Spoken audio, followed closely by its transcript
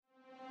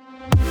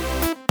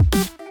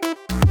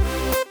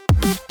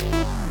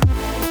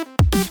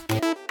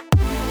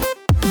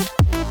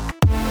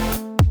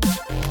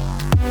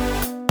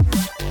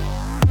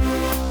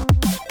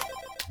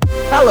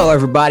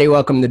everybody.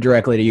 Welcome to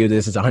Directly to You.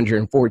 This is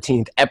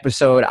 114th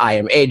episode. I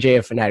am AJ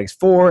of Fanatics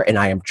 4, and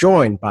I am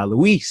joined by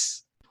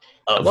Luis.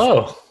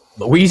 Hello.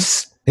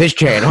 Luis, his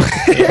channel.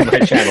 Yeah, my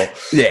channel.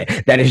 Yeah,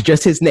 that is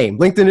just his name.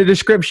 Linked in the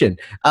description.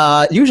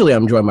 Usually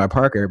I'm joined by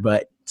Parker,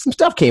 but some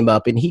stuff came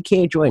up and he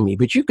can't join me.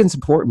 But you can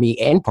support me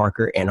and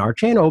Parker and our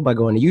channel by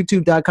going to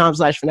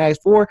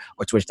youtube.com/Fanatics4 or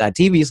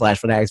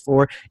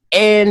twitch.tv/Fanatics4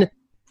 and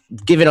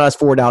giving us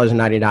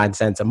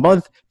 $4.99 a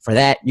month. For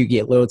that, you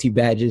get loyalty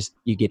badges,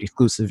 you get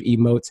exclusive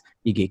emotes,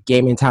 you get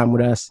gaming time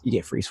with us, you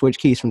get free Switch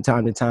keys from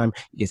time to time,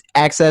 you get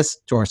access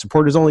to our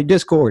supporters-only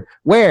Discord,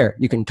 where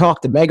you can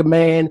talk to Mega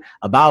Man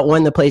about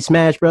when to play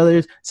Smash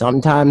Brothers.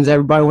 Sometimes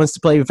everybody wants to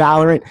play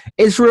Valorant.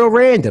 It's real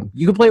random.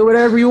 You can play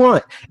whatever you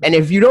want. And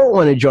if you don't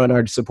want to join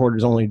our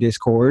supporters-only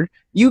Discord,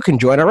 you can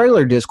join our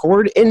regular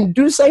Discord and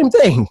do the same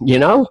thing,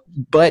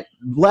 but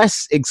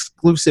less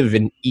exclusive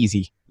and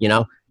easy,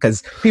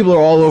 because people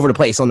are all over the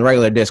place on the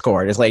regular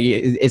Discord. It's like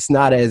it's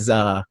not as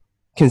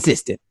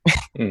consistent.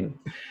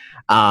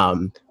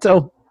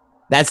 So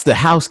that's the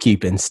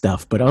housekeeping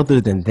stuff. But other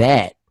than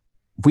that,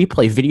 we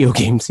play video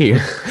games here.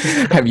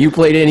 Have you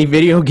played any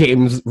video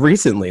games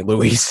recently,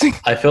 Luis?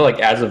 I feel like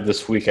as of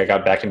this week, I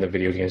got back into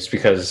video games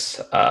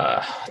because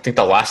I think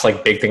the last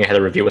big thing I had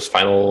to review was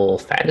Final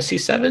Fantasy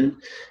VII.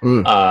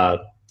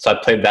 So I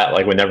played that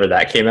whenever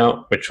that came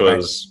out, which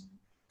was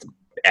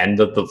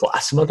end of the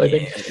last month, I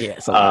think.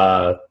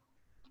 Yeah.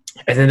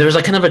 And then there was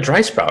kind of a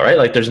dry spell,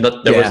 right? There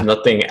was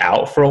nothing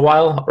out for a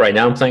while. Right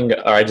now I'm playing,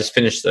 or I just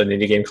finished an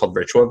indie game called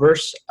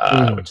Virtuaverse,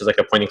 which is a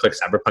point-and-click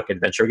cyberpunk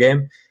adventure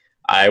game.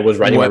 I was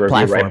writing my review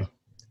platform?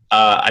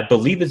 I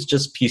believe it's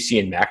just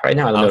PC and Mac right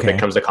now. I don't know if it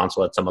comes to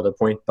console at some other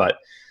point, but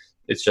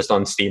it's just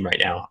on Steam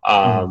right now.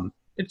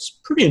 It's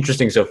pretty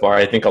interesting so far.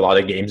 I think a lot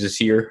of games this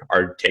year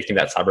are taking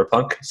that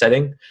cyberpunk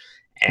setting.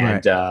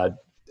 And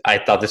I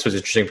thought this was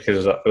interesting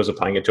because it was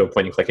applying it to a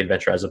point-and-click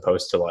adventure as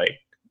opposed to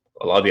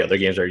a lot of the other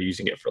games are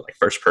using it for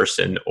first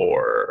person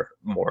or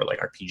more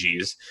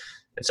RPGs.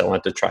 And so I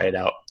wanted to try it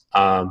out.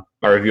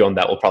 My review on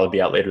that will probably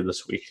be out later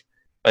this week.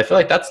 But I feel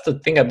like that's the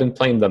thing I've been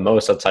playing the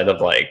most outside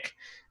of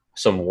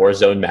some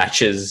Warzone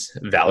matches,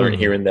 Valorant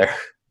here and there.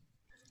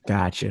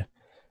 Gotcha.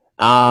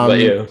 What about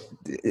you?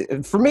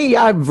 For me,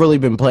 I've really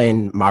been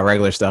playing my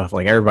regular stuff.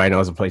 Everybody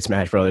knows I play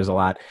Smash Brothers a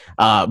lot.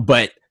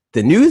 But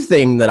the new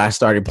thing that I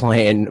started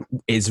playing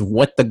is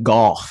What the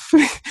Golf.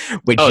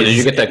 Did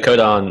you get that code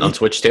on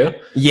Switch too?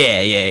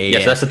 Yeah.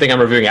 Yes, that's the thing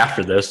I'm reviewing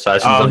after this. So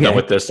as soon as I'm done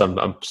with this,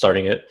 I'm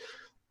starting it.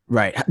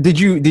 Right. Did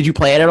you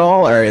play it at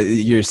all, or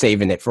you're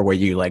saving it for where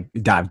you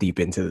dive deep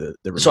into the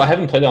review? So I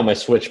haven't played it on my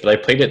Switch, but I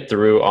played it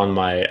through on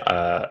my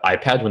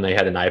iPad when they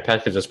had an iPad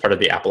because it's part of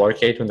the Apple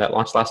Arcade when that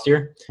launched last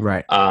year.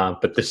 Right.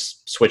 But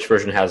this Switch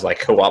version has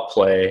co-op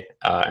play,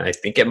 and I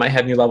think it might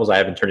have new levels. I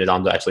haven't turned it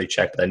on to actually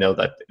check, but I know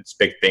that its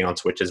big thing on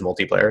Switch is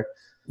multiplayer.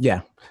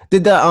 Yeah.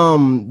 Did the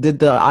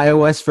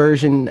iOS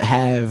version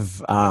have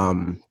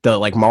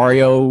the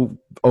Mario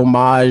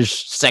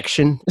homage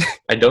section?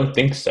 I don't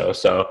think so.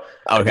 So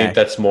I think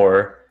that's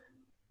more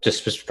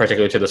just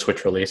particularly to the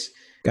Switch release.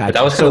 Gotcha. But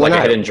that was kind of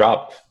a hidden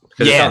drop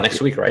because it's out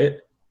next week, right?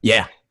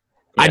 Yeah.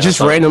 I just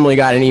randomly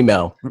got an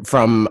email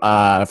from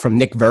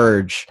Nick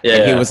Verge.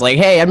 And he was like,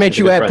 "Hey, I met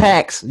you at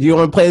PAX. You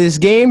want to play this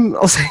game?" I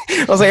was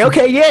like,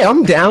 "Okay, yeah,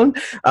 I'm down."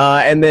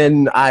 And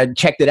then I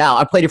checked it out.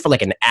 I played it for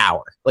an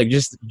hour,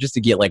 just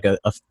to get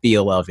a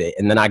feel of it.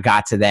 And then I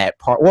got to that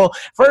part. Well,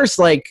 first,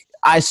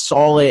 I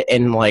saw it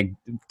in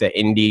the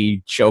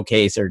indie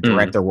showcase or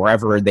direct or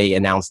wherever they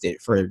announced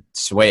it for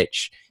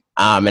Switch.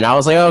 And I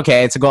was like,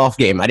 okay, it's a golf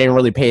game. I didn't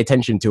really pay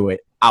attention to it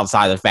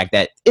outside of the fact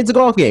that it's a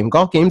golf game.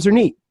 Golf games are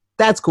neat.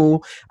 That's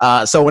cool.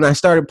 So when I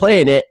started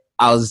playing it,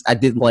 I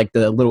did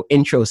the little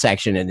intro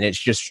section, and it's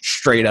just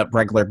straight up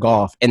regular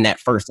golf in that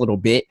first little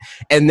bit,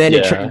 and then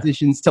it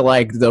transitions to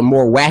the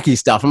more wacky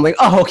stuff. I'm like,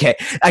 oh, okay,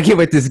 I get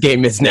what this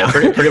game is now.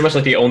 Pretty much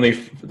the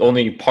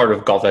only part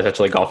of golf that's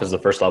actually golf is the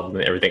first level,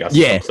 and everything else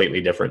is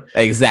completely different.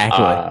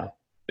 Exactly.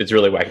 It's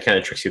really wacky, kind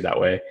of tricks you that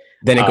way.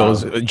 Then it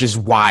goes just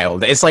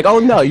wild. It's oh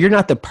no, you're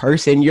not the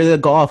person, you're the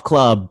golf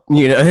club.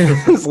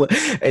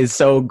 It's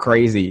so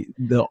crazy,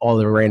 all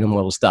the random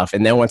little stuff.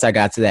 And then once I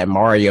got to that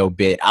Mario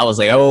bit, I was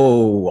like,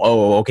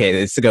 oh, okay,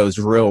 this goes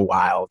real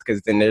wild,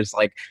 because then there's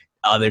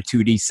other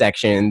 2D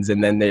sections,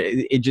 and then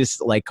it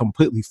just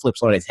completely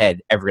flips on its head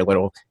every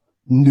little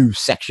new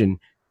section.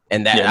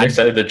 And that I'm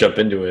excited to jump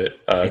into it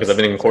because I've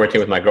been in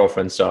quarantine with my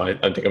girlfriend, so I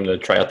think I'm going to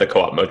try out the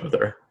co-op mode with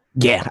her.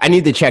 Yeah, I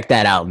need to check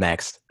that out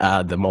next.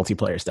 The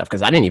multiplayer stuff,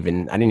 because I didn't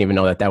even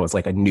know that was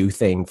a new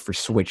thing for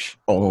Switch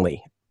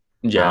only.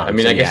 Yeah, I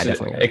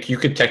guess you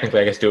could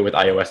technically, do it with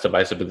iOS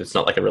devices, but it's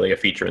not really a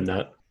feature in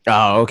that.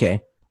 Oh,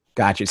 okay,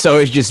 gotcha. So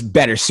it's just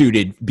better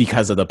suited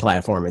because of the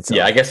platform itself.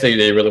 Yeah, I guess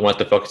they really want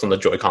to focus on the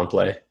Joy-Con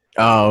play.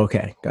 Oh,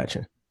 okay,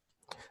 gotcha.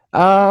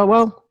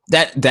 Well,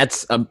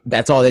 that's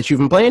all that you've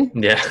been playing?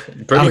 Yeah,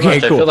 pretty much. Cool. I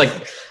feel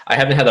like I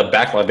haven't had a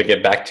backlog to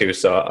get back to,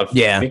 so I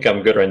think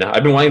I'm good right now.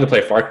 I've been wanting to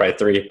play Far Cry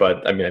 3,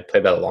 but I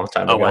played that a long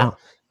time ago. Oh,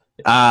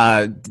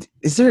 wow.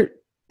 Isn't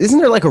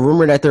there a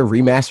rumor that they're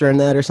remastering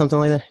that or something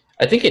like that?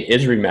 I think it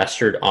is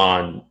remastered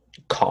on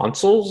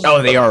consoles.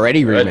 Oh, they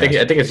already remastered.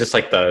 I think it's just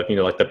like the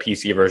the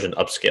PC version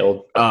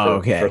upscaled. Oh,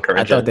 okay.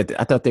 I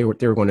thought they were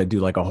going to do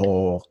like a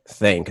whole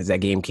thing because that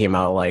game came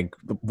out like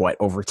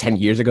over 10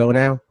 years ago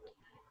now.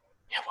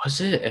 Yeah,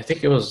 was it? I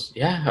think it was.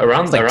 Yeah,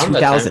 around that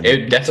time.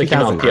 It definitely came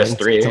out on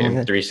PS3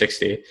 and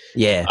 360.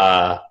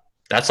 Yeah.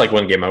 That's like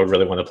one game I would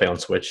really want to play on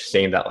Switch.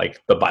 Seeing that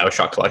like the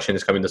BioShock collection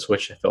is coming to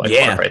Switch, I feel like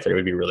Far Cry 3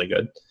 would be really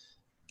good.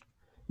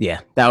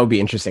 Yeah, that would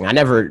be interesting. I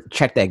never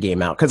checked that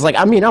game out because, like,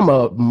 I mean, I'm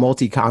a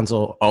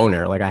multi-console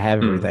owner. Like, I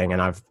have everything,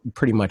 and I've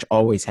pretty much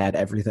always had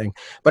everything.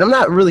 But I'm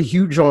not really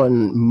huge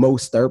on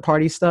most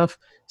third-party stuff,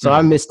 so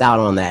I missed out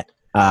on that.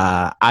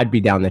 I'd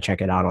be down to check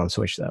it out on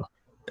Switch, though.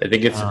 I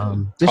think it's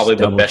probably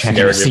the best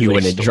narrative. See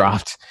when it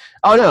dropped.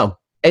 Oh no,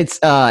 it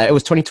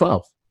was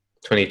 2012.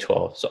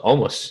 2012, so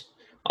almost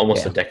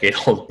a decade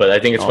old. But I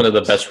think it's one of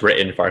the best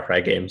written Far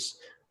Cry games.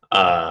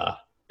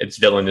 Its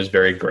villain is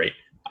very great.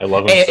 I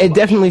love him. It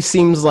definitely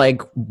seems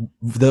like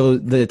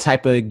the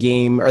type of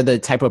game or the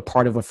type of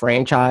part of a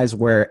franchise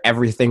where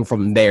everything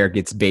from there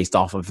gets based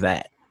off of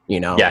that.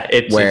 Yeah,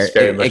 it's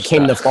very much it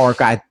came to Far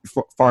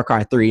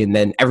Cry 3, and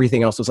then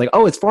everything else was like,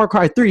 oh, it's Far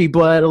Cry 3,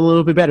 but a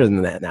little bit better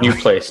than that now. New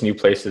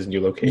places,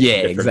 new locations. Yeah,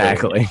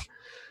 exactly.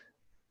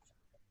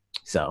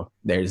 So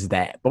there's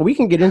that. But we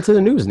can get into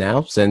the news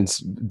now,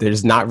 since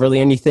there's not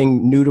really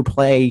anything new to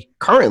play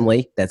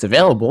currently that's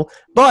available.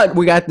 But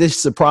we got this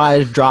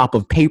surprise drop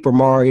of Paper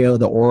Mario: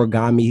 The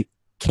Origami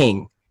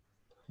King,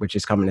 which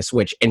is coming to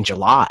Switch in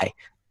July.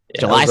 Yeah,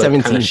 July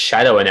 17th. Kind of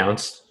shadow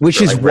announced,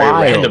 which is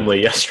wild.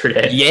 Randomly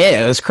yesterday.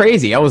 Yeah, it was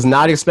crazy. I was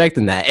not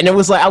expecting that, and it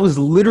was like I was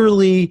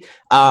literally.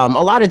 A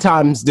lot of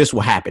times this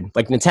will happen.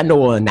 Like Nintendo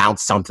will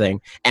announce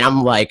something, and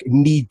I'm like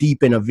knee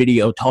deep in a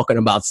video talking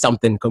about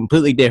something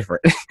completely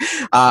different.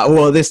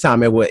 Well, this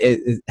time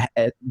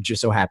it just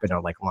so happened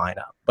on like line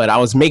up, but I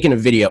was making a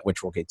video,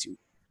 which we'll get to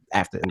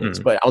after the news.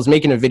 But I was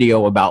making a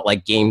video about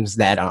like games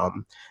that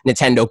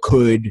Nintendo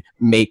could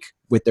make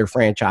with their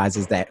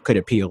franchises that could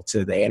appeal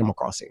to the Animal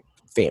Crossing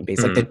fan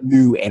base, like the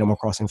new Animal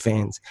Crossing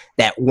fans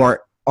that weren't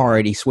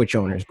already Switch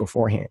owners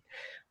beforehand.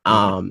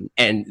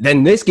 And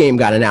then this game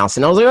got announced,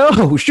 and I was like,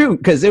 oh shoot,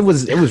 because it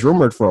was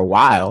rumored for a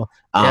while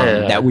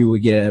that we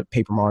would get a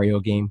Paper Mario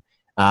game.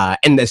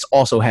 And this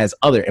also has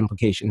other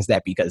implications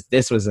that because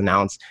this was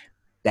announced,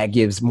 that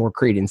gives more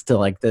credence to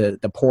like the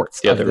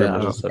ports and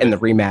the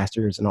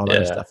remasters and all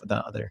that stuff of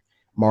the other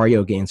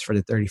Mario games for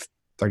the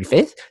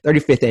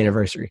 35th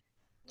anniversary.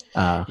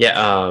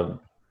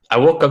 I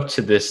woke up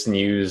to this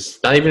news,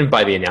 not even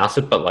by the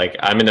announcement, but like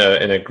I'm in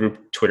a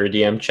group Twitter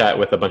DM chat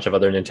with a bunch of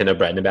other Nintendo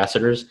brand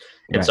ambassadors.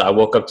 And so I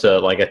woke up to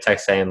like a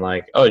text saying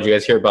like, oh, did you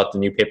guys hear about the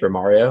new Paper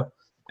Mario?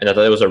 And I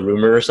thought it was a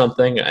rumor or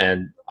something.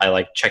 And I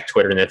like checked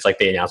Twitter, and it's like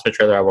the announcement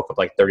trailer. I woke up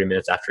like 30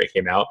 minutes after it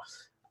came out.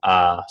 So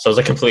I was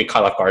like completely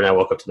caught off guard. And I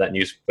woke up to that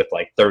news with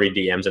like 30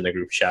 DMs in the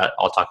group chat,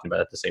 all talking about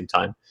it at the same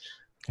time.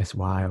 That's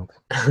wild.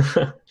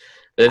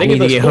 I need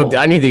to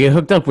get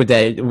hooked up with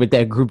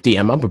that group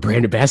DM. I'm a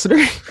brand ambassador.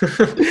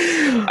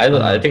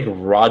 I think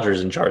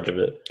Roger's in charge of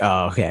it.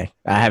 Oh, okay.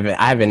 I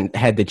haven't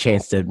had the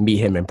chance to meet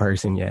him in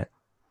person yet.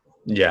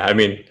 Yeah, I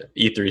mean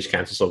E3 is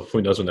canceled, so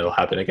who knows when it'll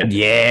happen again.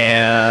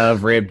 Yeah,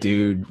 rip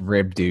dude.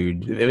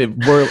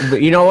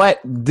 You know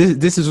what?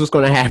 This is what's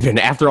going to happen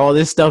after all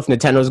this stuff.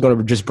 Nintendo's going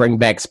to just bring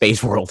back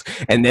Space World,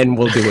 and then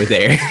we'll do it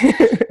there.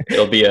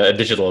 It'll be a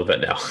digital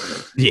event now.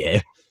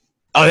 Yeah.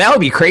 Oh, that would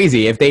be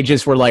crazy if they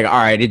just were like, all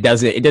right, it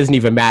doesn't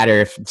even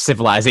matter if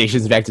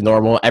civilization's back to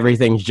normal.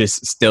 Everything's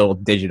just still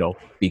digital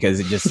because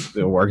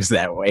it works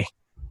that way.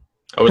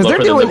 Because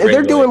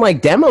they're doing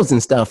like demos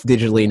and stuff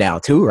digitally now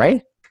too,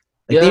 right?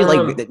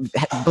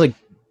 Like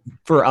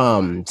for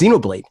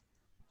Xenoblade.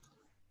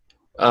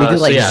 They did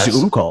like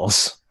Zoom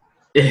calls.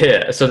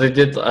 Yeah, so they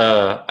did.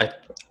 I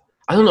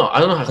don't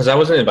know because I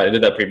wasn't invited to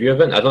that preview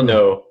event. I don't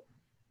know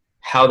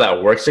how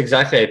that works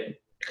exactly.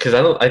 Because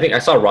I think I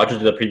saw Roger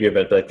do the preview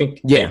event, but I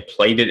think they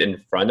played it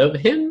in front of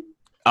him.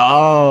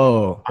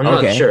 Oh, I'm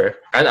not sure.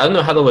 I don't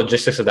know how the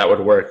logistics of that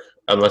would work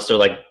unless they're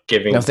like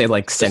giving. Unless they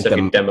like sent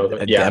them a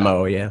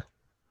demo, yeah.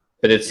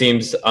 But it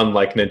seems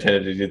unlike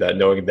Nintendo to do that,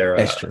 knowing their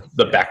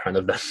the background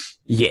of them.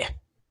 Yeah.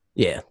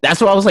 That's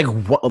what I was like.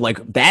 What? Like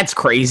that's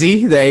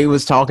crazy. They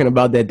was talking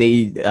about that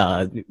they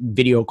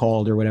video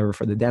called or whatever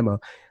for the demo.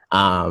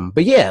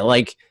 But yeah,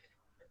 like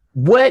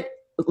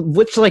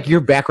what's like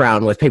your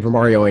background with Paper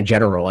Mario in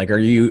general? Like, are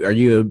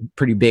you a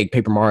pretty big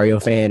Paper Mario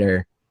fan,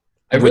 or?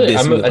 I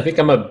think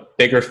I'm a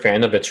bigger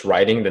fan of its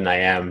writing than I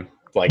am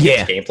like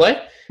its gameplay.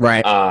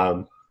 Right.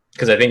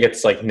 Because I think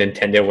it's like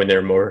Nintendo when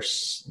they're more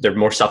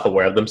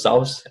self-aware of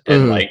themselves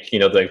and like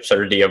the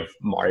absurdity of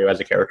Mario as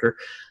a character.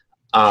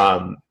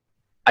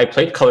 I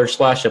played Color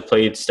Splash. I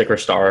played Sticker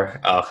Star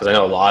because I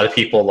know a lot of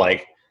people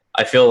like.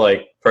 I feel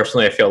a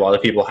lot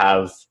of people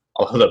have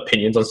a lot of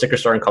opinions on Sticker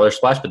Star and Color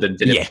Splash, but then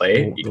didn't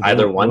play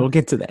either one. We'll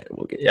get to that.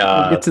 We'll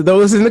get to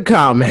those in the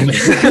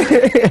comments.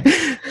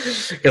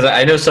 Because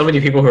I know so many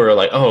people who are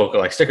like, "Oh,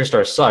 like Sticker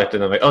Star sucked,"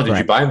 and I'm like, "Oh, did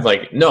you buy them?"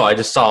 Like, no, I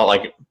just saw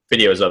like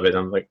videos of it. And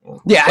I'm like,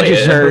 I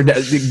just heard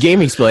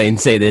Game Explain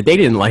say that they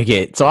didn't like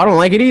it, so I don't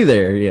like it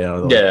either.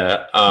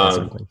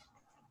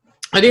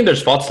 I think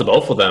there's faults to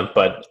both of them,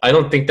 but I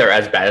don't think they're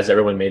as bad as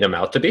everyone made them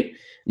out to be.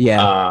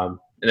 Yeah.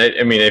 And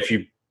I mean, if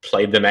you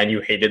played them and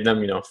you hated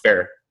them,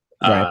 fair.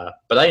 Right.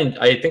 But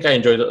I think I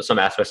enjoyed some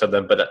aspects of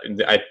them, but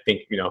I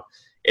think,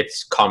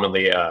 it's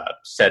commonly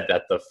said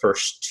that the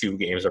first two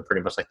games are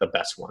pretty much like the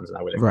best ones, and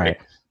I would agree.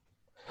 Right.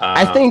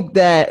 I think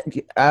that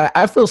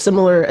I feel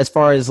similar as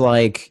far as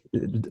like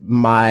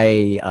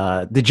my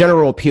the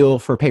general appeal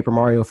for Paper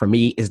Mario for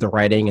me is the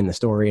writing and the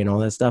story and all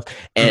that stuff,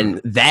 and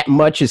that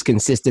much is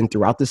consistent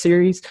throughout the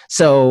series.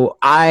 So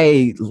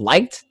I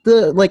liked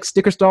the like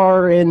Sticker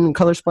Star and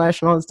Color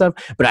Splash and all that stuff,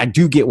 but I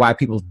do get why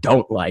people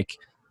don't like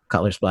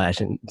Color Splash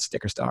and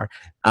Sticker Star,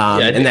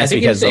 and that's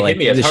because of like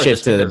the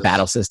shift to the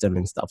battle system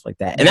and stuff like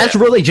that. And that's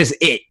really just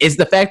it. It's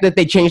the fact that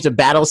they changed the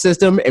battle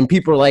system, and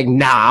people are like,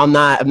 "Nah, I'm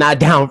not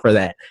down for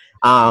that."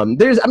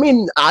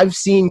 I've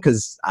seen,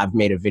 because I've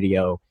made a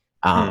video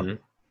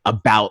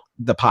about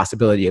the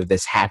possibility of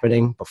this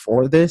happening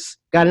before this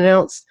got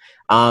announced.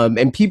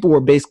 And people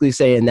were basically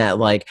saying that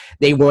like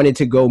they wanted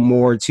to go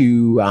more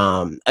to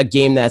a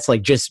game that's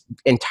like just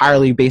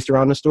entirely based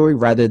around the story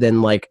rather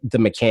than like the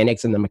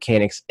mechanics and the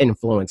mechanics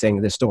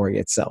influencing the story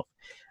itself.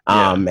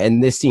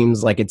 And this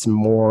seems like it's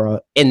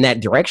more in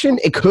that direction.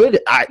 It could,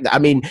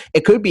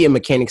 it could be a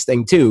mechanics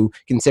thing too,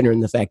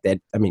 considering the fact that,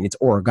 it's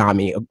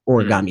origami.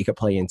 Origami could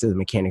play into the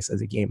mechanics of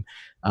the game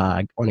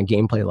on a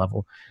gameplay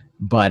level.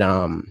 But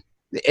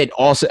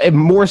it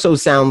more so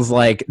sounds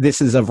like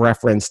this is a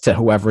reference to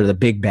whoever the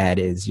big bad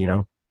is,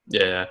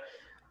 Yeah.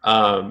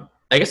 I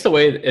guess the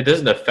way it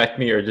doesn't affect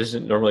me or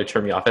doesn't normally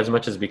turn me off as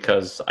much is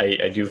because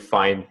I do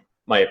find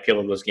my appeal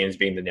of those games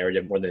being the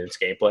narrative more than its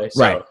gameplay.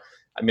 So, right.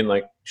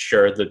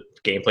 Sure, the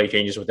gameplay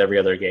changes with every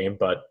other game,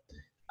 but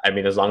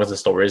as long as the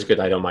story is good,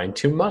 I don't mind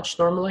too much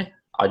normally.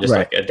 I'll just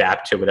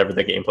adapt to whatever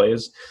the gameplay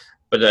is.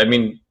 But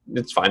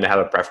it's fine to have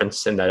a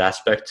preference in that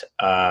aspect.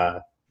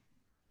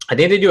 I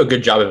think they do a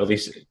good job of at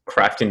least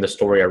crafting the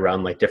story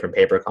around like different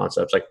paper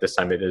concepts. Like this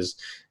time it is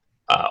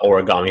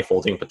origami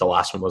folding, but the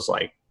last one was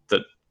like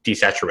the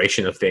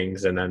desaturation of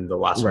things, and then the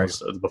last one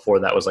was, before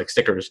that was like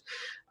stickers.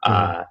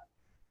 I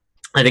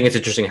think it's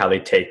interesting how they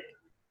take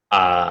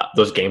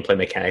those gameplay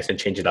mechanics and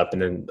change it up,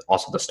 and then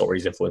also the story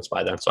is influenced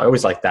by them. So I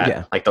always like that.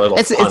 Yeah. Like the little.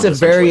 It's a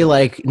very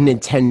like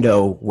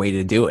Nintendo way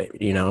to do it,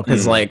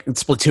 because like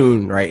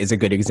Splatoon, right, is a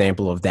good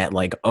example of that.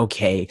 Like,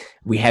 okay,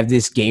 we have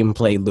this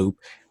gameplay loop.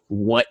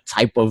 What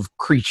type of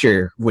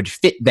creature would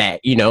fit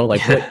that,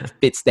 like what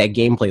fits that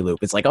gameplay loop?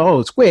 It's like,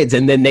 oh, squids.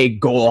 And then they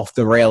go off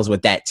the rails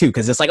with that too.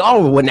 Cause it's like,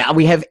 oh, well now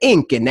we have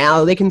ink and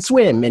now they can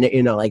swim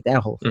and like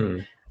that whole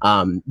thing.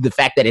 The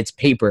fact that it's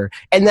paper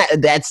and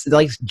that's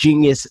like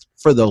genius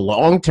for the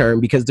long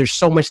term because there's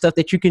so much stuff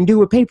that you can do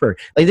with paper.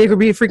 Like there could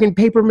be a freaking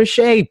paper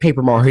mache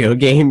Paper Mario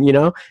game,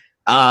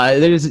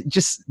 there's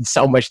just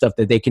so much stuff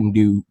that they can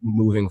do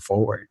moving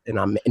forward. And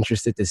I'm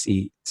interested to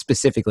see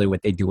specifically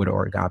what they do with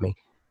origami.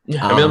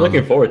 Yeah, I'm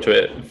looking forward to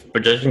it.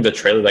 But judging the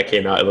trailer that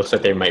came out, it looks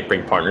like they might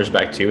bring partners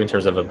back too in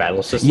terms of a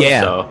battle system.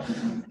 Yeah. So,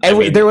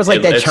 there was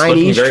like that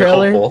Chinese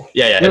trailer. Hopeful.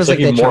 Yeah. There was like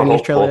that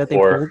Chinese trailer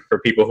for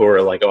people who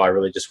are like, oh, I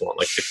really just want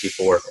like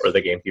 64 or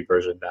the GameCube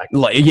version back.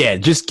 Like,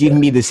 just give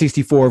me the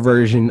 64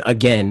 version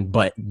again,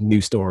 but new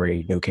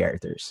story, new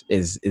characters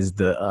is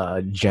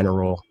the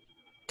general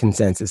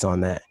consensus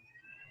on that.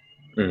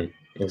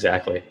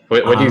 Exactly.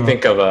 What do you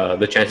think of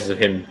the chances of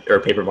him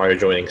or Paper Mario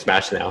joining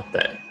Smash now?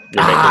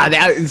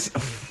 That is.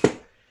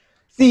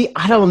 See,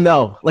 I don't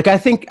know. Like, I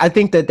think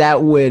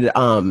that would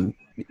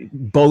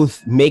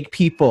both make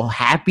people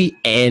happy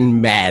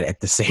and mad at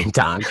the same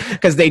time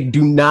because they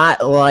do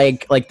not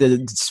like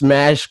the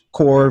Smash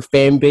core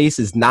fan base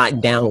is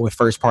not down with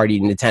first party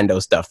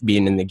Nintendo stuff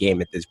being in the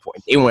game at this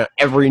point. They want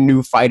every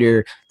new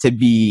fighter to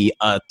be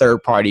a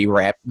third party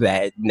rep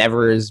that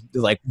never is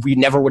like we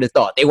never would have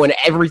thought. They want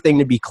everything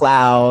to be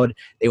Cloud.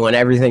 They want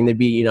everything to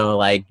be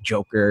like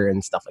Joker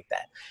and stuff like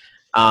that.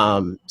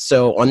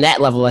 So on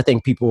that level, I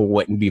think people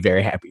wouldn't be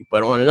very happy.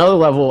 But on another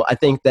level, I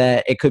think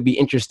that it could be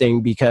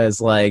interesting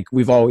because like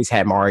we've always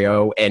had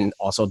Mario and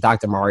also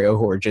Dr. Mario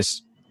who are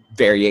just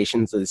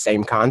variations of the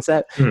same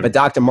concept. But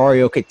Dr.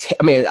 Mario could,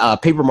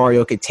 Paper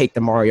Mario could take the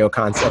Mario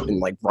concept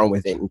and like run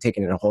with it and take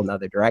it in a whole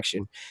nother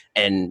direction.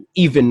 And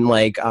even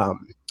like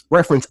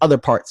reference other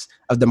parts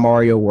of the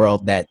Mario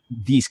world that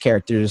these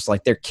characters,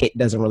 like their kit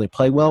doesn't really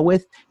play well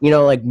with,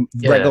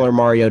 regular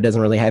Mario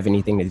doesn't really have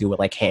anything to do with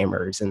like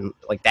hammers and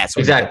like that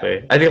sort of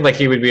thing. I think like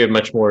he would be a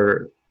much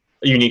more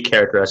unique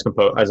character as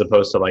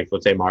opposed to like,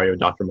 let's say Mario,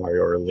 Dr.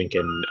 Mario or Link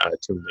and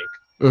Toon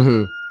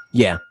Link.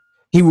 Yeah.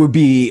 He would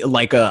be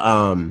like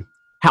a,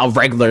 how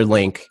regular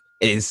Link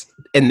is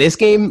in this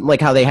game,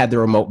 like how they had the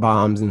remote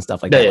bombs and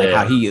stuff like that.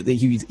 How he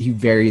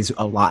varies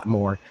a lot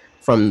more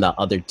from the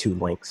other two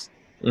Links.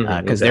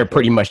 Because they're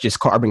pretty much just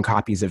carbon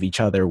copies of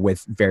each other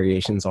with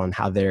variations on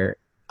how their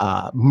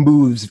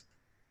moves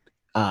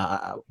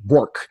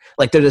work.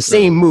 Like they're the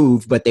same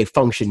move, but they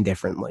function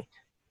differently.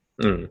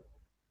 But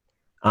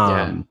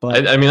I'm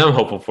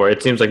hopeful for it.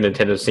 It seems like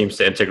Nintendo seems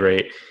to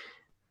integrate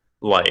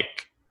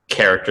like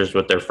characters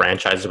with their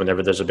franchises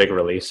whenever there's a big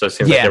release. So it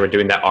seems like they were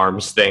doing that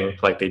ARMS thing,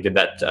 like they did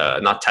that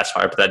not test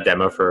fire, but that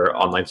demo for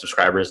online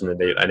subscribers, and then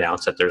they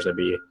announced that there's going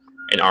to be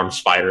an ARMS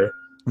fighter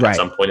at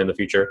some point in the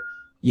future.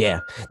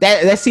 Yeah,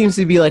 that seems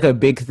to be like a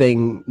big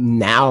thing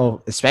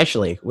now,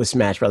 especially with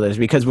Smash Brothers,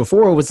 because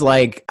before it was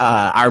like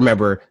I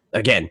remember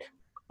again,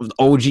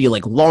 OG,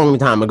 like long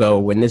time ago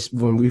when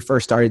we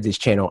first started this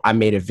channel, I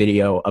made a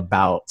video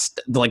about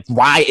like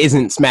why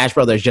isn't Smash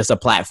Brothers just a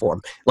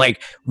platform?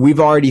 Like we've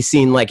already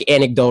seen like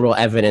anecdotal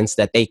evidence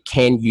that they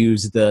can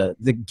use the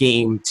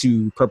game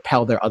to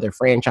propel their other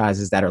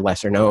franchises that are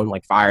lesser known,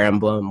 like Fire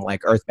Emblem,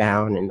 like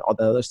Earthbound, and all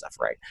the other stuff,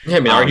 right? Yeah, I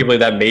mean, arguably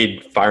that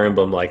made Fire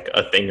Emblem like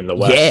a thing in the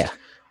West. Yeah.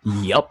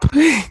 Yup.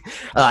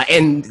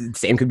 And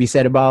same could be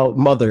said about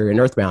Mother and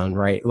Earthbound,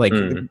 right? Like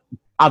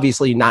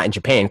obviously not in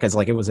Japan because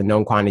like it was a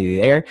known quantity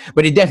there,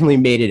 but it definitely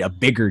made it a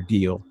bigger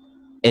deal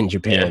in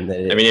Japan.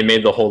 Yeah. I mean, it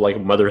made the whole like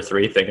Mother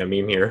 3 thing a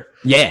meme here.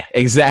 Yeah,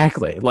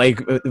 exactly.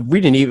 Like we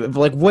didn't even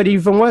like what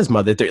even was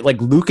Mother 3? Like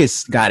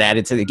Lucas got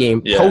added to the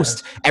game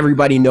post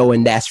everybody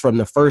knowing that's from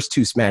the first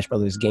two Smash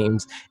Brothers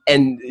games,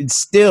 and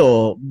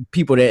still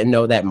people didn't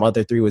know that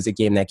Mother 3 was a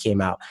game that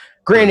came out.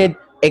 Granted,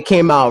 it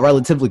came out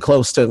relatively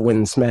close to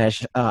when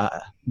Smash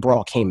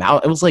Brawl came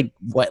out. It was like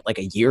what, like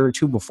a year or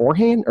two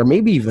beforehand, or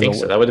maybe even. I think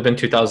so. That would have been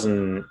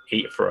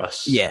 2008 for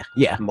us. Yeah.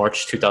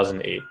 March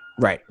 2008.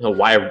 Right. I don't know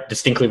why I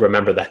distinctly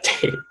remember that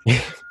date.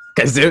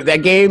 Because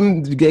that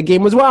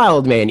game was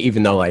wild, man.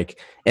 Even though, like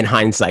in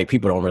hindsight,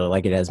 people don't really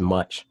like it as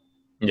much.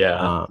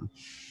 Yeah.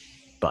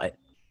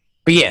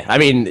 But yeah, I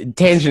mean,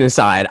 tangent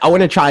aside, I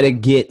want to try to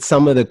get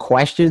some of the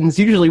questions.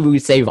 Usually we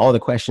save all the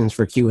questions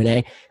for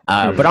Q&A,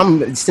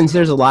 but since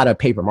there's a lot of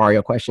Paper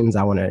Mario questions,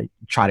 I want to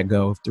try to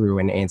go through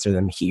and answer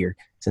them here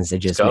since it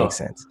just makes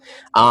sense.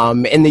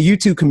 In the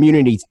YouTube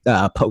community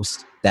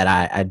post that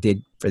I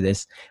did for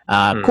this,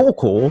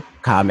 Cool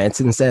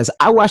comments and says,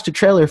 I watched the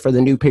trailer for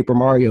the new Paper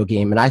Mario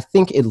game, and I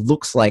think it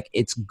looks like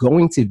it's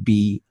going to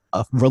be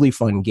a really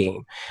fun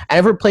game. I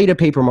never played a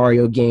Paper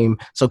Mario game,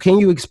 so can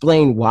you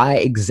explain why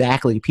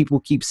exactly people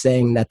keep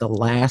saying that the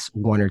last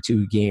one or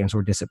two games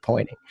were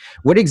disappointing?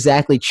 What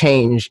exactly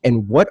changed,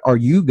 and what are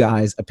you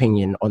guys'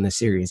 opinion on the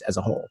series as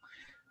a whole?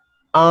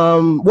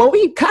 Well,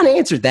 we kind of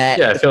answered that.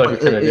 Yeah, I feel like we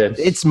kind of did.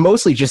 It's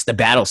mostly just the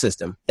battle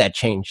system that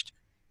changed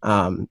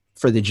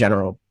for the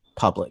general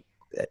public.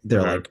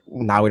 They're like,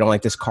 now we don't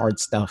like this card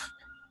stuff,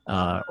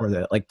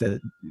 or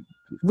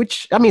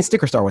which, I mean,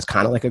 Sticker Star was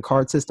kind of like a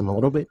card system a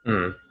little bit.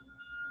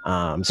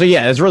 So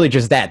yeah, it's really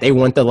just that they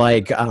want the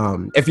like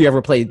if you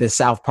ever played the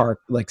South Park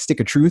like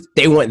Stick of Truth,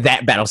 they want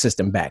that battle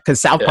system back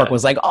because South Park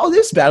was like, oh,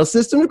 this battle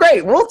system is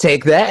great, we'll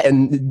take that,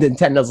 and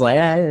Nintendo's like,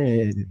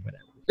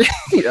 whatever.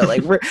 You know,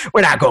 like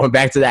we're not going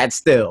back to that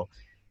still.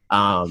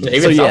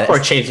 Even South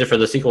Park changed it for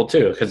the sequel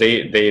too, because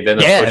they then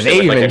pushed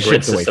it with like a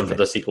grid system for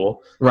the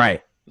sequel.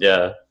 Right.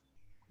 Yeah.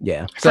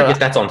 I forget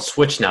that's on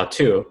Switch now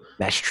too.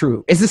 That's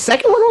true. Is the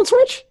second one on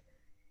Switch?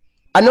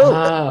 I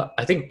know.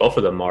 I think both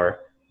of them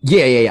are.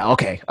 Yeah.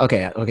 Okay.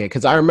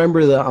 Because I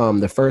remember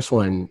the first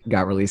one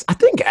got released. I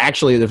think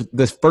actually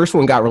the first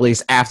one got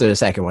released after the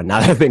second one.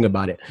 Now that I think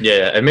about it.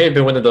 Yeah, it may have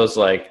been one of those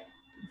like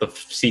the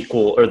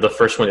sequel or the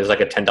first one is like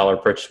a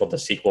 $10 purchase, while the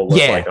sequel was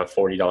like a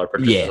 $40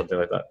 purchase or something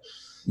like that.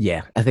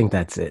 Yeah, I think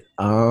that's it.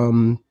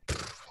 I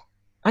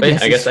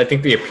guess I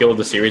think the appeal of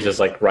the series is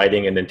like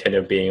writing and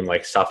Nintendo being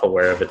like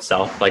self-aware of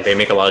itself. Like they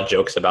make a lot of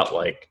jokes about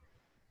like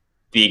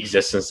the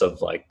existence of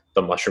like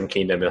the Mushroom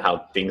Kingdom and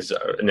how things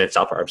in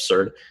itself are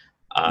absurd.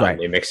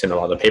 They mix in a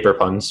lot of paper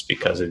puns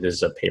because it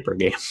is a paper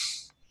game.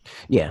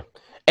 Yeah,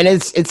 and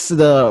it's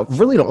the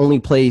only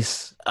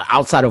place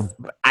outside of,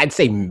 I'd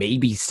say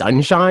maybe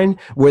Sunshine,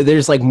 where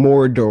there's like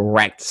more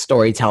direct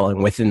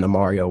storytelling within the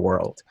Mario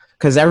world.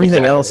 Because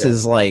everything else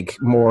is like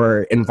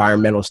more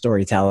environmental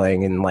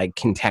storytelling and like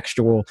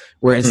contextual,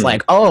 where it's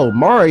like, oh,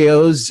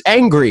 Mario's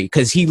angry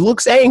because he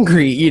looks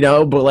angry, you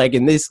know. But like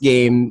in this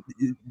game,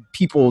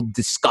 people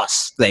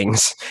discuss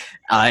things.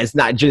 It's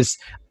not just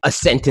a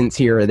sentence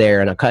here or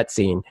there in a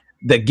cutscene.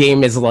 The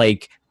game is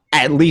like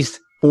at least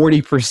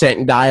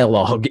 40%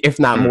 dialogue, if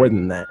not more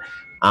than that.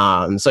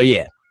 So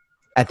yeah,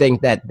 I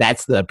think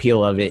that's the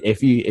appeal of it.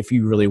 If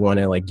you really want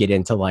to like get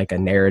into like a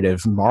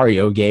narrative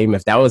Mario game,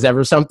 if that was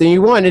ever something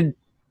you wanted,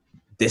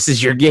 this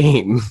is your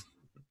game.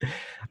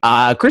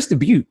 Chris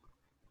Dubuque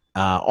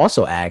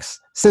also asks,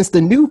 since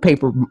the new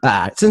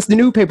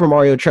Paper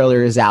Mario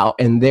trailer is out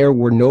and there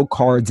were no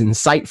cards in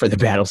sight for the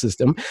battle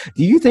system,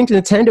 do you think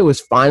Nintendo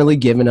is finally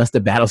giving us the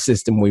battle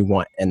system we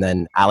want? And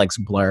then Alex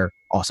Blur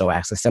also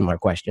asked a similar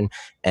question,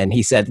 and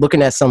he said,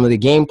 looking at some of the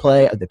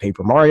gameplay of the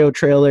Paper Mario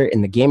trailer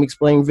and the Game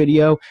Explain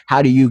video,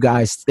 how do you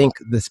guys think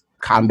this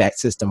combat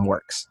system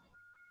works?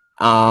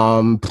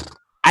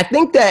 I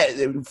think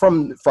that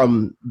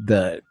from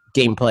the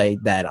gameplay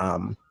that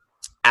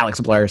Alex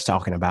Blur is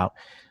talking about,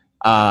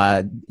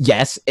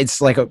 yes, it's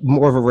like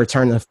more of a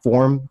return to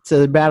form to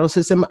the battle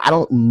system. I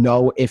don't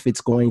know if it's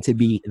going to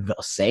be the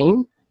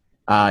same.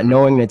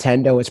 Knowing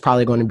Nintendo, it's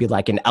probably going to be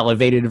like an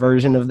elevated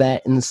version of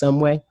that in some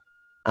way.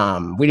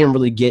 We didn't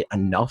really get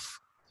enough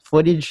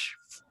footage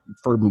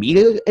for me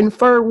to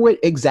infer what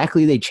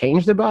exactly they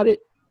changed about it.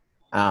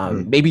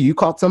 Maybe you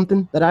caught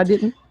something that I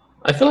didn't.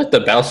 I feel like the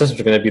battle systems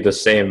are going to be the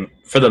same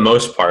for the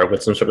most part,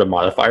 with some sort of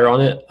modifier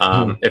on it.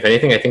 If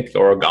anything, I think the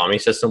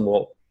origami system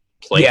will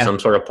play some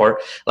sort of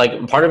part.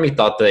 Like, part of me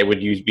thought that it would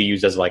be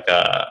used as like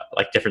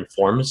different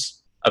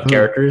forms of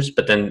characters,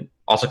 but then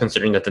also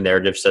considering that the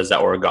narrative says that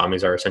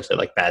origamis are essentially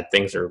like bad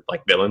things or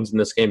like villains in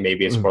this game,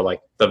 maybe it's more like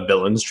the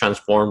villains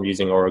transform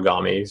using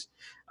origamis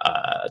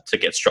to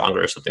get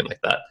stronger or something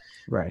like that.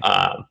 Right.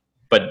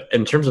 But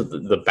in terms of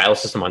the battle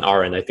system on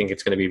our end, I think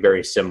it's going to be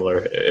very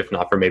similar, if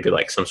not for maybe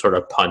like some sort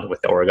of pun with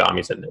the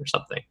origamis in there or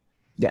something.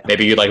 Yeah.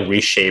 Maybe you like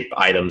reshape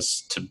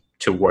items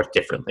to work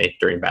differently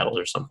during battles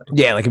or something.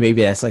 Yeah, like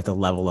maybe that's like the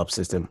level up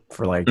system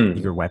for like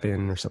your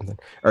weapon or something,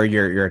 or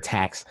your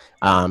attacks.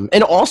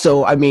 And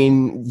also, I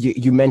mean,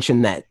 you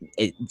mentioned that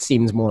it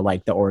seems more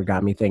like the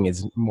origami thing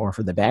is more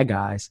for the bad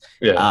guys.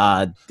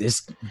 Yeah.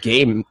 This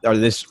game or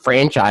this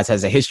franchise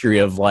has a history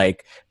of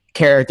like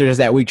characters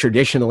that we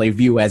traditionally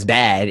view as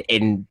bad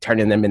and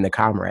turning them into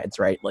comrades,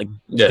 right? Like,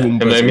 yeah,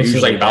 and I mean,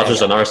 it's like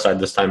Bowser's on our side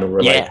this time, and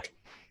we're like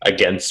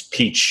against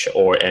Peach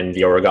and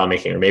the Origami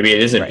King, or maybe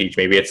it isn't Peach,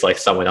 maybe it's like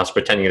someone else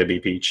pretending to be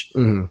Peach.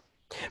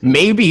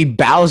 Maybe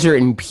Bowser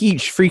and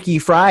Peach Freaky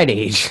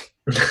Fridays.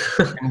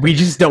 We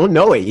just don't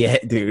know it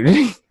yet,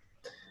 dude.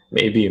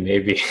 Maybe.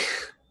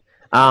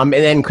 And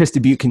then Chris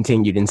Dubuque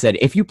continued and said,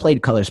 "If you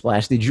played Color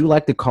Splash, did you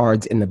like the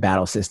cards in the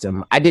battle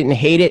system? I didn't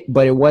hate it,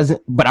 but I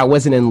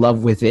wasn't in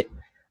love with it.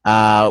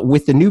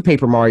 With the new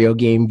Paper Mario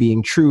game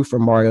being true for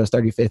Mario's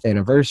 35th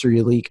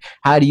anniversary leak,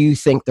 how do you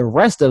think the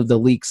rest of the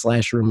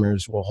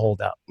leak/rumors will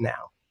hold up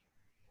now?"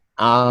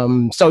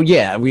 So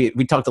yeah, we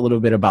talked a little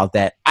bit about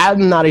that.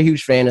 I'm not a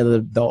huge fan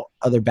of the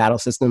other battle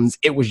systems.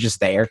 It was just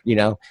there, you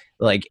know,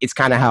 like it's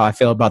kind of how I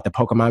feel about the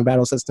Pokemon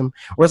battle system,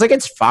 where it's like,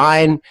 it's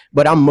fine,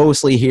 but I'm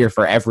mostly here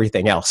for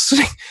everything else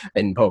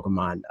in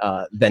Pokemon,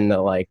 than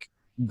the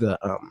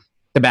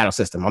battle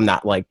system. I'm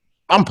not like,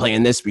 I'm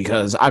playing this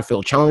because I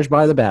feel challenged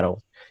by the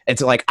battle.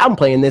 It's like, I'm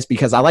playing this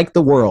because I like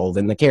the world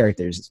and the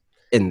characters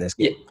in this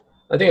game. Yeah.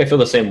 I think I feel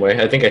the same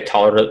way. I think I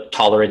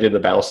tolerated the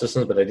battle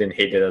systems, but I didn't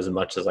hate it as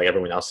much as like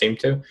everyone else seemed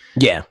to.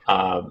 Yeah.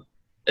 I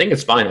think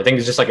it's fine. I think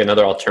it's just like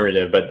another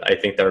alternative, but I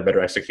think there are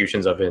better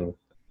executions of it. And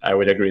I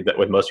would agree that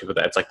with most people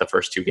that it's like the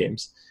first two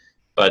games.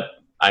 But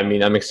I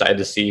mean, I'm excited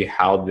to see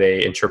how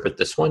they interpret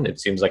this one. It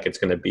seems like it's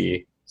going to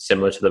be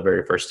similar to the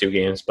very first two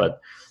games, but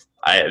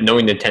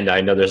knowing Nintendo,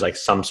 I know there's like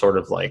some sort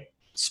of like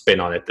spin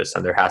on it this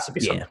time. There has to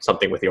be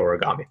something with the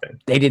origami thing.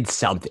 They did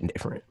something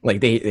different.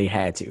 Like they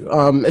had to.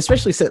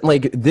 Especially since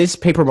like this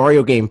Paper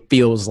Mario game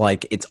feels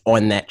like it's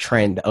on that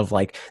trend of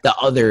like the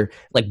other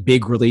like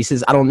big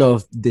releases. I don't know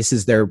if this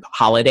is their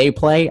holiday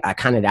play. I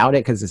kind of doubt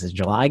it because this is a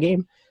July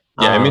game.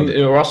 Yeah, I mean,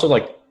 we're also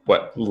like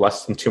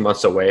less than 2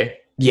 months away.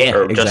 Yeah,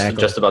 or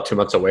exactly. just about 2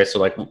 months away. So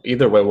like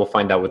either way, we'll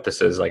find out what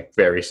this is like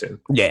very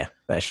soon. Yeah,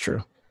 that's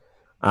true.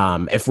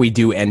 If we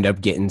do end up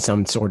getting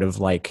some sort of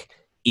like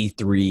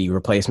E3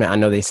 replacement, I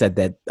know they said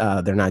that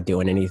they're not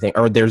doing anything,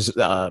 or there's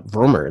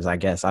rumors, I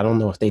guess. I don't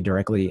know if they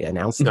directly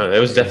announced it. No, it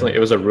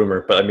was a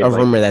rumor, but I mean,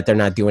 rumor that they're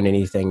not doing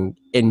anything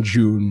in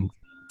June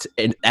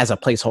as a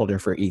placeholder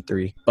for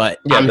E3. But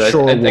yeah, I'm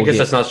sure. I guess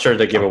that's not sure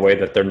to give away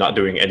that they're not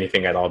doing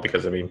anything at all,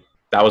 because I mean,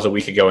 that was a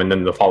week ago, and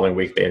then the following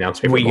week they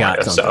announced we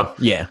got something. So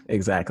yeah,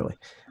 exactly.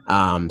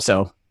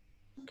 So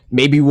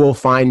maybe we'll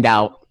find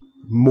out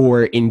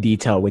more in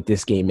detail what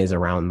this game is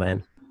around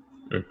then.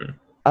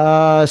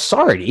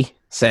 Sardi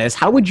says,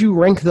 how would you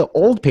rank the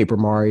old Paper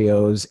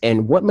Marios,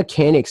 and what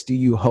mechanics do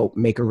you hope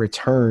make a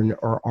return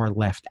or are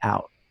left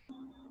out?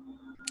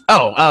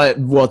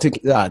 Well,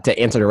 to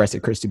answer the rest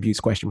of Chris Dubuque's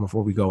question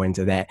before we go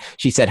into that,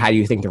 she said, how do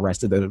you think the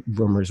rest of the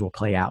rumors will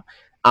play out?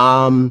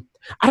 I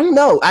don't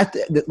know. I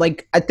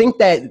think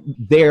that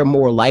they're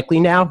more likely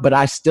now, but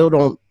I still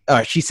don't.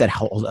 She said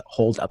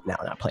hold up now,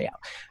 not play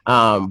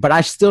out. But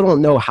I still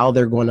don't know how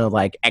they're going to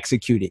like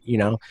execute it, you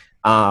know?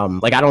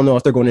 Like, I don't know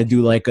if they're going to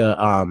do like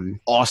a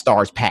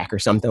All-Stars pack or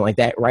something like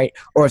that, right?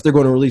 Or if they're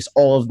going to release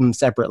all of them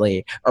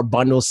separately or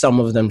bundle some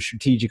of them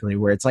strategically,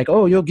 where it's like,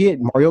 oh, you'll get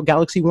Mario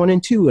Galaxy 1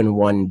 and 2 in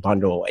one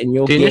bundle, and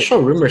you'll the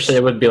initial rumors said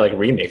it would be like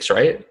remakes,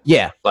 right?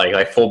 Yeah.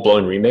 Like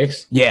full-blown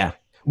remakes? Yeah.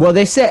 Well,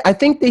 I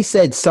think they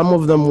said some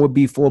of them would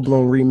be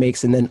full-blown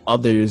remakes, and then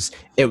others,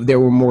 they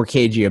were more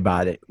cagey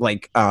about it.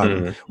 Like,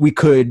 we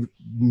could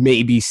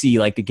maybe see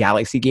like the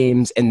Galaxy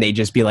games, and they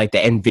just be like the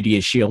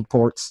NVIDIA Shield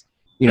ports.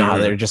 You know how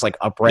they're just like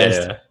up-res.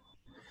 Yeah.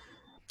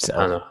 So I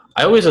don't know.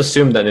 I always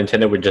assumed that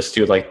Nintendo would just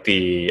do like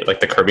the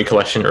Kirby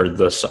collection or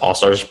the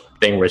All-Stars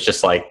thing, where it's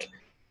just like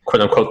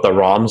quote unquote the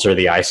ROMs or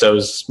the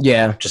ISOs.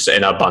 Yeah. Just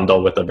in a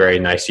bundle with a very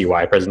nice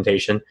UI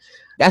presentation.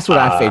 That's what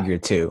I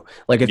figured too.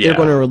 Like if they're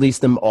going to release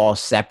them all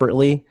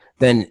separately,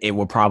 then it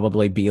will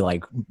probably be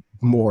like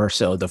more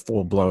so the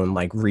full-blown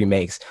like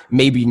remakes.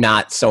 Maybe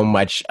not so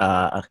much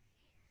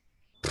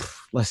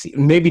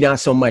maybe not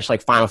so much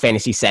like Final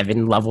Fantasy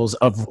VII levels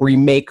of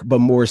remake, but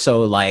more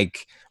so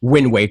like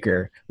Wind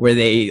Waker, where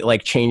they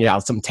like change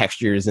out some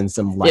textures and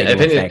some lighting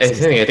effects. I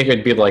think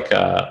it'd be like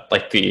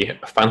the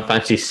Final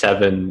Fantasy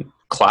VII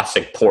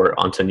classic port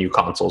onto new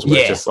consoles where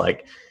it's just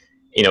like,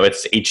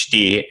 it's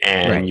HD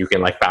and you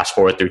can like fast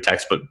forward through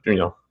text, but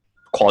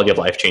quality of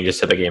life changes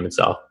to the game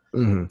itself.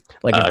 Mm-hmm.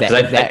 Like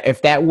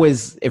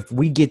if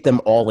we get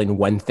them all in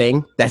one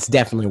thing, that's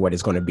definitely what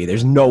it's going to be.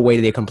 There's no way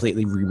they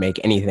completely remake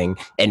anything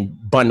and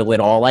bundle it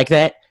all like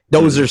that.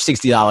 Those are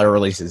 $60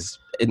 releases.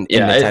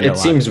 It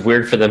seems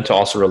weird for them to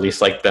also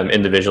release like them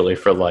individually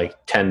for like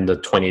 $10 to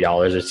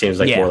 $20. It seems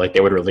like more like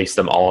they would release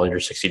them all under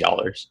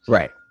 $60.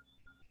 Right.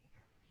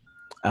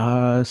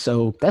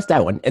 So that's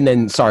that one. And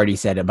then Sardi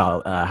said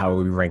about how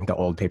we rank the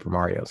old Paper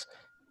Marios.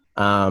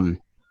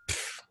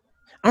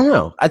 I don't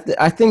know.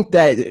 I think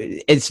that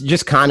it's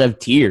just kind of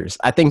tiers.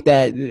 I think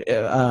that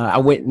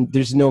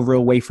there's no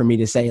real way for me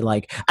to say,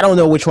 like, I don't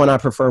know which one I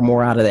prefer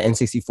more out of the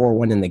N64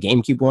 one and the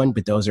GameCube one,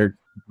 but those are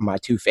my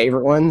two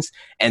favorite ones.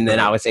 And then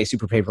I would say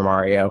Super Paper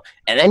Mario,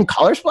 and then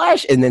Color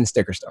Splash, and then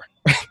Sticker Star.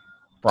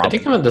 I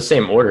think I'm in the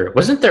same order.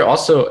 Wasn't there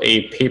also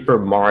a Paper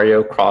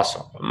Mario cross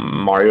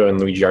Mario and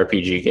Luigi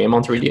RPG game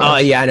on 3DS? Oh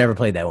yeah, I never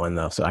played that one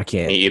though, so I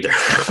can't. Me either.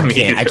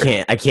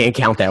 I can't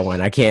count that one.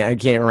 I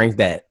can't rank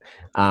that.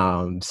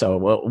 So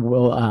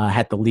we'll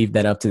have to leave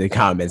that up to the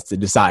comments to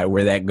decide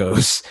where that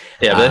goes.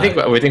 Yeah,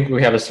 but I think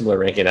we have a similar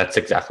ranking. That's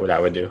exactly what I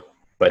would do.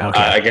 But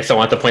I guess I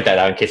want to point that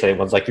out in case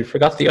anyone's like, you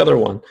forgot the other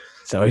one.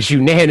 So it's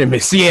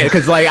unanimous, yeah.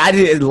 Because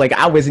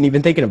I wasn't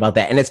even thinking about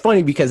that, and it's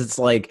funny because it's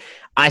like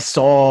I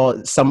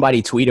saw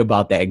somebody tweet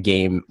about that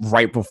game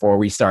right before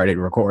we started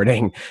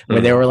recording,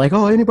 where they were like,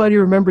 "Oh, anybody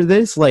remember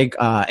this?" Like,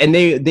 and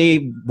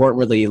they weren't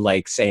really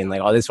like saying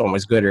like, "Oh, this one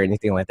was good" or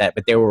anything like that,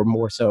 but they were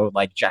more so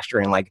like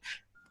gesturing like,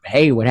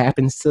 hey, what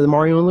happens to the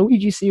Mario and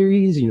Luigi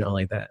series?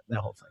 Like that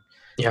whole thing.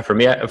 Yeah, for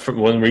me,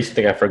 one recent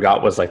thing I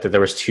forgot was like that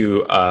there was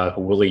two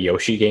Woolly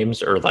Yoshi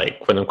games, or like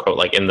quote unquote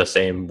like in the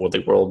same Woolly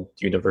World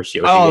universe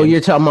Yoshi games.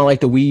 You're talking about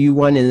like the Wii U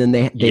one, and then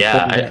they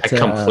I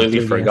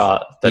completely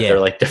forgot that they're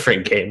like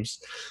different games.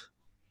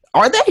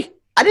 Are they?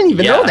 I didn't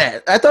even know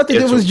that. I thought that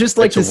it was just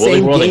like the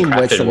same game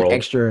with some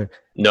extra.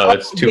 No,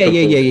 it's two.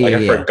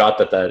 I forgot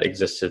that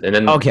existed, and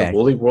then the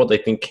Woolly World I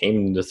think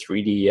came to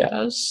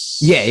 3DS.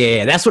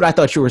 Yeah. That's what I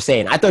thought you were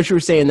saying. I thought you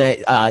were saying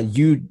that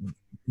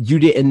you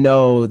didn't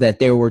know that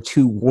there were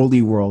two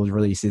Woolly World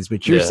releases,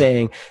 but you're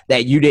saying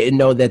that you didn't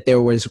know that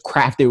there was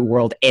Crafted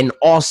World and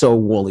also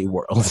Woolly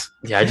World.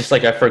 Yeah, I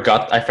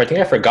forgot. I think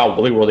I forgot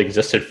Woolly World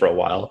existed for a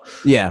while.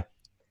 Yeah.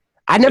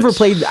 I never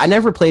played it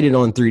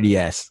on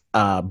 3DS,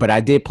 but I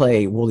did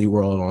play Woolly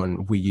World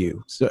on Wii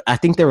U. So I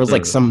think there was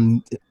like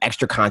some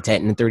extra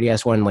content in the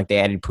 3DS one, like they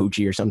added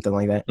Poochie or something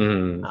like that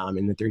in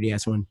the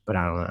 3DS one. But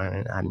I don't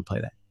know. I didn't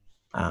play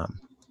that.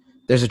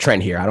 There's a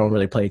trend here. I don't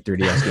really play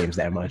 3DS games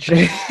that much.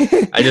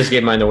 I just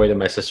gave mine away to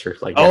my sister.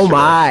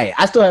 My!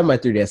 I still have my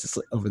 3DS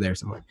over there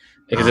somewhere.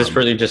 Because it's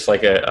really just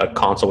like a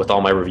console with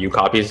all my review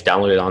copies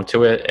downloaded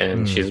onto it,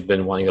 and she's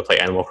been wanting to play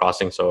Animal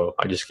Crossing, so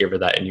I just gave her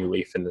that in New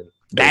Leaf, and then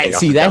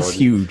that's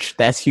huge.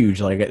 That's huge.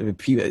 Like,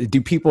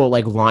 do people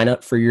like line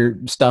up for your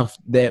stuff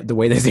the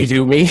way that they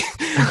do me?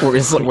 where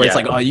it's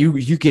like, oh,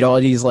 you get all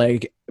these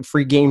like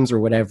free games or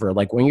whatever.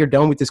 Like, when you're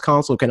done with this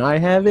console, can I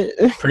have it?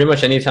 Pretty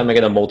much anytime I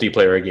get a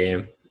multiplayer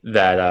game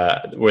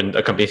that when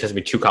a company sends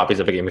me 2 copies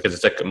of a game because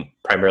it's like a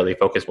primarily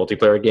focused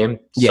multiplayer game,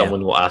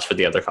 someone will ask for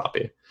the other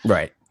copy.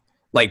 Right.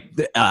 Like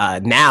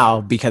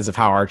now, because of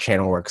how our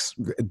channel works,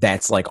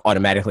 that's like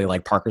automatically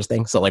like Parker's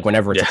thing. So like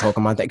whenever it's a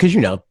Pokemon thing, because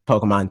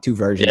Pokemon 2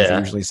 versions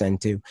usually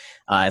send 2.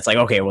 It's like,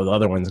 okay, well the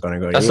other one's going to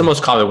go. That's the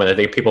most common one. I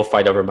think people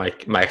fight over my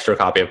extra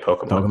copy of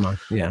Pokemon.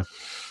 Yeah.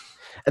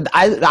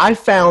 I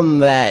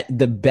found that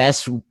the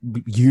best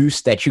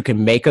use that you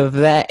can make of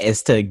that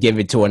is to give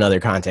it to another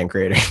content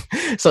creator,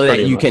 so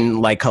that you can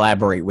like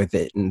collaborate with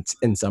it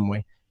in some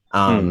way.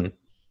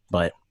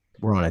 But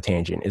we're on a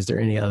tangent. Is there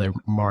any other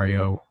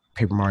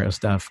Paper Mario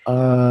stuff?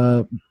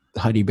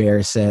 Huddy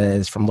Bear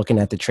says, from looking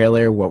at the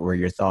trailer, what were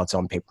your thoughts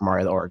on Paper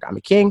Mario: The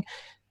Origami King?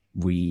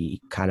 We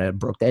kind of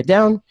broke that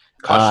down.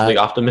 Cautiously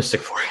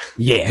optimistic for it.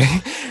 Yeah.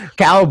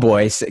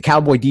 Cowboy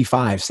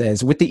D5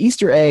 says, with the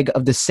Easter egg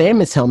of the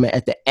Samus helmet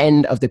at the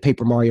end of the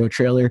Paper Mario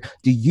trailer,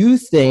 do you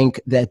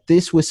think that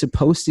this was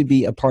supposed to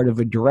be a part of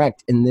a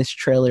direct and this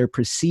trailer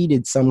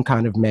preceded some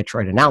kind of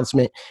Metroid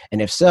announcement?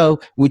 And if so,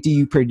 what do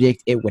you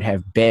predict it would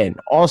have been?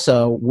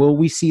 Also, will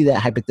we see that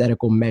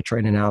hypothetical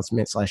Metroid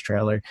announcement /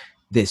 trailer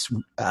this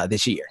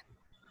year?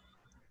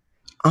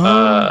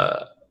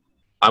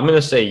 I'm going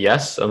to say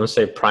yes. I'm going to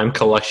say Prime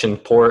Collection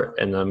port,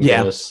 and I'm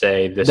going to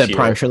say this year. The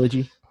Prime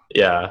Trilogy?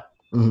 Yeah.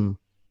 Because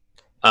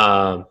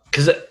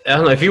I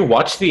don't know, if you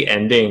watch the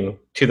ending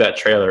to that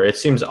trailer, it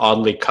seems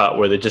oddly cut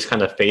where it just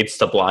kind of fades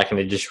to black and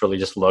they just really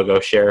just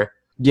logo share.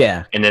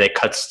 Yeah. And then it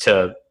cuts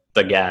to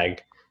the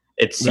gag.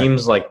 It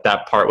seems like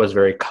that part was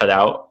very cut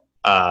out.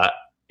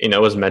 It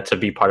was meant to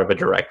be part of a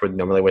direct where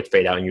normally would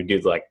fade out and you do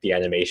like the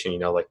animation,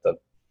 like the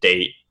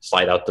date,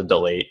 slide out the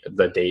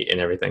date and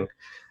everything.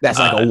 That's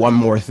like a one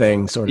more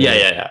thing sort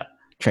of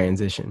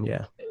transition.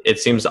 Yeah. It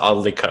seems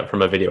oddly cut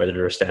from a video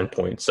editor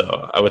standpoint.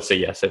 So I would say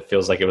yes. It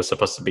feels like it was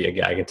supposed to be a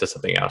gag into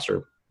something else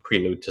or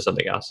prelude to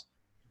something else.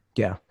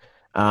 Yeah.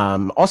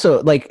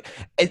 Also, like,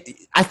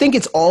 I think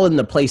it's all in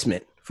the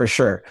placement for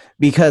sure.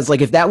 Because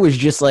like if that was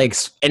just like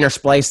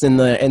interspliced in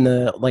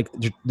the like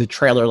the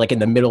trailer, like in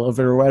the middle of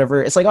it or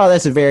whatever, it's like, oh,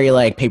 that's a very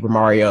like Paper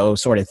Mario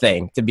sort of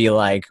thing to be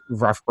like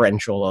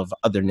referential of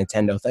other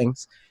Nintendo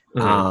things.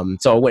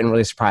 So it wouldn't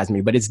really surprise me,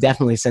 but it's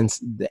definitely,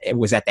 since it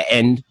was at the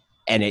end,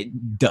 and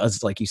it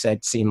does, like you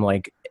said, seem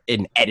like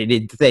an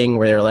edited thing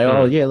where they're like,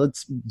 oh yeah,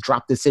 let's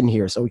drop this in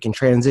here so we can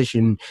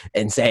transition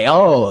and say,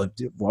 oh,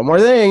 one more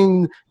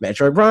thing,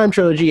 Metroid Prime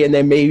trilogy. And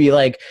then maybe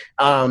like,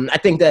 I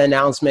think the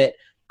announcement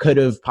could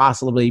have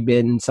possibly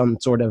been some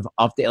sort of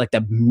update, like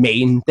the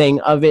main thing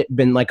of it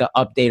been like an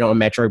update on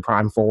Metroid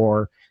Prime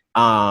 4,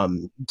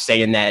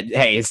 saying that,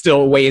 hey, it's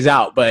still a ways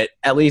out, but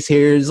at least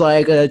here's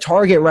like a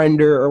target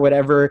render or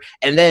whatever.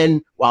 And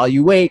then while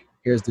you wait,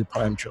 here's the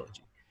Prime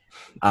trilogy.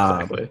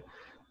 Exactly.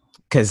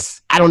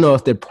 Because I don't know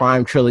if the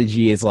Prime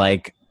trilogy is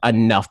like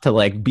enough to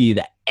like be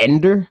the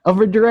ender of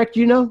a direct,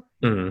 you know?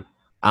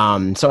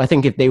 So I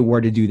think if they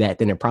were to do that,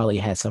 then it probably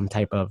has some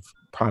type of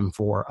Prime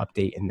 4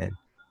 update, and then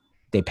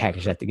they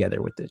package that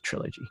together with the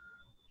trilogy.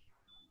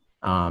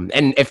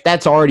 And if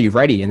that's already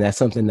ready and that's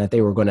something that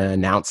they were going to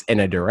announce in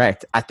a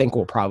direct, I think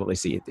we'll probably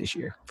see it this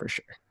year for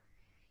sure.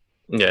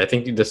 Yeah, I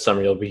think this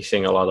summer you'll be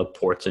seeing a lot of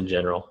ports in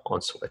general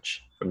on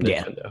Switch from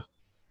Nintendo.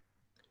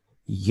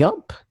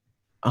 Yup.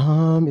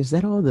 Is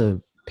that all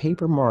the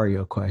Paper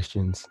Mario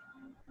questions?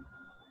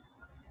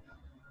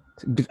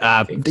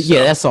 Yeah,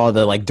 that's all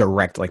the like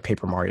direct like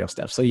Paper Mario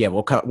stuff. So yeah,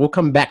 we'll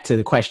come back to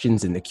the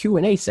questions in the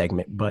Q&A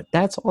segment, but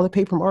that's all the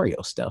Paper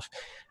Mario stuff.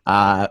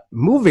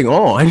 Moving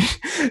on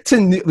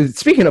to,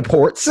 speaking of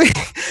ports,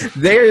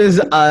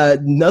 there's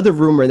another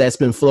rumor that's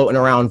been floating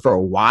around for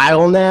a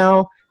while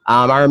now.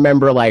 I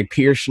remember like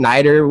Pierre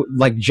Schneider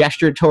like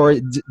gestured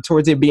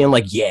towards it, being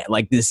like, yeah,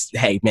 like this,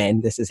 hey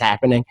man, this is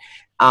happening.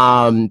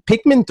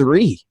 Pikmin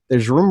 3,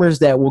 there's rumors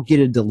that we'll get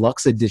a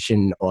deluxe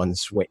edition on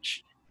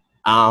Switch.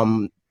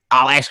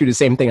 I'll ask you the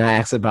same thing I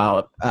asked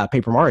about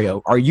Paper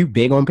Mario. Are you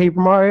big on Paper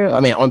Mario?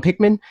 I mean, on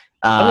Pikmin?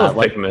 I love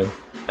Pikmin.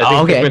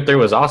 I think Pikmin 3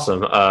 was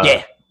awesome.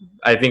 Yeah.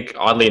 I think,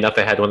 oddly enough,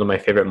 it had one of my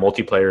favorite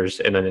multiplayers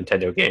in a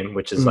Nintendo game,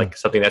 which is like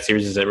something that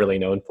series isn't really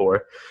known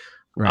for.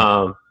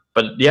 Right.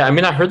 But yeah, I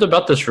mean, I heard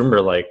about this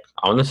rumor like,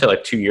 I want to say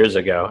like 2 years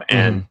ago.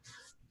 And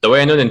the way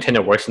I know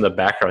Nintendo works in the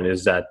background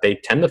is that they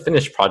tend to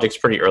finish projects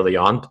pretty early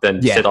on, but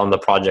then sit on the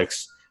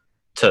projects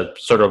to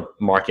sort of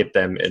market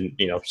them and,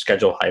 you know,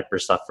 schedule hype or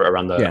stuff for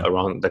around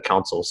the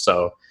consoles.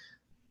 So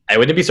I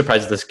wouldn't be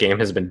surprised if this game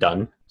has been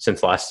done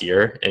since last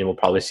year, and we'll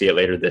probably see it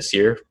later this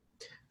year.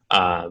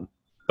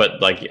 But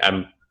like,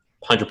 I'm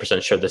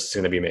 100% sure this is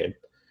going to be made.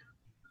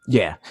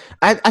 Yeah,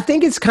 I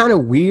think it's kind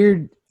of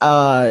weird.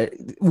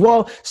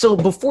 Well, so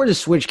before the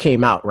Switch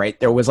came out, right,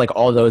 there was like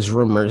all those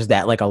rumors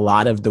that like a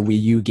lot of the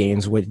Wii U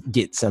games would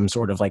get some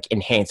sort of like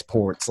enhanced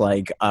ports.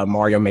 Like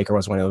Mario Maker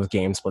was one of those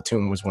games,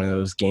 Splatoon was one of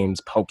those games,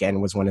 Pokken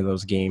was one of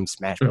those games,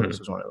 Smash Bros.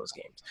 Was one of those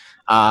games.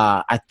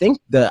 I think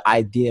the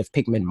idea of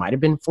Pikmin might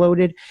have been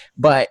floated,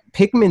 but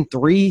Pikmin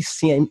 3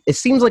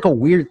 seems like a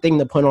weird thing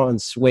to put on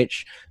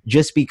Switch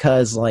just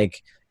because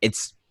like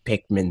it's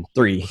Pikmin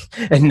 3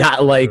 and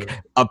not like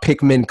a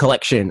Pikmin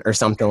collection or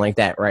something like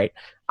that, right?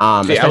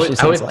 I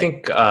would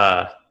think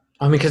I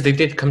mean, because they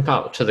did come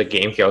out to the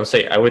GameCube, I would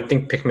say I would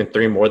think Pikmin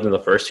 3 more than the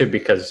first two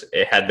because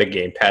it had the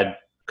gamepad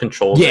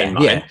controls in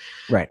mind. Yeah,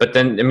 right. But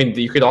then, I mean,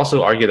 you could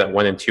also argue that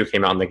 1 and 2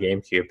 came out on the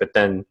GameCube, but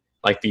then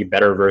like the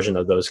better version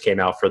of those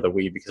came out for the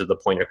Wii because of the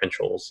pointer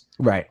controls.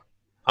 Right.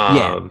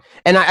 Yeah,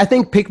 and I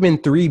think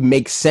Pikmin 3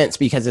 makes sense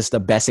because it's the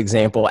best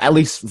example, at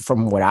least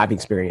from what I've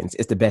experienced,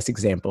 it's the best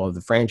example of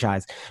the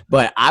franchise.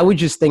 But I would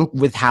just think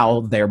with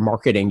how their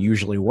marketing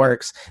usually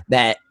works,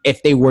 that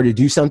if they were to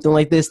do something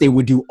like this, they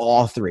would do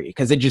all three,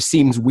 because it just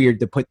seems weird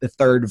to put the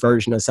third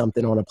version of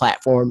something on a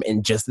platform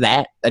and just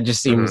that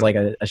just seems like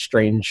a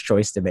strange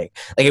choice to make.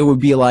 Like it would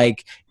be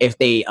like if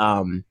they,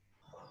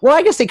 well,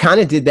 I guess they kind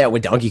of did that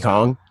with Donkey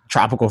Kong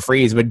Tropical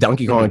Freeze, but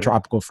Donkey Kong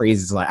Tropical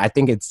Freeze is like, I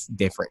think it's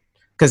different.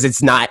 Because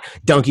it's not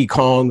Donkey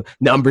Kong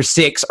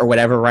 #6 or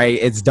whatever, right?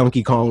 It's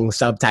Donkey Kong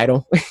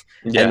subtitle.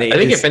 Yeah, I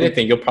think if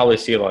anything, you'll probably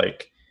see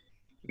like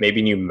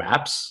maybe new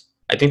maps.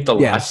 I think the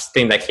last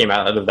thing that came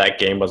out of that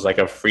game was like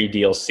a free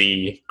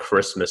DLC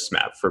Christmas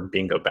map for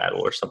Bingo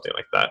Battle or something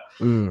like that.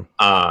 And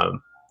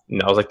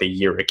that was like the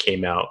year it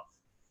came out.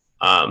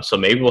 So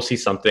maybe we'll see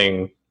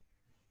something,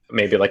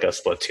 maybe like a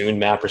Splatoon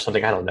map or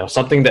something. I don't know,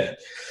 something that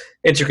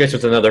integrates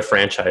with another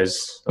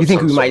franchise. You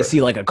think we might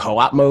see like a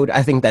co-op mode?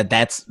 I think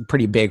that's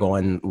pretty big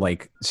on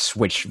like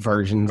Switch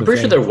versions. I'm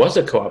pretty sure there was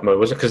a co-op mode,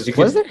 was it? Because you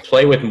could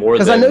play with more.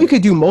 Because I know you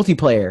could do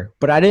multiplayer,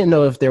 but I didn't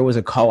know if there was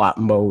a co-op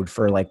mode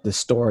for like the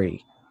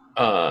story,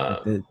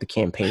 the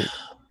campaign.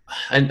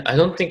 I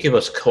don't think it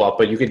was co-op,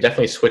 but you could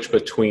definitely switch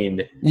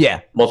between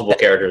multiple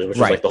characters. Which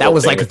right, was like that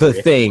was like the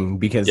thing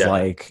because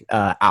like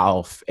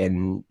Alf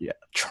and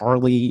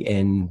Charlie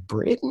and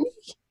Brittany.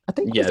 I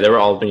think they were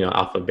all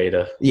alpha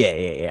beta.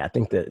 Yeah. I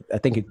think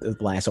the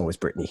last one was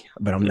Brittany,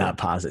 but I'm not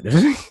positive.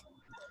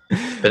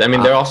 But I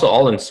mean, they're also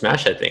all in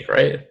Smash, I think,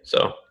 right?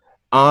 So,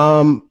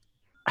 I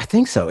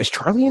think so. Is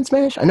Charlie in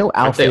Smash? I know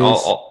Alf is.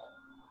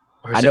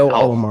 I know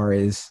Olimar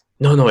is.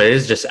 No, it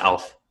is just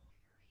Alf.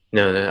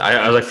 No, no.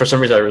 I like for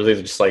some reason I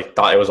really just like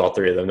thought it was all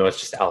three of them. No, it's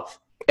just Alf.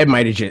 They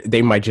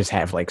might just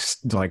have like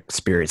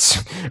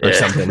spirits or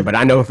something, but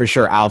I know for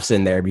sure Alf's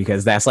in there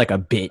because that's like a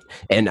bit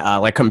and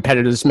like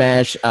competitive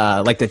Smash,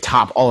 like the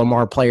top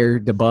Olimar player,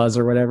 the Buzz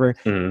or whatever.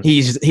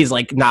 He's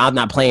like, nah, I'm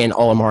not playing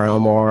Olimar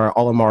anymore.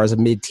 Olimar is a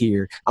mid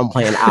tier. I'm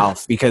playing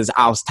Alf because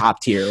Alf's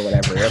top tier or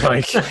whatever.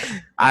 Like,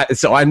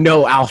 so I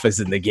know Alf is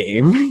in the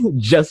game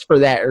just for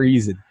that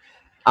reason.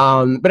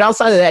 But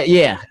outside of that,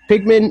 yeah,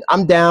 Pikmin,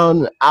 I'm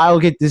down. I'll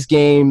get this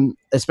game,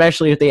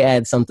 especially if they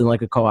add something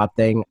like a co-op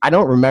thing. I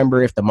don't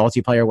remember if the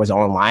multiplayer was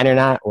online or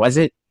not. Was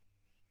it?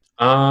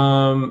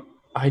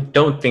 I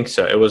don't think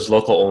so. It was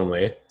local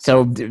only.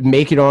 So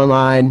make it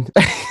online.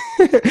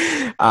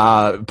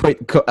 Put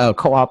a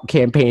co-op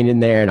campaign in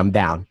there, and I'm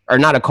down. Or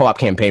not a co-op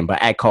campaign,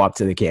 but add co-op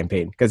to the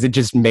campaign because it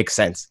just makes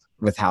sense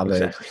with how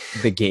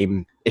the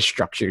game is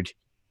structured.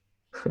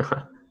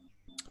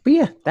 But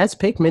yeah, that's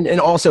Pikmin. And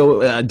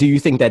also, do you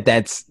think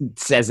that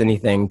says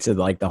anything to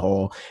like the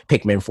whole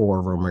Pikmin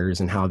 4 rumors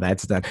and how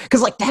that's done?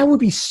 Because like that would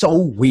be so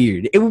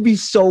weird. It would be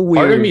so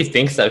weird. Part of me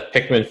thinks that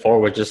Pikmin 4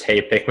 would just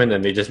hate Pikmin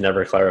and they just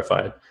never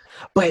clarified.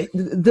 But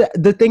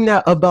the thing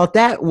about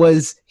that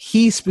was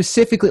he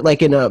specifically,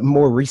 like in a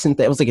more recent,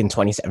 it was like in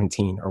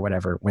 2017 or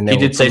whatever. When he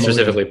did say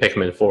specifically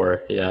Pikmin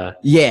 4, yeah.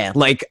 Yeah,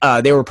 like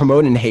they were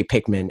promoting Hey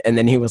Pikmin, and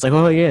then he was like,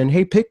 oh yeah, and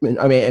Hey Pikmin,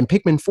 and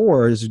Pikmin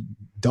 4 is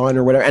done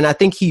or whatever. And I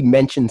think he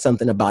mentioned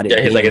something about it.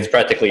 Yeah, he's like, it's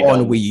practically on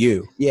done. Wii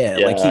U. Yeah,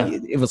 like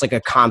it was like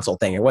a console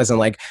thing. It wasn't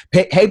like,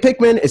 hey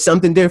Pikmin, it's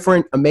something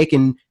different. I'm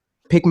making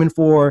Pikmin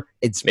 4.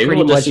 It's maybe pretty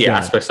we'll just much see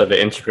aspects of it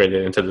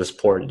integrated into this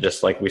port,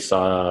 just like we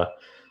saw.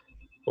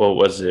 What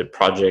was it?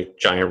 Project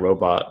Giant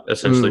Robot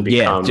essentially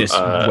become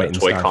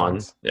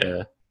Toy-Con. Yeah.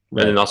 Right. And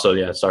then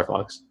also, Star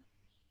Fox.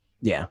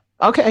 Yeah.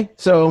 Okay.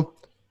 So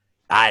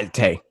I'd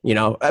say,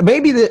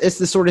 maybe it's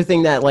the sort of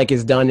thing that like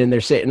is done and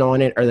they're sitting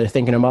on it or they're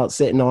thinking about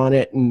sitting on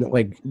it and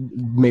like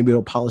maybe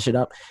they'll polish it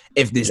up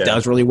if this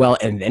does really well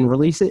and then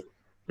release it.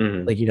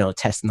 Like,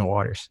 testing the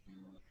waters.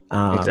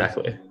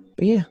 Exactly.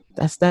 But yeah,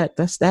 that's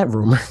that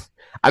rumor.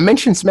 I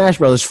mentioned Smash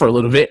Brothers for a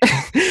little bit.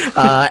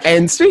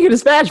 And speaking of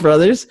Smash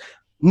Brothers,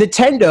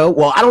 Nintendo,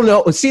 well, I don't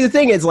know. See, the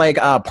thing is, like,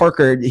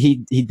 Parker, he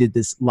did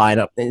this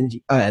lineup and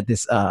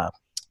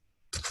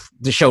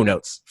the show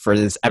notes for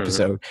this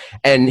episode,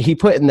 and he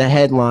put in the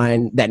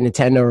headline that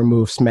Nintendo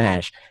removed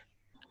Smash.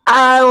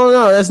 I don't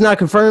know. That's not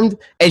confirmed.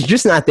 It's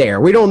just not there.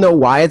 We don't know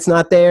why it's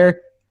not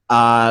there.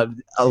 A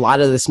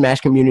lot of the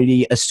Smash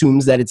community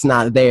assumes that it's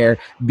not there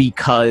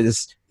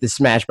because the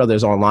Smash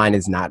Brothers Online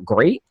is not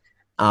great.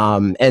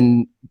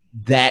 And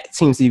that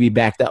seems to be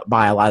backed up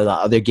by a lot of the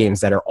other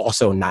games that are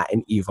also not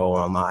in EVO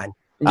Online.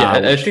 Yeah,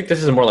 I think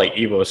this is more like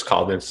EVO's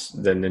called than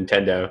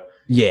Nintendo.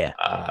 Yeah.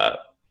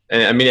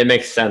 And I mean, it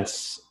makes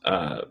sense.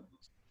 I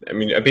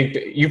think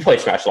you play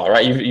Smash a lot,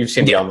 right? You've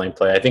seen the online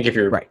play. I think if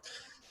you're right,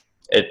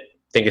 I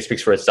think it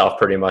speaks for itself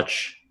pretty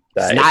much.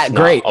 That it's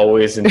not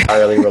always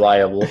entirely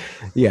reliable.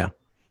 Yeah.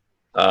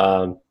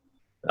 I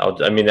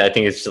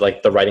think it's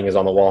like the writing is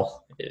on the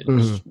wall.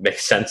 It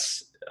makes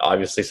sense.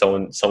 Obviously,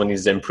 someone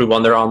needs to improve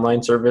on their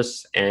online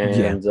service,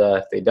 and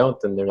if they don't,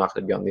 then they're not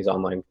going to be on these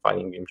online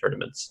fighting game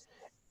tournaments.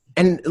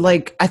 And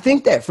like, I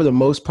think that for the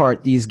most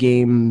part, these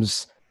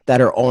games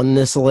that are on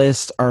this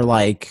list are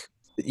like,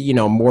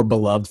 more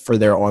beloved for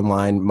their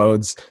online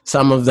modes.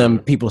 Some of them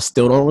people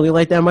still don't really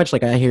like that much.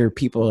 Like I hear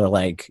people are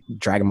like,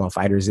 Dragon Ball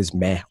FighterZ is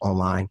meh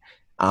online.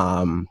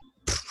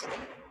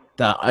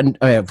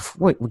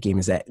 What game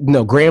is that?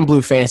 No, Grand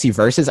Blue Fantasy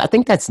Versus. I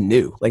think that's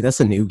new. Like that's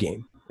a new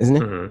game, isn't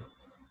it?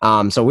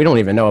 So we don't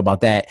even know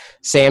about that.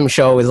 Sam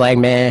Show is like,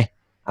 meh.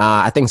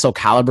 I think Soul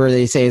Calibur,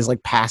 they say, is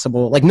like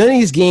passable. Like none of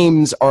these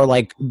games are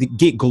like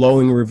get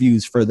glowing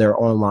reviews for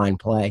their online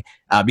play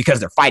because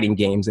they're fighting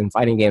games, and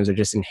fighting games are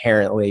just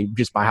inherently,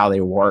 just by how they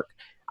work,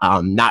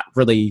 not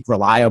really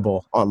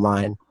reliable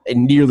online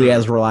and nearly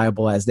as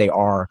reliable as they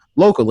are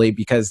locally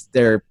because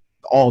they're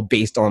all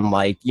based on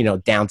like,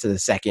 down to the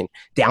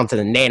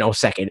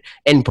nanosecond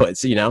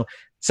inputs,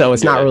 so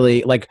it's not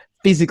really like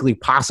physically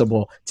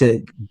possible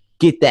to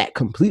get that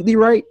completely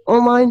right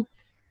online.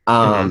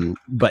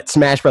 But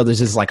Smash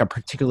Brothers is like a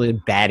particularly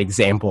bad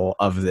example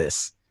of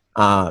this.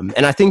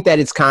 And I think that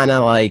it's kind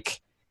of like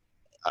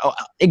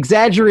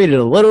exaggerated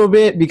a little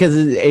bit because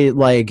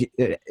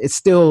it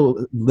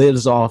still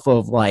lives off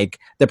of like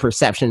the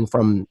perception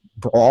from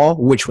Brawl,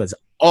 which was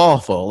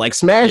awful. Like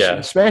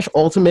Smash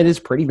Ultimate is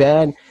pretty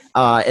bad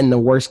in the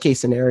worst case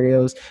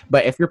scenarios,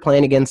 but if you're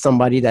playing against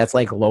somebody that's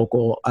like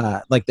local,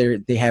 like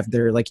they have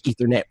their like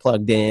Ethernet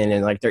plugged in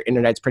and like their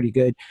internet's pretty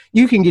good,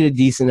 you can get a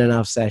decent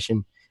enough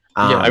session.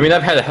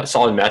 I've had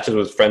solid matches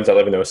with friends that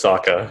live in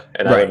Osaka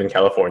and I live in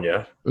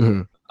California.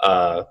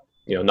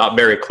 Not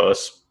very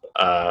close,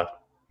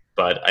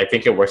 but I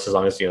think it works as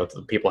long as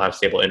people have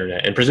stable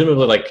internet, and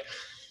presumably like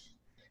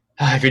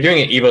if you're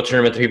doing an EVO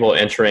tournament, the people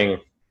entering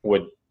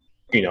would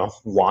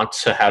want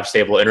to have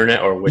stable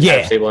internet or would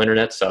have stable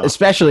internet. So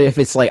especially if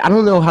it's like, I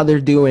don't know how they're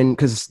doing,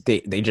 because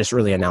they just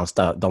really announced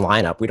the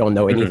lineup. We don't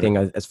know anything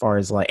as far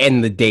as like,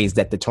 and the days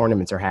that the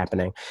tournaments are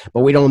happening,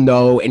 but we don't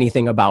know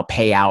anything about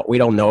payout. We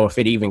don't know if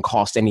it even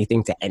costs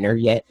anything to enter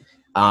yet.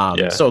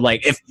 So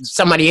like if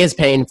somebody is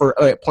playing for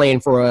a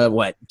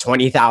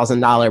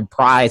 $20,000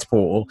 prize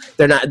pool,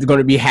 they're not going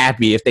to be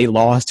happy if they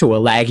lost to a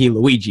laggy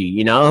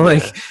Luigi,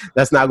 like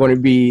that's not going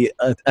to be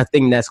a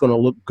thing that's going to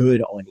look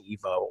good on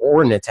Evo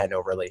or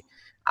Nintendo really.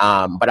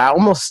 But I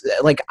almost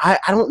like, I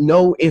don't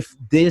know if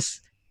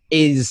this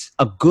is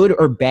a good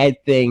or bad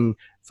thing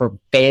for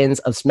fans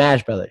of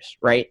Smash Brothers,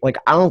 right? Like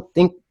I don't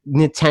think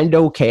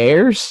Nintendo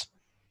cares.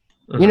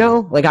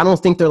 Like I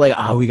don't think they're like,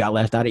 oh, we got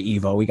left out of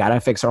Evo, we got to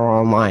fix our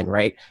online,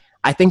 right?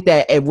 I think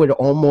that it would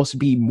almost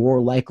be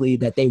more likely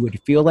that they would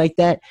feel like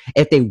that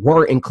if they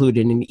were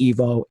included in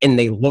Evo and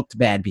they looked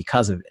bad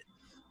because of it.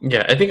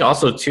 Yeah, I think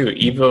also too,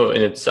 Evo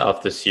in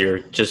itself this year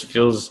just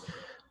feels,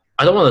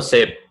 I don't want to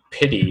say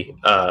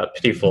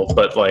pitiful,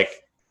 but like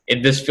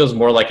this feels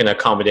more like an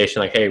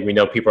accommodation. Like, hey, we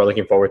know people are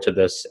looking forward to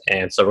this,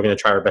 and so we're going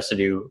to try our best to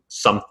do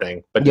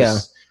something. But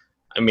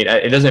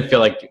it doesn't feel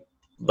like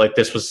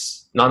this was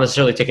not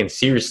necessarily taken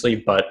seriously,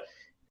 but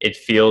it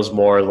feels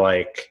more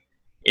like,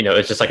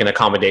 it's just like an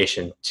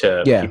accommodation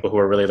to people who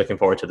are really looking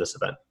forward to this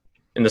event.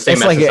 In the same,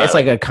 it's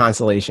like a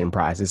consolation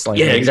prize. It's like,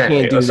 exactly.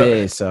 You can't do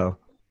this, so.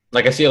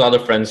 Like I see a lot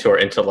of friends who are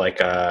into like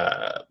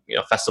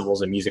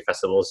festivals and music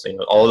festivals.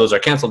 All of those are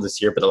canceled this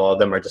year, but a lot of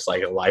them are just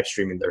like live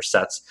streaming their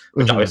sets,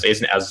 which obviously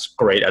isn't as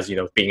great as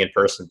being in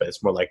person, but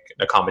it's more like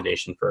an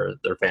accommodation for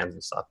their fans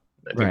and stuff.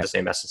 I think the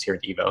same essence here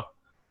at Evo.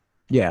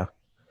 Yeah,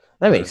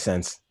 that makes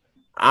sense.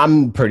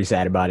 I'm pretty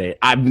sad about it.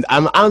 I'm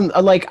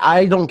like,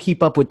 I don't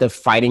keep up with the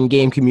fighting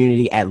game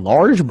community at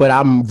large, but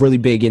I'm really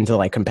big into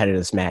like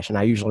competitive Smash, and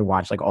I usually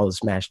watch like all the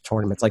Smash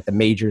tournaments, like the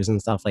majors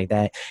and stuff like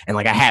that. And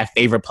like I have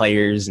favorite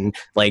players and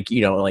like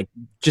like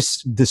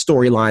just the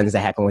storylines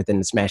that happen within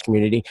the Smash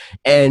community.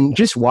 And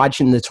just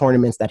watching the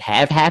tournaments that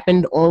have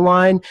happened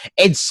online,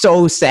 it's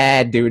so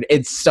sad, dude.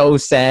 It's so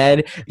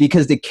sad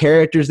because the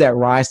characters that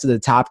rise to the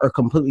top are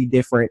completely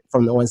different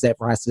from the ones that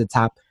rise to the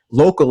top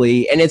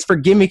locally, and it's for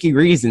gimmicky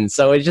reasons,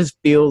 so it just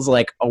feels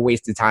like a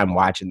waste of time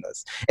watching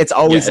this. It's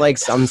always like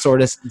some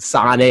sort of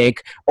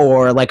Sonic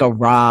or like a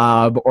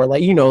Rob or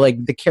like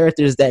like the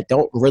characters that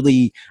don't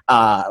really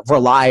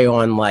rely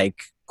on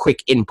like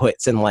quick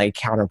inputs and like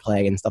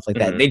counterplay and stuff like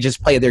that. They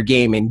just play their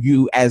game, and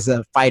you as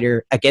a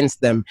fighter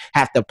against them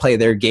have to play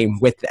their game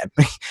with them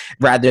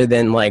rather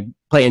than like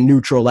playing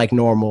neutral like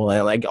normal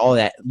and like all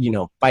that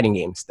fighting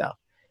game stuff.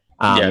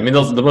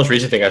 The most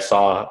recent thing I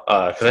saw,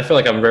 because I feel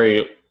like I'm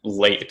very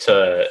late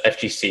to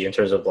FGC in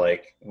terms of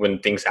like when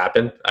things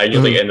happen. I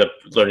usually end up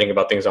learning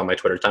about things on my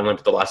Twitter timeline,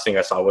 but the last thing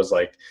I saw was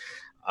like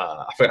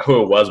I forgot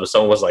who it was, but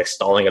someone was like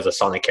stalling as a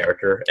Sonic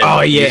character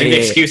and using the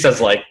excuse as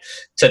like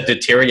to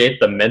deteriorate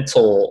the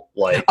mental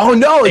like. Oh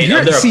no, you're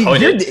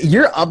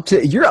up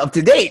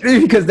to date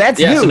because that's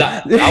you. So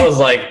I was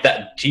like,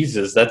 that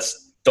Jesus,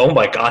 that's, oh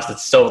my gosh,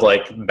 it's so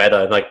like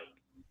meta, and like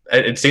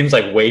it seems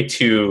like way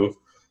too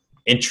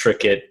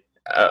intricate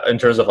in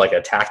terms of like a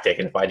tactic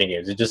in fighting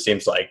games. It just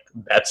seems like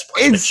that's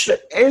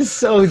it's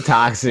so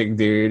toxic,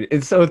 dude.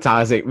 It's so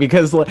toxic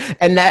because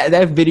and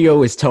that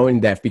video is tone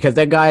deaf because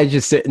that guy is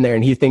just sitting there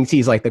and he thinks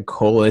he's like the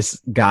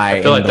coolest guy.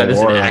 I feel like that is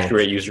an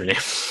accurate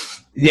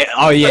username. Yeah.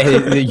 Oh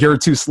yeah. You're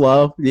too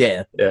slow.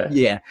 Yeah.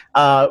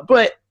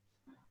 But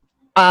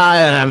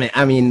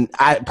I mean,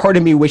 part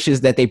of me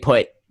wishes that they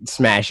put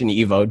Smash and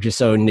Evo just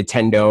so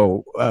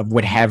Nintendo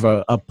would have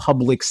a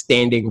public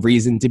standing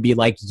reason to be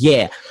like,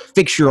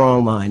 fix your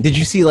online. Did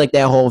you see like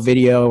that whole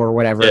video or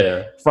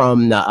whatever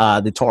from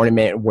the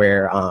tournament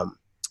where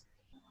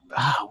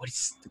what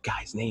is the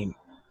guy's name?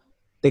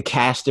 The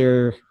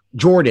caster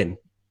Jordan.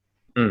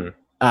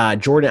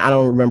 Jordan, I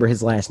don't remember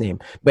his last name,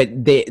 but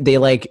they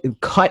like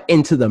cut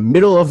into the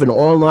middle of an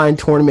online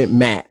tournament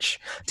match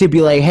to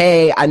be like,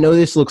 hey, I know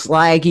this looks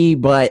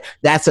laggy, but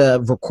that's a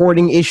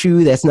recording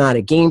issue. That's not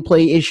a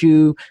gameplay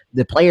issue.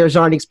 The players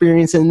aren't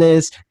experiencing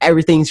this.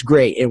 Everything's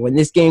great. And when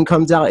this game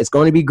comes out, it's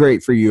going to be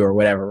great for you or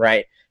whatever,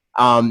 right?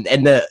 And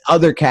the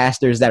other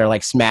casters that are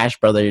like Smash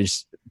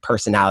Brothers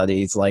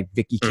personalities like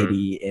Vicky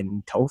Kitty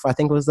and Toph, I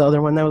think was the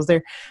other one that was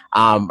there,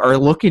 are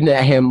looking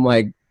at him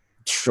like,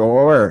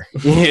 sure,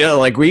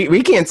 like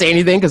we can't say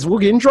anything because we'll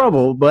get in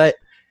trouble, but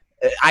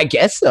I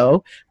guess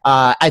so.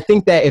 I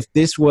think that if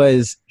this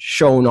was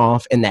shown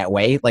off in that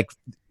way, like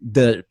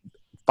the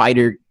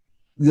fighter,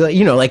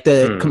 like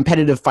the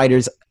competitive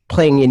fighters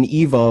playing in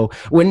Evo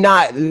would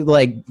not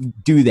like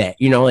do that,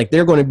 like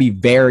they're going to be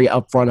very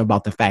upfront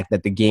about the fact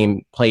that the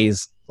game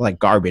plays like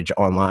garbage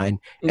online.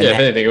 And if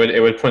anything,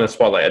 it would point a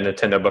spotlight at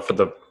Nintendo, but for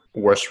the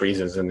worst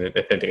reasons, and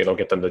if anything, it'll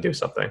get them to do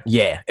something.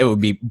 Yeah, it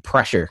would be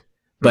pressure.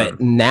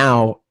 But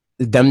now,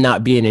 them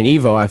not being in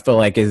Evo, I feel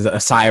like is a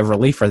sigh of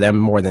relief for them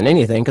more than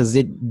anything because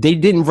they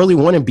didn't really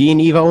want to be in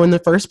Evo in the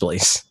first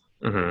place.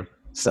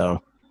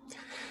 So,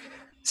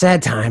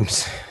 sad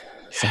times.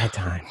 Sad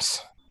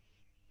times.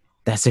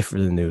 That's it for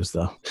the news,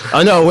 though.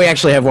 Oh no, we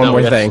actually have one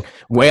more thing.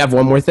 We have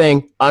one more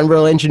thing.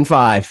 Unreal Engine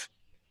 5.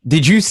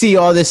 Did you see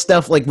all this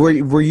stuff? Like,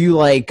 were you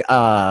like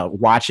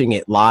watching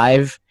it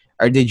live,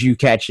 or did you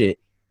catch it?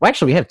 Well,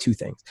 actually, we have two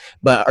things.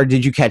 Or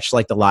did you catch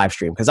like the live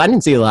stream? Because I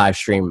didn't see the live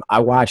stream. I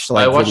watched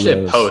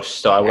it post,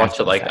 so I watched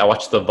it I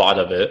watched the VOD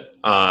of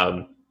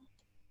it.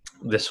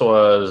 This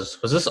was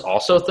this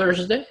also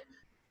Thursday?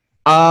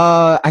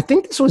 I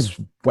think this was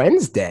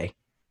Wednesday.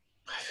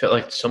 I feel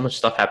like so much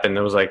stuff happened.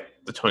 There was like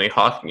the Tony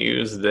Hawk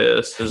news.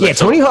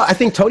 Tony Hawk. I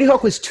think Tony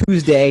Hawk was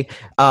Tuesday.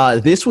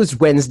 This was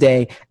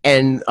Wednesday,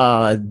 and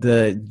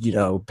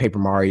the Paper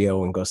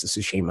Mario and Ghost of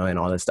Tsushima and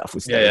all that stuff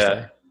was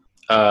Thursday.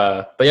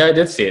 But yeah, I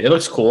did see it. It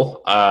looks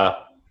cool. I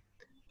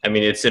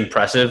mean, it's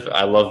impressive.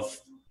 I love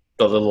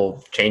the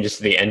little changes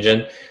to the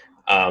engine.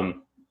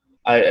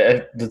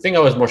 The thing I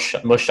was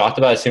most shocked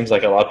about, it seems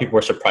like a lot of people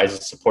were surprised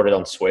it's supported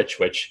on Switch,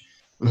 which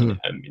I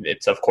mean,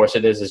 of course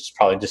it is. It's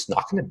probably just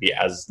not going to be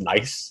as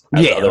nice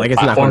as other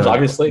platforms,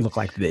 obviously. Look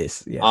like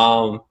this.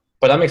 Yeah.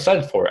 But I'm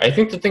excited for it. I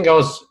think the thing I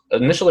was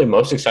initially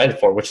most excited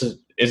for, which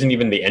isn't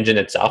even the engine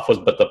itself,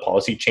 but the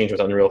policy change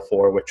with Unreal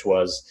 4, which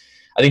was,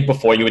 I think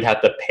before you would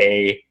have to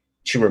pay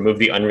to remove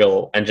the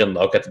Unreal Engine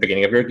logo at the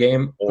beginning of your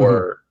game,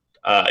 or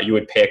you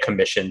would pay a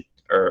commission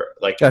or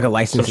like a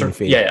licensing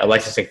fee. Yeah, a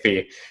licensing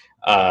fee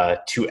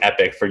to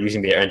Epic for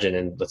using their engine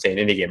in, let's say, an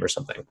indie game or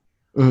something.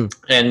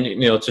 And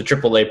to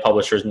AAA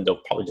publishers, and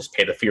they'll probably just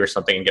pay the fee or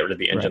something and get rid of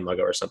the engine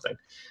logo or something.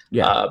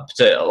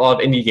 So a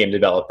lot of indie game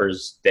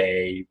developers,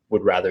 they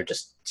would rather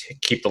just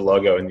keep the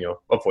logo and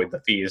avoid the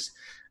fees.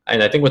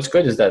 And I think what's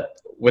good is that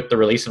with the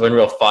release of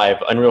Unreal 5,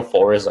 Unreal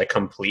 4 is like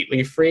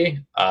completely free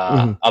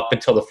up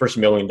until the first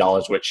 $1 million,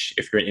 which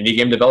if you're an indie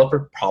game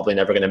developer, probably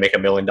never going to make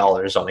 $1 million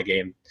on a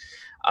game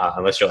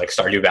unless you're like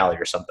Stardew Valley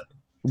or something.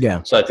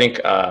 Yeah. So I think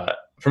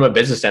from a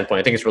business standpoint,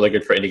 I think it's really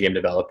good for indie game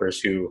developers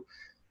who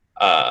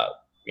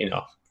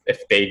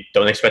if they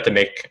don't expect to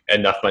make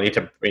enough money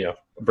to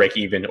break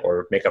even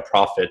or make a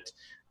profit,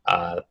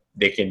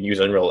 they can use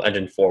Unreal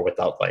Engine 4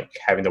 without like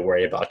having to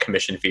worry about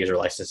commission fees or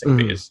licensing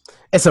fees.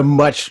 It's a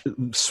much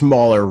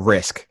smaller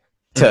risk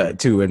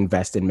to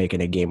invest in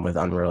making a game with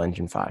Unreal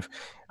Engine 5,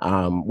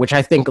 which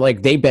I think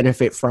like they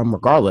benefit from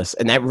regardless,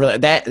 and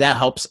that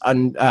helps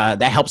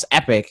that helps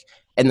Epic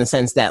in the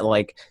sense that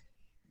like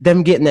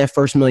them getting that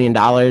first $1 million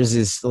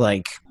is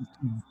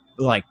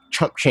like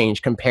chump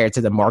change compared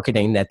to the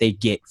marketing that they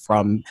get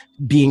from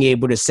being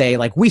able to say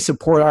like, we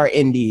support our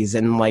indies,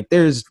 and like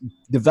there's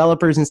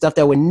developers and stuff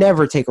that would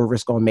never take a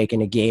risk on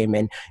making a game,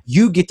 and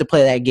you get to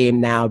play that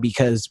game now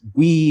because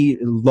we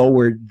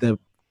lowered the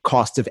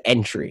cost of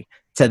entry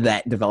to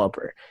that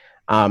developer.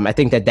 I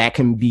think that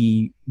can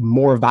be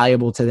more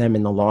valuable to them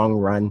in the long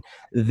run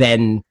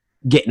than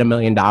getting $1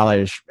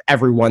 million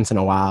every once in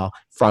a while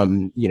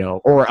from,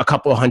 or a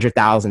couple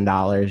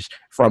 $100,000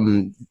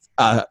 from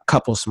a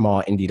couple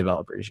small indie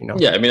developers,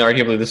 Yeah, I mean,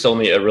 arguably this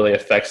only really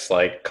affects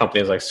like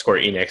companies like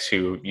Square Enix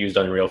who used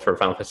Unreal for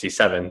Final Fantasy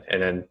VII,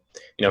 and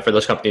then for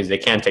those companies they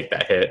can take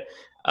that hit.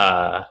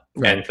 Right.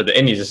 And for the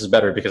indies, this is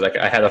better because like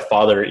I had a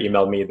father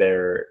email me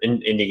their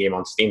indie game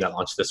on Steam that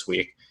launched this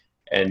week,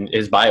 and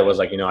his bio was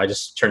like, I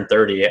just turned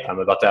 30, I'm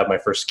about to have my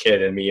first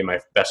kid, and me and my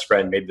best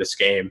friend made this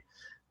game.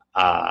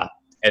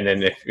 And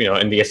then if,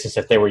 in the instance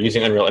if they were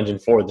using Unreal Engine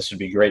 4, this would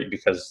be great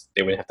because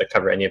they wouldn't have to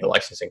cover any of the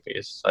licensing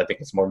fees. So I think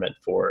it's more meant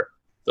for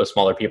those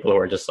smaller people who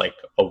are just like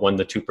a 1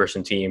 to 2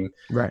 person team,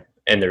 right?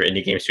 And their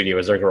indie game studio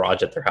is their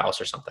garage at their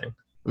house or something.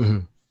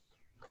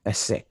 That's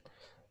sick.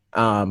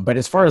 But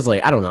as far as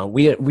like, I don't know,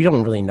 we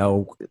don't really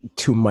know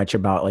too much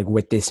about like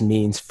what this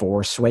means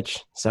for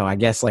Switch. So I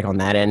guess like on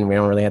that end, we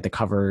don't really have to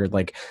cover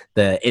like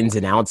the ins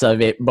and outs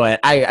of it. But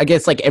I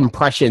guess like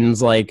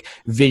impressions, like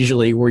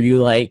visually, were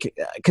you like,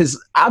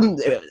 because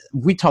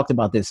we talked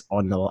about this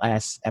on the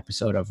last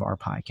episode of our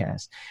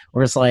podcast,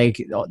 where it's like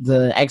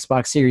the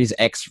Xbox Series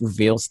X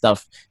reveal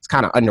stuff is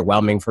kind of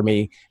underwhelming for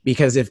me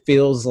because it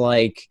feels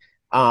like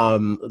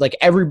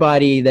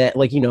everybody that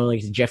like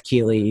Jeff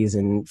Keighley's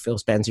and Phil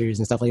Spencer's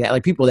and stuff like that,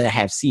 like people that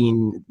have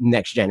seen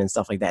next gen and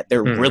stuff like that,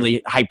 they're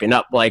really hyping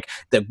up like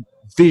the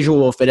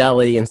visual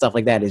fidelity and stuff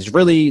like that is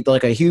really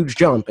like a huge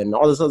jump and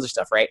all this other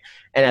stuff, right?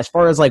 And as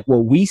far as like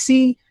what we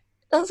see, it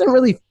doesn't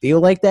really feel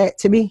like that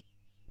to me.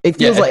 It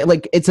feels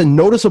like it's a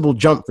noticeable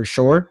jump for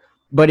sure,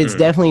 but it's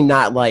definitely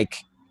not like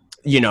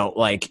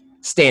like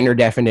standard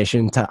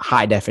definition to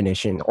high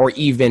definition, or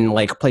even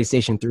like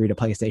PlayStation 3 to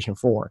PlayStation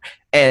 4.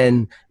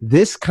 And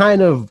this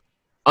kind of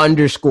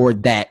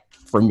underscored that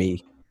for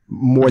me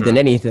more than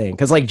anything.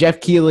 Because like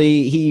Jeff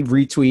Keighley, he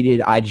retweeted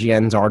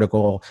IGN's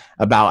article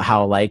about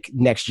how like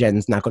next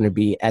gen's not going to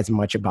be as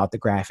much about the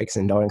graphics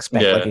and don't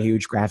expect like a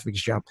huge graphics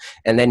jump.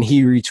 And then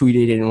he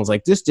retweeted it and was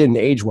like, this didn't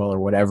age well or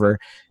whatever.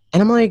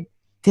 And I'm like,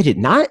 did it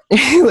not?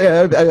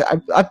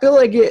 I feel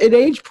like it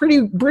aged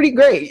pretty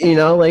great,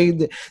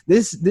 like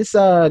this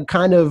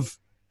kind of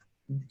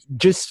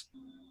just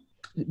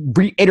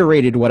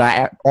reiterated what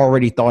I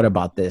already thought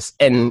about this.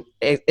 And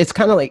it's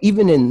kind of like,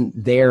 even in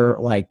their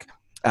like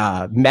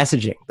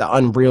messaging, the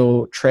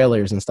Unreal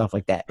trailers and stuff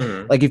like that.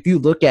 Mm-hmm. Like if you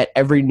look at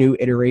every new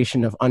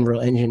iteration of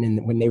Unreal Engine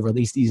and when they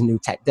release these new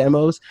tech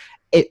demos,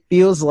 it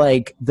feels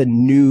like the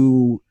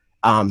new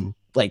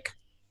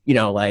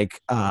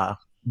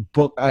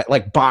book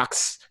like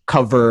box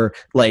cover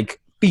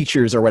like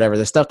features or whatever,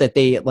 the stuff that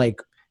they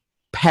like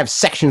have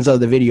sections of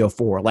the video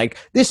for, like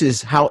this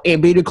is how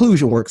ambient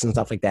occlusion works and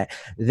stuff like that.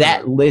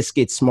 That list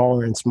gets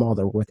smaller and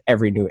smaller with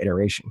every new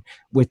iteration.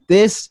 With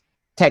this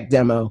tech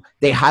demo,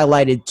 they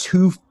highlighted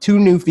two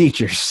new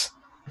features,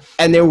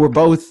 and they were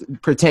both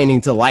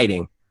pertaining to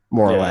lighting,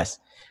 more or less.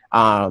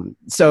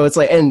 So it's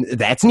like, and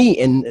that's neat,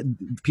 and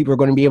people are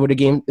going to be able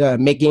to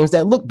make games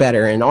that look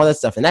better and all that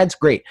stuff, and that's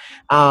great.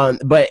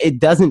 But it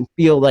doesn't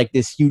feel like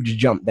this huge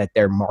jump that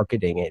they're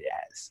marketing it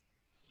as.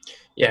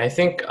 Yeah, I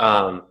think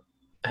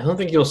I don't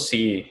think you'll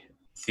see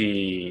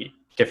the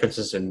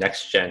differences in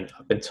next gen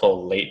up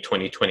until late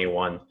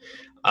 2021,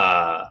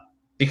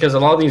 because a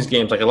lot of these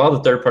games, like a lot of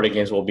the third-party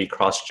games, will be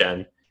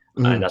cross-gen,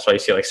 and that's why you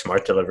see like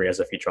Smart Delivery as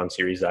a feature on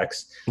Series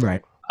X,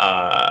 right?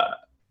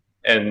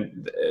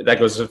 And that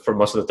goes for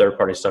most of the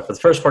third-party stuff. For the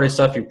first-party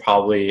stuff, you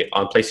probably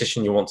on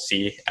PlayStation you won't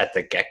see at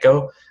the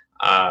get-go.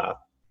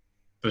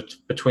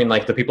 Between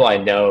like the people I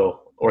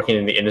know working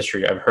in the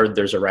industry, I've heard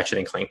there's a Ratchet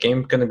and Clank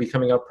game going to be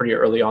coming out pretty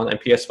early on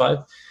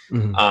PS5.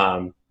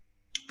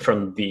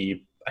 From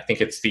I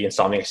think it's the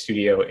Insomniac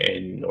studio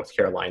in North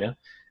Carolina.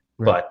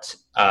 Right. But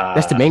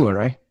that's the main one,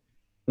 right?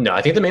 No,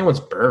 I think the main one's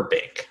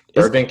Burbank.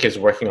 Burbank is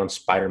working on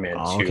Spider-Man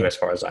 2, as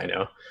far as I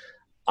know.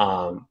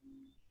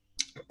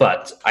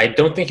 But I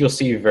don't think you'll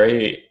see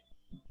very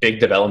big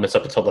developments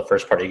up until the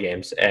first-party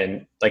games.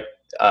 And like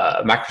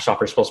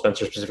Microsoft or Phil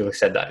Spencer specifically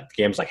said that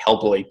games like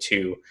Hellblade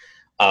 2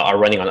 are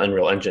running on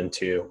Unreal Engine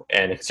 2,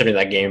 and considering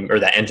that game or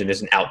that engine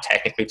isn't out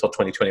technically till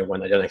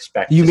 2021, I don't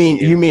expect. You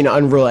mean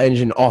Unreal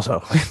Engine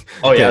also?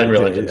 Oh yeah,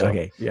 Unreal Engine.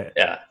 Okay,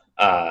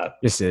 yeah.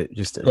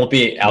 Just won't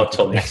be out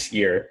till next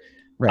year.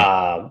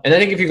 Right. And I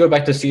think if you go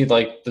back to see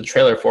like the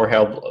trailer for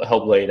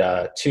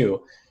Hellblade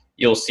 2,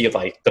 you'll see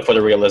like the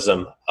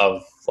photorealism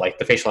of like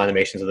the facial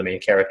animations of the main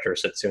character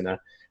Setsuna.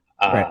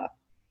 Right.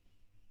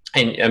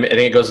 And I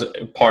think it goes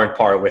par and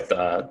par with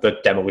the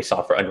demo we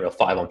saw for Unreal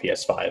 5 on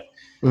PS5.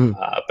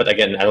 But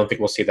again, I don't think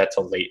we'll see that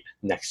till late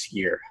next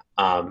year.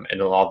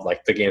 And a lot of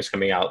like the games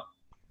coming out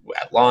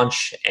at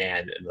launch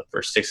and in the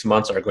first 6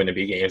 months are going to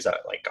be games that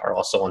like are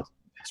also on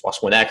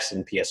Xbox One X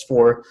and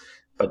PS4,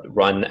 but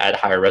run at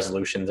higher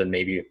resolutions and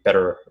maybe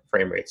better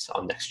frame rates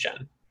on next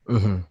gen.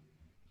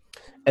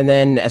 And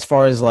then as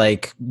far as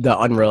like the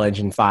Unreal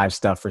Engine 5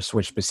 stuff for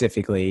Switch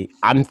specifically,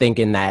 I'm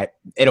thinking that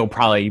it'll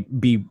probably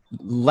be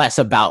less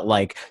about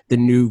like the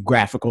new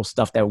graphical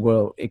stuff that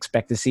we'll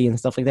expect to see and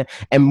stuff like that,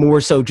 and more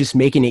so just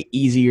making it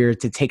easier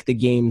to take the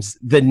games,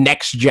 the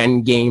next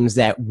gen games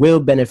that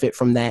will benefit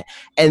from that,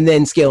 and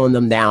then scaling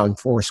them down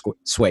for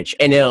Switch.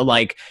 And it'll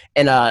like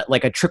in a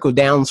trickle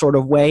down sort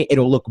of way,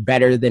 it'll look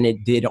better than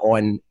it did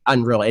on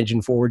Unreal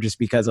Engine 4 just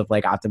because of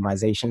like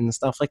optimization and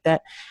stuff like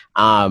that.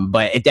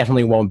 But it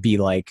definitely won't be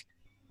like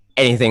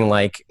anything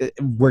like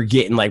we're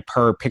getting like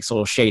per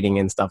pixel shading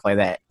and stuff like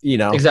that, you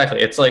know? Exactly.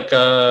 It's like,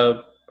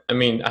 I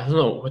mean, I don't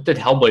know, what did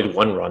Hellblade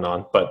 1 run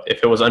on? But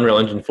if it was Unreal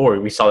Engine 4,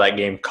 we saw that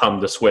game come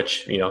to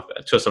Switch, you know,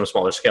 to some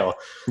smaller scale.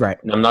 Right.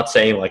 And I'm not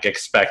saying like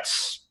expect,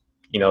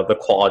 you know, the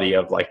quality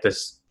of like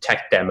this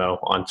tech demo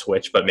on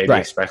Switch, but maybe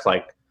expect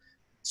like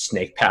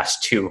Snake Pass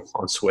 2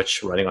 on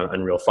Switch running on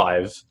Unreal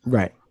 5.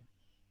 Right.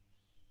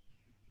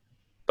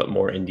 But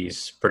more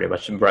indies pretty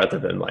much rather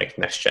than like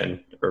next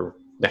gen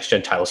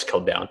titles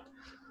scaled down.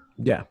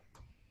 Yeah.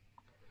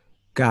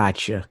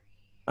 Gotcha.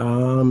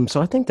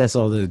 So I think that's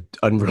all the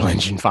Unreal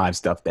Engine 5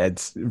 stuff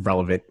that's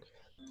relevant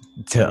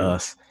to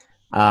us.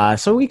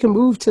 So we can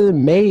move to the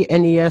May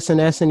NES and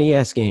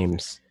SNES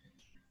games.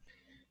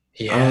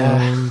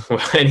 Yeah.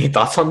 Any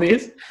thoughts on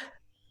these?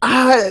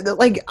 I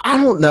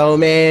don't know,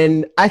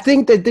 man. I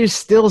think that there's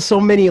still so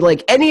many,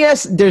 like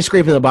NES, they're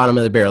scraping the bottom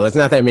of the barrel. It's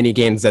not that many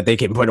games that they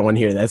can put on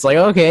here. That's like,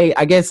 okay,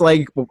 I guess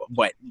like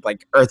what,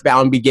 like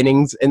Earthbound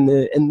Beginnings in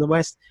the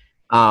West.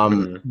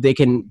 They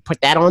can put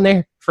that on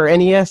there for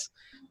NES.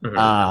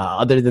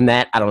 Other than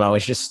that, I don't know.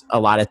 It's just a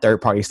lot of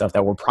third-party stuff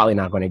that we're probably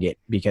not going to get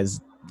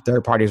because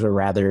third parties would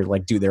rather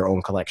like do their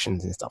own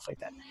collections and stuff like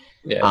that.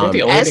 Yeah, I think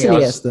the only thing I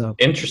was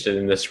interested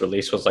in this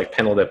release was like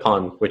Panel de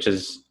Pon, which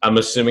is, I'm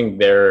assuming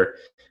their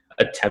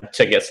attempt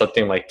to get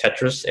something like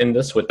Tetris in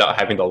this without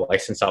having to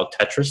license out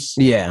Tetris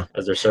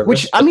as their service.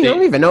 Which, I mean, I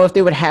don't even know if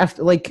they would have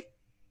to, like,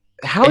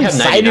 how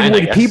excited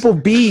would people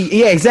be?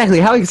 Yeah, exactly.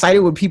 How excited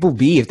would people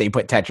be if they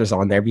put Tetris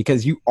on there?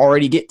 Because you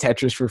already get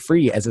Tetris for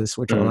free as a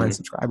Switch Online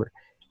subscriber.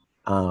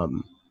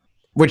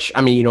 Which,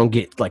 I mean, you don't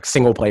get like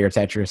single player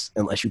Tetris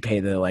unless you pay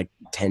the like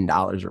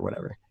 $10 or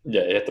whatever.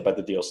 Yeah, you have to buy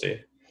the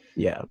DLC.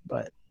 Yeah,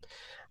 but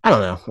I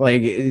don't know.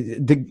 Like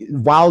the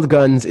Wild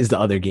Guns is the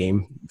other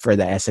game for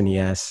the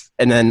SNES,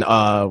 and then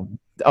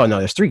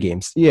there's 3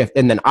 games. Yeah,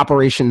 and then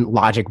Operation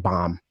Logic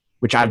Bomb,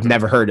 which I've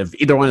never heard of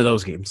either one of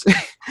those games.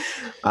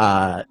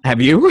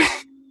 Have you?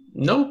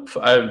 Nope.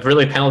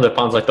 Panel de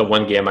Pon's like the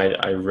one game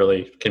I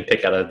really can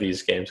pick out of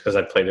these games because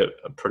I played it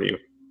a pretty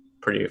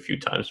a few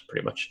times,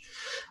 pretty much.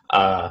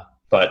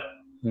 But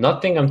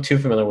nothing I'm too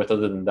familiar with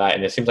other than that.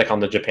 And it seems like on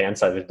the Japan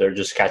side, they're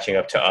just catching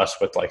up to us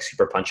with like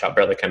Super Punch-Out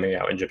barely coming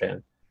out in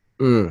Japan.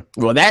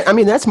 Well,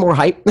 that's more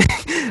hype.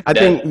 I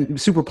think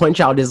Super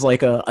Punch-Out is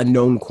like a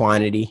known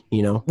quantity,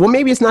 you know. Well,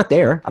 maybe it's not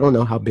there. I don't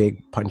know how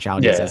big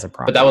Punch-Out is as a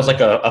product. But that was like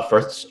a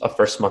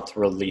first month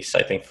release,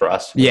 I think, for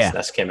us when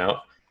SNES came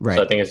out. Right.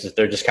 So I think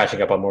they're just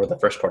catching up on more of the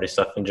first party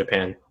stuff in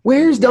Japan.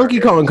 Where's Donkey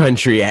Kong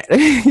Country at?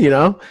 You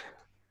know?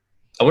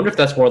 I wonder if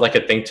that's more like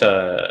a thing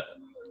to,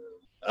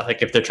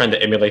 like, if they're trying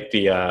to emulate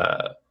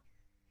the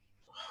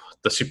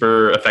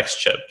Super Effects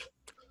chip.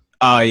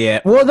 Oh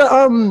yeah. Well,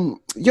 the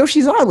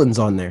Yoshi's Island's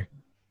on there.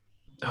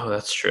 Oh,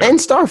 that's true.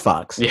 And Star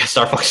Fox. Yeah,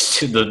 Star Fox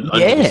too.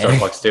 Star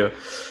Fox too.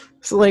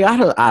 So like, I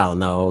don't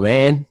know,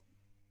 man.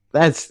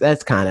 That's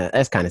kind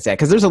of sad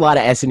because there's a lot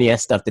of SNES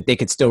stuff that they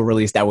could still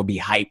release that would be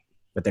hype,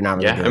 but they're not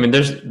really. Yeah, I mean,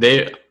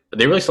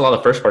 they released a lot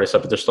of first party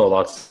stuff, but there's still a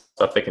lot of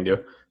stuff they can do.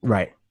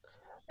 Right.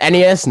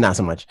 NES, not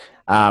so much.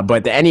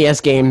 But the NES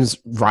games,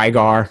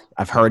 Rygar,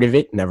 I've heard of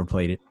it, never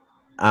played it.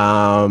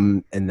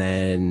 And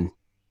then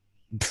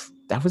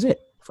that was it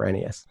for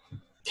NES.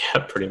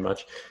 Yeah, pretty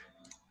much.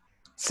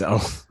 So,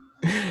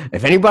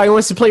 if anybody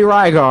wants to play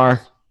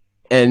Rygar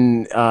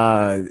and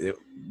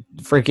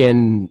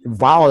freaking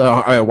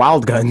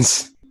Wild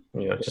Guns,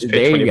 just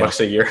pay $20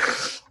 a year.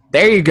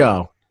 There you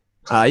go.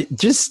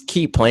 Just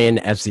keep playing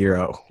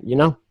F-Zero. You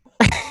know,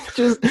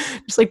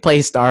 just like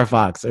play Star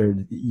Fox or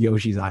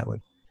Yoshi's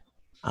Island.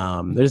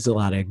 There's a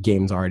lot of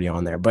games already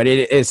on there, but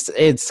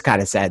it's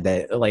kind of sad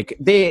that like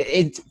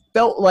it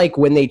felt like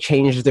when they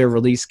changed their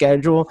release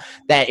schedule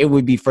that it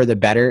would be for the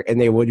better, and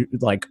they would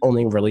like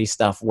only release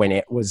stuff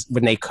when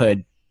they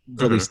could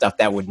release stuff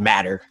that would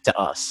matter to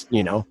us,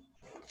 you know.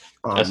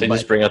 They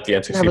just bring out the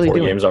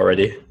N64 games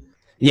already.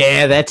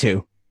 Yeah, that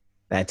too.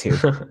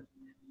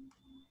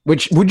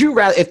 Which would you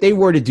rather, if they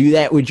were to do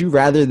that, would you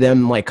rather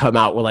them like come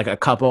out with like a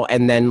couple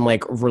and then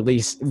like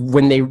release,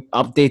 when they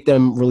update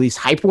them, release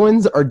hype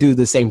ones, or do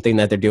the same thing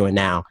that they're doing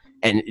now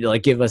and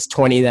like give us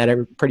 20 that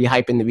are pretty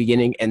hype in the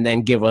beginning and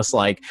then give us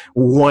like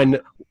one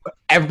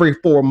every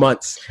 4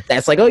 months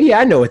that's like, oh yeah,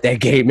 I know what that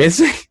game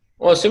is.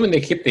 Well, assuming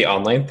they keep the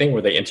online thing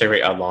where they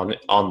integrate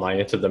online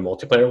into the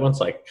multiplayer ones,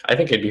 like I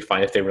think it'd be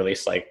fine if they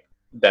release like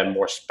them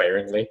more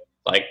sparingly.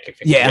 Like if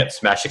you get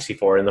Smash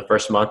 64 in the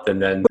first month,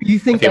 and then you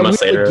think that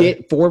we would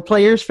get 4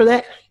 players for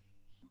that?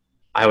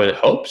 I would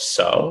hope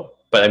so,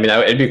 but I mean,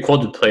 it'd be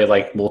cool to play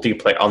like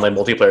online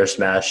multiplayer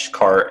Smash,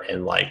 Kart,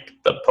 and like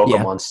the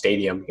Pokemon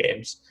Stadium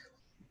games.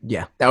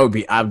 Yeah, that would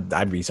be.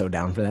 I'd be so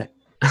down for that.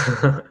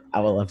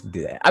 I would love to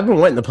do that. I've been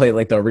wanting to play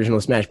like the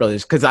original Smash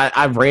Brothers because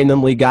I've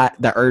randomly got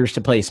the urge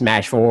to play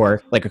Smash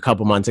 4 like a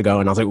couple months ago,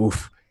 and I was like,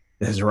 oof.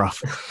 This is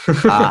rough.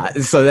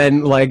 So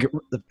then, like,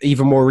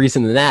 even more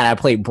recent than that, I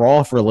played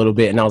Brawl for a little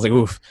bit, and I was like,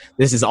 oof,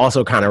 this is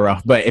also kind of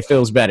rough, but it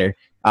feels better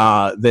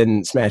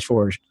than Smash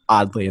 4,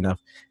 oddly enough.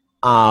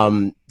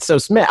 So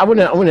I want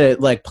to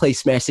like play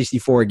Smash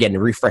 64 again to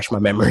refresh my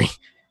memory.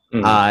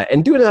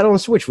 And doing that on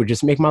Switch would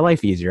just make my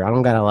life easier. I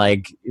don't got to,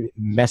 like,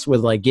 mess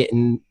with, like,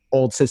 getting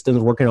old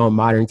systems, working on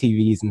modern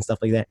TVs and stuff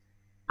like that.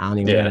 I don't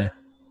even gotta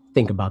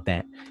think about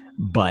that.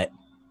 But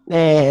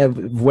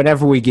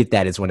whenever we get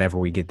that is whenever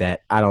we get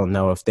that. I don't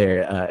know if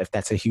if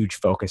that's a huge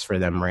focus for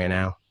them right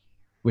now,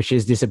 which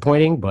is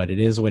disappointing, but it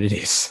is what it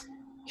is.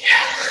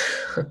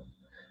 Yeah.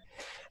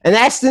 And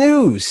that's the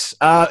news.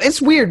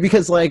 It's weird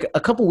because like a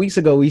couple weeks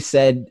ago we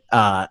said,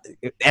 and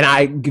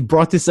I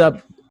brought this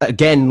up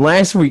again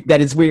last week, that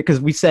it's weird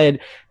because we said,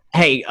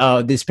 hey,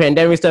 this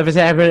pandemic stuff is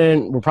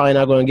happening. We're probably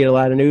not going to get a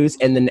lot of news.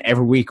 And then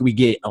every week we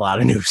get a lot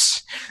of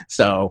news.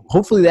 So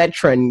hopefully that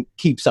trend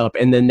keeps up.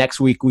 And then next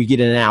week we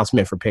get an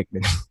announcement for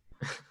Pikmin.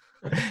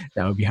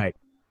 That would be hype.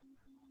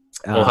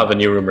 We'll have a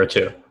new rumor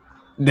too.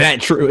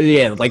 That true.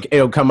 Yeah, like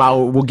it'll come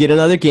out. We'll get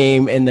another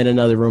game and then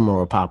another rumor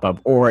will pop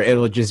up. Or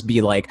it'll just be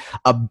like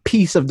a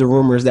piece of the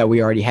rumors that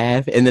we already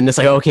have. And then it's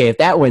like, okay, if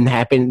that one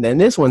happened, then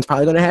this one's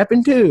probably going to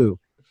happen too.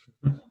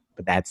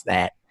 But that's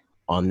that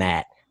on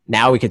that.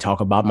 Now we could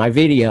talk about my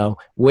video,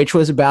 which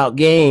was about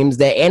games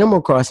that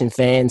Animal Crossing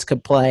fans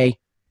could play.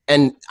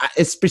 And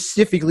it's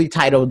specifically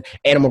titled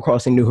Animal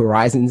Crossing New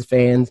Horizons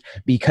fans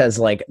because,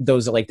 like,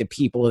 those are, like, the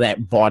people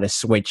that bought a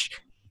Switch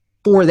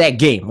for that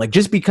game. Like,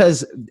 just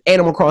because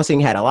Animal Crossing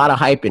had a lot of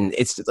hype and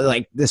it's,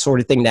 like, the sort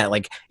of thing that,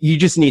 like, you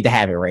just need to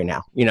have it right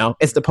now, you know?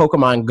 It's the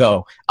Pokemon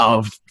Go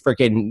of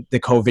freaking the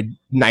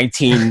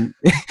COVID-19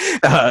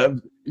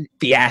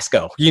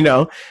 fiasco, you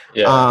know?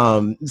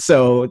 Yeah.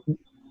 So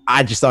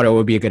I just thought it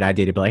would be a good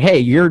idea to be like, hey,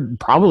 you're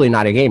probably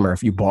not a gamer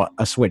if you bought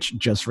a Switch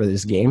just for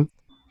this game.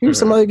 Here's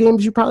some other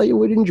games you probably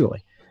would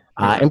enjoy.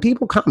 And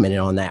people commented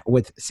on that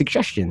with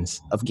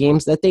suggestions of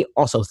games that they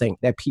also think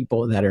that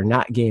people that are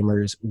not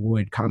gamers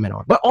would comment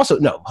on. But also,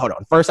 no, hold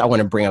on. First, I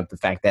want to bring up the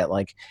fact that,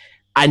 like,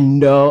 I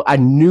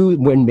knew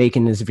when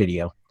making this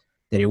video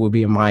that it would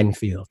be a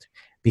minefield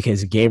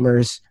because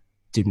gamers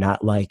do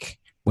not like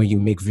when you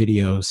make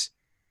videos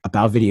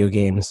about video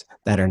games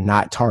that are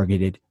not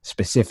targeted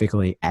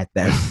specifically at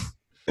them.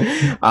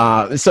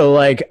 So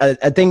like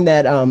a thing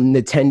that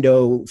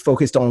Nintendo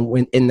focused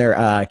on in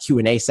their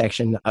Q&A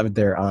section of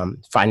their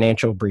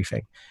financial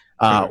briefing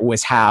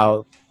was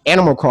how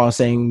Animal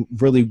Crossing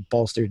really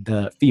bolstered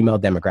the female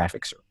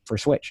demographics for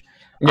Switch.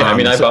 Yeah, I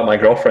mean, I bought my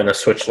girlfriend a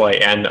Switch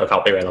Lite and a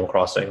copy of Animal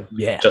Crossing.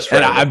 Yeah, just for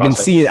I've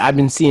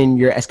been seeing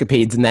your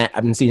escapades in that.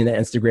 I've been seeing the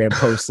Instagram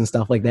posts and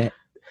stuff like that.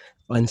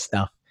 Fun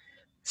stuff.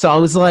 So I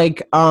was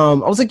like,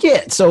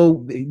 yeah.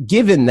 So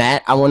given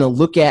that, I want to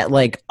look at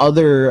like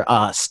other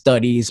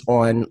studies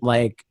on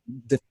like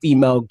the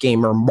female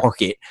gamer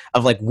market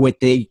of like what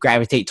they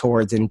gravitate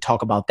towards and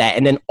talk about that,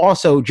 and then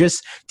also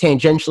just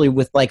tangentially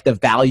with like the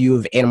value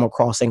of Animal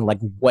Crossing, like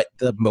what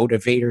the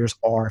motivators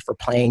are for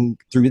playing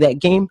through that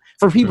game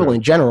for people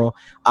in general,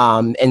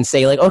 and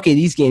say like, okay,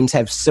 these games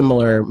have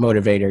similar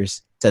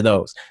motivators to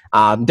those.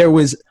 There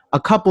was a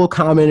couple of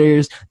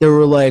commenters that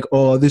were like,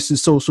 oh, this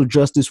is social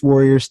justice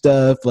warrior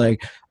stuff.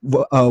 Like,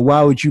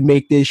 why would you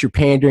make this? You're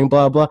pandering,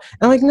 blah, blah.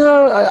 And I'm like,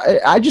 no,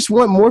 I just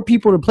want more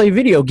people to play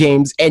video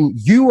games. And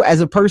you,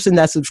 as a person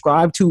that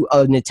subscribed to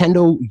a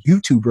Nintendo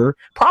YouTuber,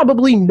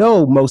 probably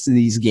know most of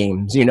these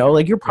games, you know?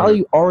 Like, you're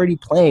probably already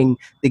playing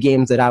the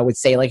games that I would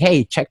say, like,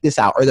 hey, check this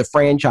out. Or the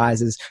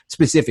franchises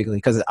specifically,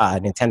 because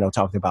Nintendo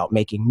talked about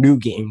making new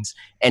games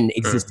and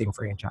existing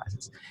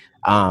franchises.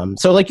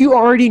 So like you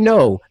already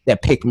know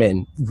that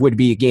Pikmin would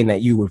be a game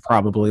that you would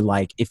probably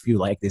like if you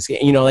like this game,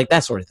 you know, like that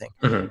sort of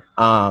thing.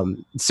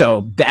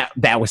 So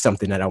that was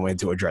something that I wanted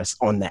to address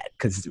on that,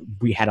 because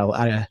we had a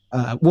lot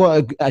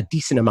of a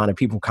decent amount of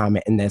people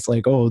comment, and that's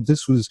like, oh,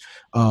 this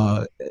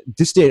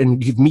didn't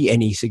give me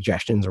any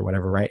suggestions or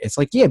whatever, right? It's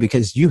like, yeah,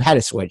 because you had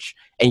a Switch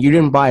and you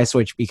didn't buy a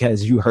Switch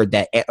because you heard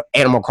that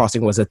Animal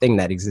Crossing was a thing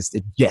that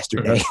existed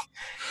yesterday.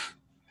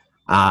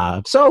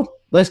 So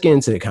let's get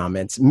into the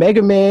comments.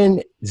 Mega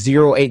Man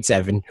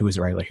 087, who is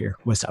regular here,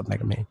 what's up,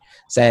 Mega Man,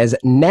 says,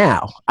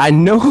 now I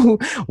know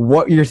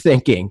what you're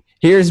thinking.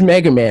 Here's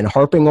Mega Man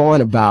harping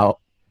on about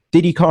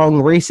Diddy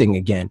Kong Racing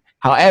again.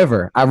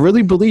 However, I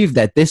really believe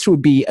that this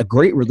would be a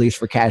great release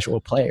for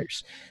casual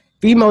players.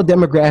 Female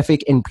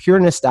demographic and pure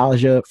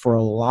nostalgia for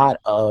a lot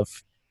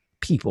of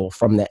people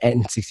from the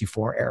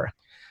N64 era.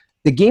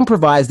 The game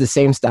provides the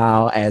same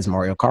style as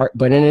Mario Kart,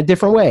 but in a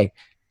different way.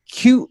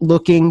 Cute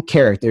looking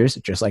characters,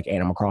 just like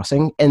Animal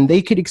Crossing, and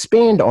they could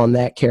expand on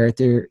that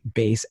character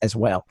base as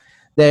well.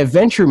 The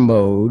adventure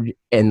mode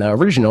in the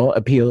original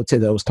appealed to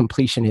those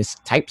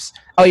completionist types.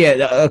 Oh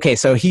yeah, okay,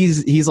 so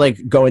he's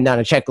like going down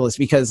a checklist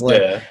because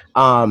like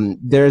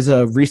there's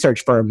a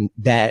research firm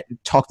that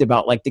talked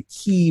about like the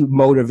key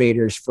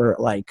motivators for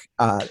like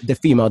the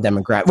female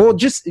demographic. Well,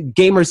 just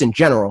gamers in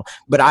general,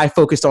 but I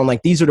focused on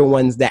like these are the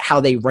ones that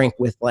how they rank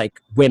with like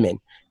women.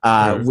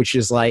 Which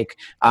is like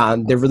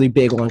they're really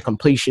big on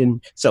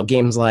completion. So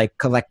games like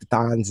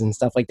collectathons and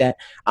stuff like that.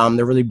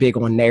 They're really big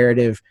on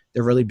narrative.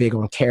 They're really big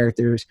on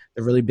characters.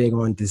 They're really big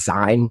on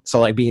design.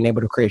 So like being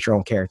able to create your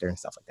own character and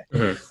stuff like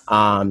that.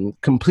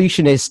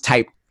 Completionist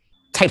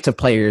types of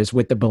players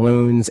with the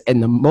balloons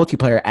and the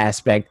multiplayer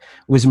aspect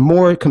was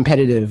more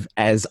competitive,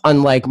 as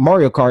unlike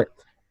Mario Kart,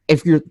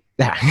 if you're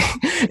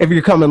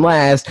coming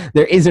last,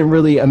 there isn't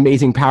really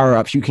amazing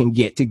power-ups you can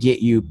get to get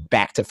you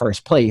back to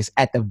first place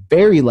at the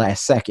very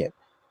last second.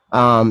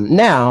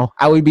 Now,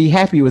 I would be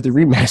happy with the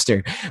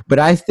remaster, but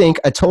I think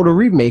a total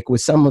remake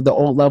with some of the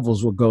old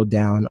levels will go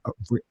down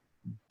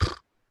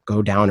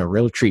a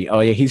real treat. Oh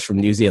yeah, he's from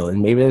New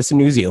Zealand. Maybe that's a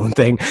New Zealand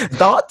thing.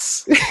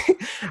 Thoughts?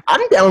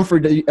 I'm down for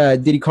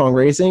Diddy Kong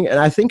Racing, and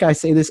I think I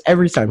say this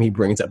every time he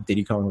brings up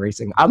Diddy Kong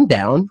Racing. I'm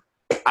down.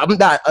 I'm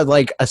not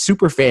like a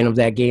super fan of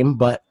that game,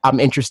 but I'm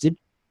interested.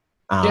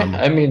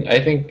 Yeah, I mean,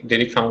 I think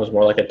Diddy Kong was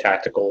more like a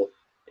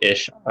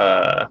tactical-ish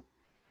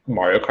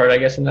Mario Kart, I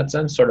guess, in that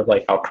sense. Sort of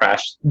like how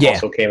Crash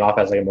also came off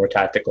as like a more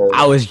tactical.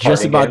 I was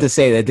just about to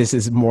say that this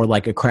is more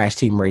like a Crash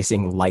Team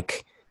Racing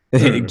like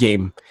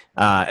game,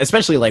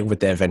 especially like with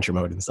the adventure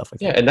mode and stuff like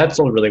that. Yeah, and that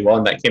sold really well,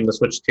 and that came to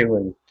Switch too.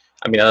 And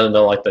I mean, I don't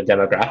know like the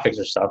demographics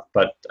or stuff,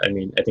 but I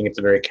mean, I think it's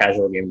a very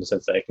casual game in the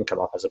sense that it can come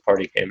off as a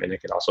party game, and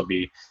it can also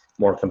be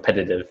more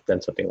competitive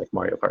than something like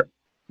Mario Kart.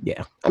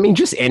 Yeah, I mean,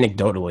 just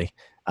anecdotally,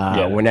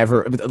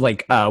 whenever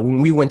like when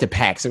we went to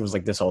PAX, it was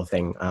like this whole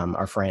thing.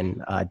 Our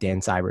friend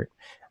Dan Seibert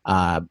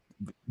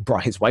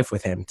brought his wife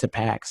with him to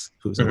PAX,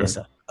 who's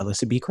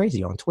Alyssa Be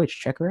Crazy on Twitch.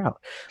 Check her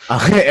out.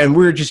 And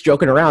we were just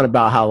joking around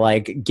about how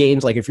like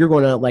games, like if you're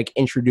going to like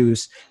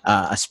introduce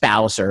a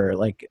spouse or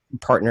like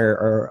partner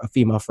or a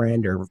female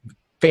friend or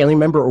family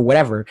member or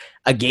whatever,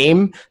 a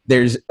game,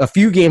 there's a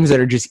few games that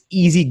are just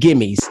easy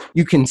gimmies.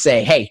 You can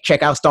say, hey,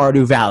 check out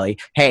Stardew Valley.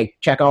 Hey,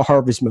 check out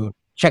Harvest Moon.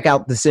 Check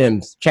out The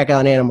Sims. Check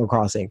out Animal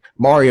Crossing.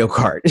 Mario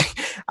Kart.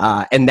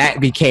 And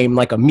that became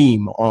like a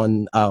meme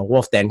on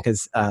Wolf Den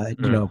because,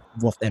 you know,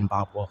 Wolf Den,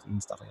 Bob Wolf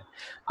and stuff like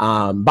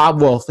that.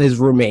 Bob Wolf, his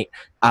roommate,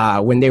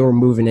 when they were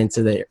moving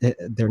into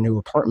their new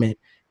apartment,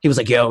 he was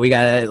like, yo, we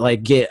got to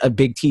like get a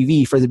big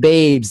TV for the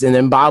babes. And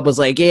then Bob was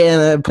like,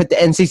 yeah, put the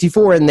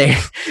N64 in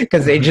there.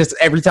 Because they just,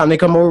 every time they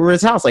come over to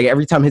his house, like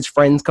every time his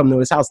friends come to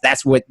his house,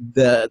 that's what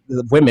the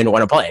women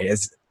want to play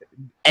is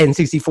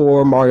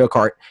N64, Mario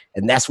Kart,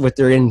 and that's what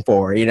they're in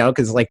for, you know,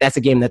 because like that's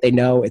a game that they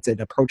know. It's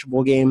an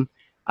approachable game.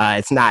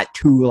 It's not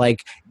too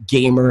like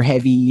gamer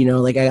heavy, you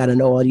know, like I got to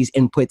know all these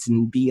inputs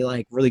and be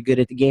like really good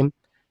at the game.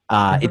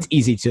 It's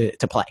easy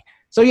to play.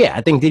 So yeah,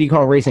 I think Diddy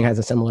Kong Racing has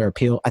a similar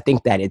appeal. I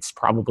think that it's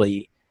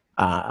probably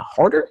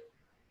harder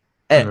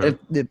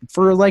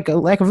for like a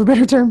lack of a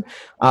better term,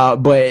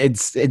 but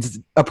it's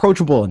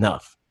approachable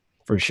enough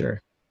for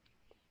sure.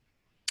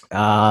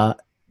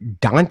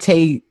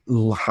 Dante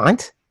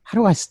Lant?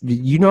 How do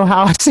you know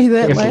how I say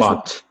that?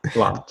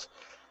 Lant.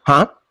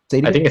 Huh?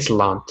 I think it's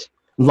Lant.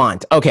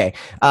 Lant. Okay.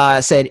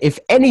 Said, if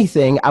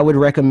anything, I would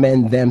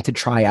recommend them to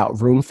try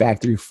out Rune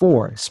Factory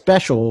 4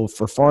 Special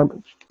for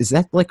farm. Is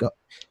that like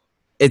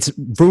it's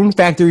Rune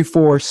Factory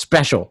 4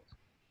 Special.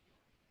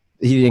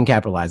 He didn't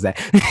capitalize that.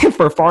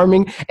 For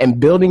farming and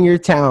building your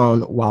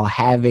town while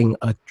having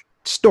a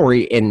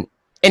story in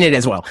it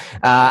as well.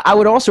 I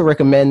would also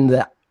recommend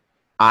the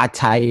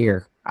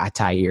Altair. Is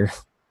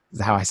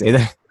that how I say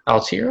that?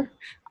 Altair?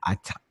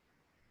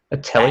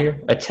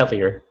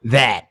 Atelier.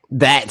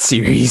 That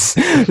series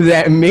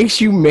that makes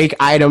you make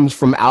items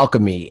from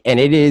alchemy, and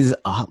it is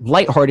a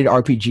lighthearted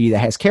RPG that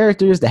has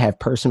characters that have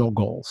personal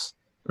goals.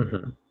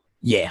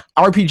 Yeah,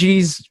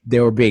 RPGs,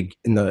 they were big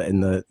in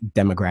the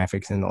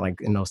demographics and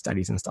like in those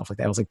studies and stuff like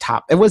that. It was like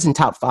it wasn't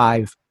top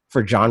 5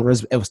 for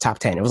genres. It was top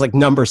 10. It was like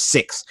number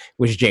 6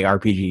 was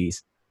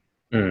JRPGs.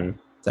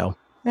 So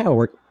that'll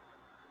work.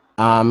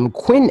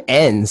 Quinn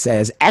N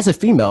says, as a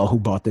female who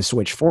bought the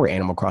Switch for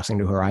Animal Crossing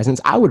New Horizons,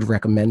 I would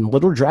recommend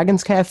Little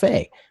Dragon's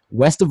Cafe,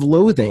 West of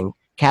Loathing,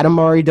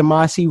 Katamari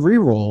Damacy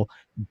Reroll,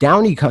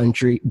 Donut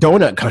Country,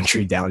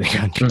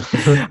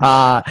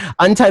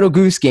 Untitled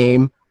Goose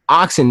Game,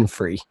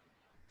 Oxenfree.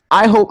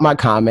 I hope my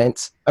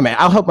comment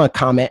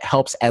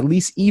helps at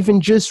least even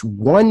just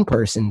one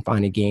person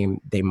find a game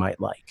they might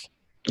like.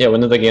 Yeah,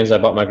 one of the games I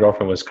bought my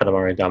girlfriend was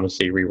Katamari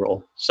Damacy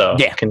Reroll, so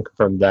yeah. I can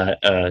confirm that.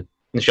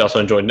 And she also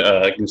enjoyed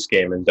Goose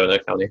Game and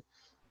Donut County.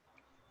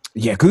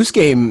 Yeah, Goose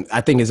Game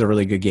I think is a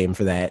really good game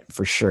for that,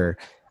 for sure.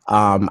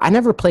 I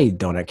never played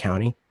Donut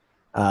County.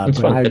 It's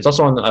fun. It's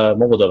also on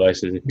mobile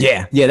devices.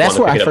 Yeah, that's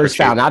where I first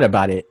found out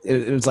about it.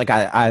 It was like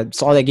I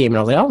saw that game and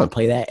I was like, I want to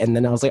play that. And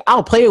then I was like,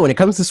 I'll play it when it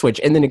comes to Switch.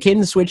 And then it came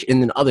to Switch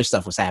and then other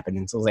stuff was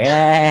happening. So I was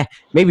like,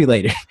 maybe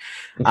later.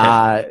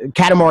 Okay.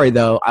 Katamari,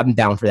 though, I'm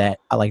down for that.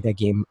 I like that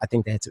game. I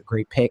think that's a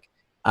great pick.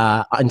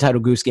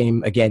 Untitled Goose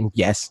Game, again,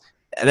 yes.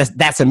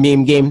 That's a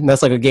meme game.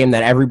 That's like a game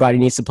that everybody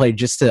needs to play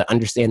just to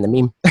understand the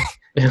meme.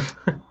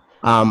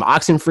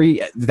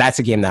 Oxenfree, that's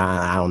a game that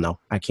I don't know.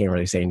 I can't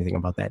really say anything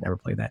about that. Never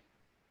played that.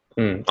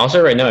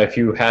 Also, right now, if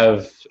you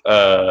have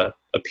a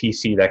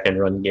PC that can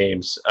run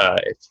games,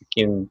 if you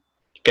can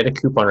get a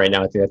coupon right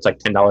now, I think that's like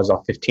 $10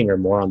 off 15 or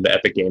more on the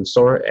Epic Game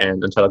Store,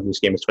 and Untitled Goose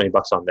Game is $20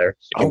 on there.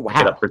 So you can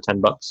get up for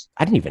 $10.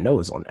 I didn't even know it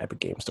was on the Epic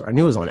Game Store. I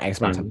knew it was on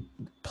Xbox and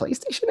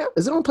PlayStation now.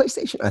 Is it on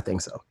PlayStation? I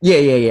think so. Yeah.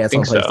 It's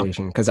on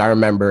PlayStation because I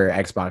remember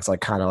Xbox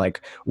like kind of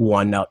like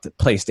won up the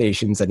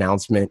PlayStation's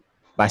announcement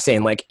by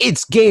saying like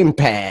it's Game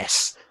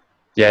Pass.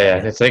 Yeah.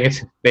 It's like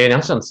they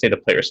announced it on State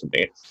of Play or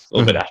something. It's a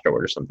little bit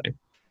afterward or something.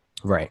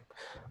 Right.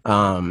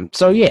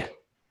 So yeah,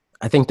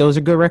 I think those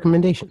are good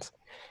recommendations.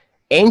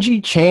 Angie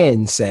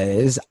Chan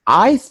says,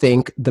 I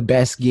think the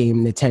best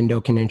game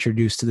Nintendo can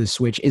introduce to the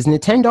Switch is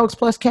Nintendogs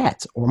Plus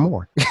Cats or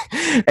more.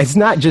 It's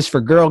not just for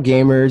girl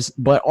gamers,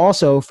 but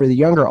also for the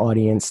younger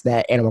audience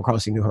that Animal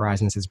Crossing New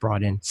Horizons has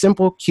brought in.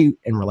 Simple, cute,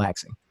 and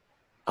relaxing.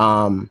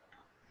 I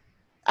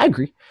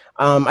agree.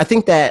 I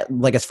think that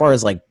like as far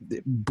as like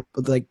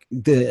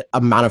the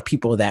amount of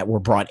people that were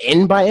brought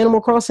in by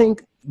Animal Crossing,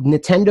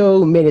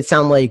 Nintendo made it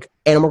sound like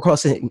Animal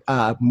Crossing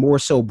more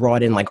so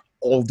brought in like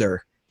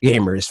older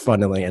gamers,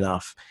 funnily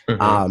enough,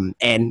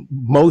 and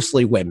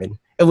mostly women.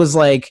 It was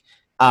like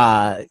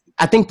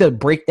I think the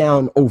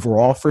breakdown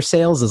overall for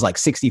sales is like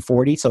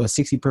 60-40, so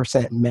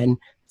 60% men,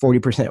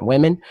 40%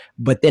 women.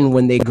 But then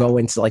when they go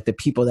into like the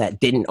people that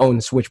didn't own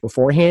the Switch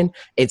beforehand,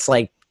 it's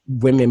like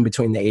women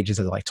between the ages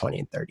of like 20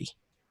 and 30.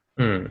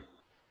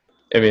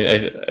 I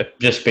mean,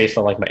 just based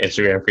on like my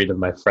Instagram feed of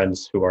my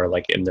friends who are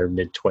like in their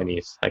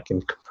mid-20s, I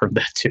can confirm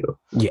that too.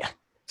 Yeah,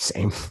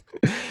 same.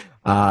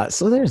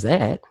 So there's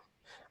that.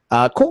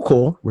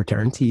 Cool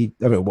returns. We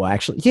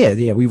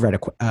read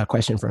a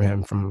question from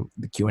him from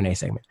the Q&A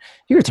segment.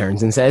 He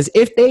returns and says,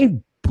 if they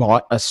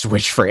bought a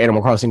Switch for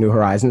Animal Crossing New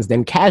Horizons,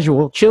 then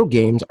casual, chill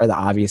games are the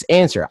obvious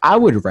answer. I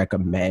would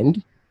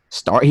recommend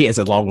he has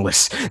a long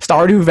list.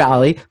 Stardew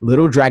Valley,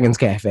 Little Dragon's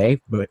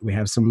Cafe, but we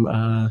have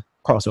some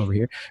crossover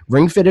here.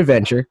 Ring Fit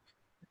Adventure,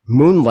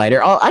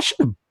 Moonlighter. Oh, I should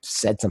have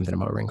said something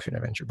about Ring Fit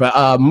Adventure, but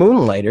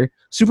Moonlighter,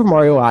 Super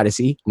Mario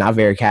Odyssey, not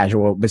very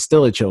casual, but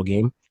still a chill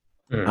game.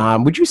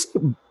 Would you say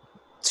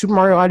Super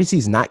Mario Odyssey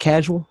is not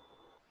casual?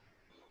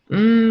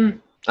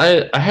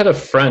 I had a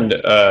friend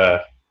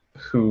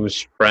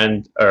whose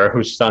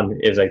son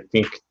is, I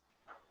think,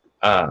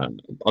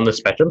 on the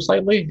spectrum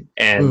slightly,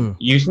 and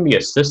using the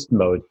assist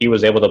mode, he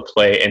was able to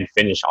play and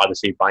finish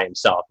Odyssey by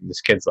himself. And this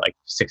kid's like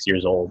 6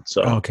 years old,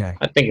 so okay.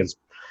 I think it's.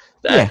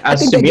 I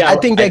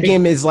think that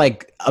game is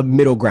like a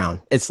middle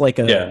ground. It's like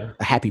a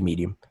happy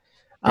medium.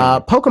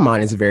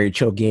 Pokemon is a very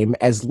chill game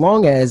as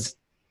long as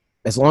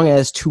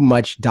too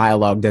much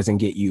dialogue doesn't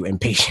get you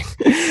impatient.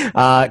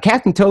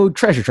 Captain Toad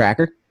Treasure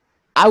Tracker.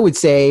 I would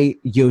say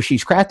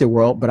Yoshi's Crafted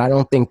World, but I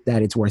don't think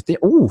that it's worth it.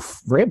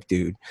 Oof, rip,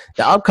 dude.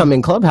 The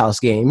upcoming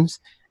Clubhouse games.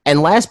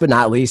 And last but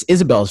not least,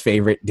 Isabel's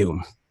favorite,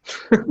 Doom.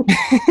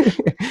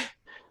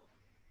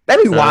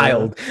 That'd be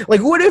wild.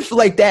 Like, what if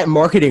like that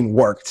marketing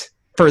worked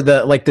for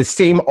the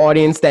same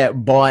audience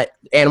that bought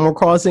Animal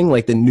Crossing,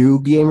 like the new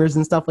gamers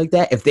and stuff like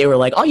that? If they were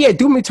like, oh yeah,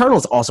 Doom Eternal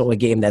is also a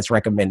game that's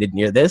recommended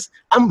near this,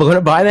 I'm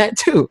gonna buy that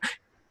too.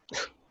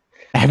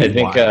 I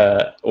think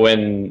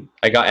when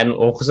I got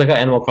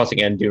Animal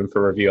Crossing and Doom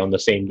for review on the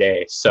same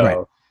day.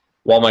 So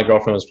while my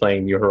girlfriend was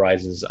playing New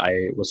Horizons,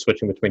 I was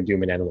switching between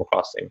Doom and Animal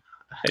Crossing.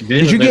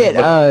 Did you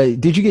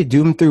get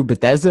Doom through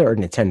Bethesda or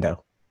Nintendo?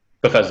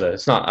 Bethesda.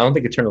 It's not. I don't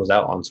think Eternal was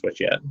out on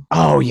Switch yet.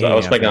 Oh yeah, so I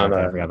was playing on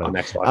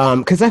Xbox.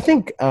 Because I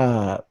think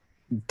Dan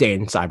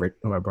Seibert,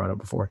 who I brought up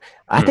before,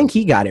 I think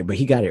he got it, but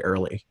he got it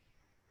early.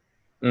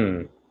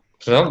 So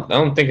I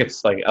don't think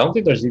it's like, I don't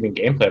think there's even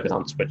gameplay of it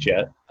on Switch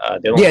yet.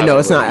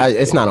 It's not.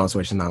 It's not on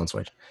Switch. It's not on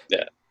Switch.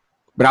 Yeah.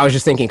 But I was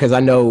just thinking because I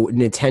know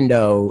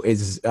Nintendo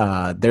is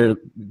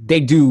they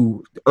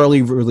do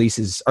early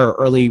releases or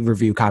early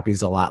review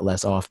copies a lot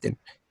less often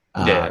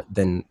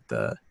than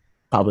the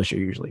publisher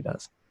usually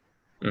does.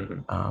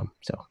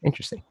 So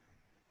interesting.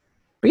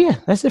 But yeah,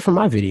 that's it for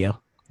my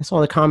video. That's all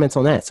the comments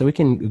on that. So we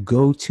can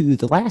go to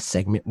the last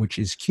segment, which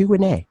is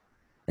Q&A.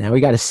 Now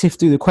we got to sift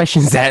through the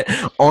questions that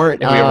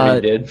aren't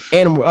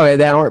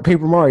that aren't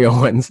Paper Mario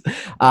ones.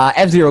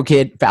 F-Zero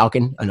Kid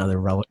Falcon, another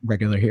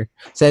regular here,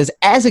 says,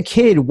 as a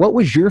kid, what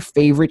was your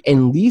favorite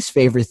and least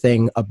favorite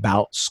thing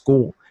about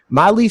school?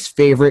 My least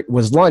favorite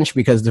was lunch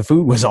because the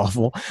food was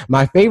awful.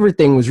 My favorite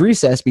thing was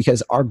recess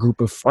because our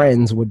group of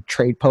friends would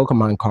trade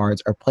Pokemon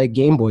cards or play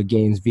Game Boy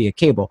games via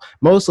cable,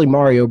 mostly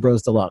Mario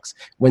Bros. Deluxe.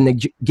 When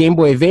the Game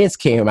Boy Advance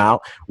came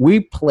out,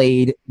 we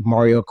played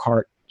Mario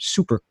Kart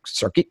Super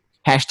Circuit,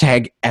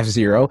 hashtag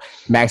F-Zero,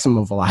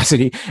 Maximum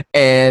Velocity,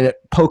 and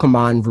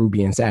Pokemon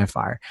Ruby and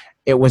Sapphire.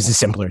 It was a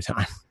simpler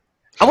time.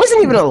 I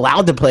wasn't even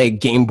allowed to play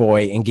Game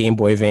Boy and Game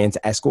Boy Advance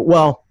at school.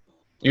 Well,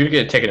 you would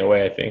get taken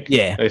away, I think.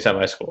 Yeah. At least at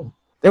my school.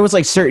 There was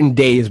like certain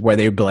days where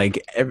they'd be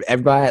like,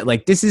 everybody,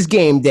 like, this is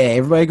game day.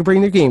 Everybody could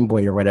bring their Game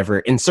Boy or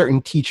whatever. And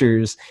certain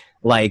teachers,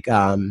 like,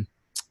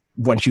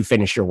 once you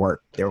finish your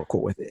work, they were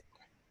cool with it.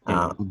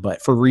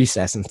 But for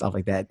recess and stuff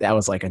like that, that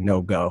was like a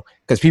no-go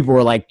because people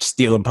were like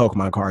stealing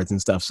Pokemon cards and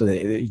stuff, so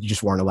you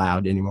just weren't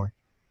allowed anymore.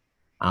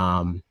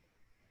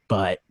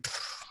 But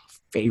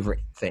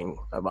favorite thing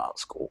about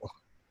school,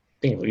 I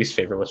think least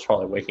favorite was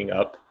probably waking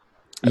up.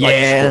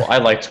 I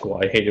liked school.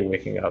 I hated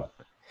waking up.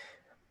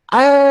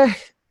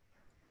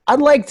 I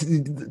liked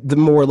the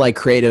more like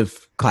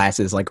creative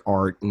classes, like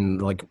art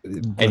and like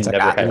once I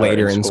got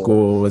later in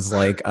school was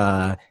like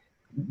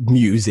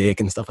music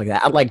and stuff like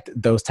that. I liked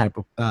those type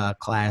of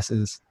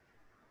classes.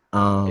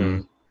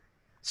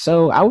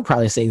 So I would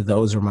probably say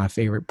those are my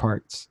favorite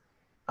parts.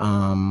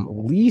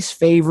 Least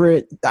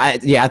favorite, I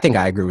think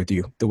I agree with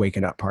you. The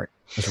waking up part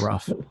is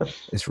rough.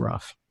 It's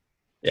rough.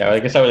 Yeah, I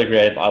guess I would agree.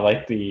 I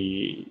like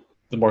the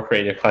more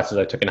creative classes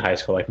I took in high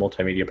school, like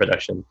multimedia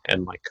production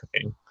and like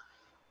cooking.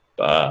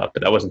 But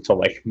that wasn't until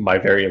like my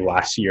very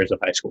last years of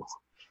high school.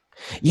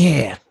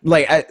 Yeah,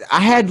 like I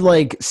had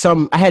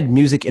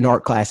music and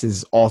art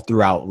classes all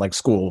throughout like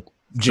school,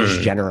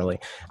 just generally.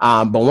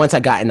 But once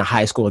I got into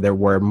high school, there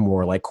were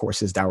more like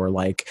courses that were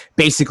like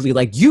basically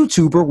like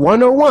YouTuber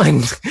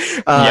 101.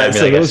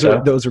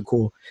 So those are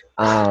cool.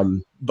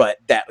 But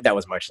that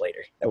was much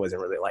later. That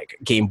wasn't really like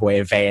Game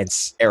Boy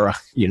Advance era,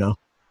 you know.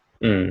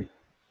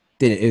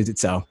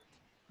 So,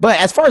 but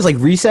as far as like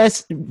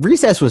recess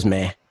was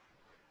meh.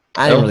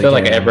 I don't feel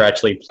like I ever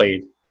actually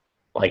played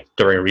like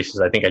during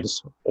recess. I think I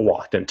just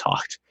walked and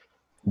talked.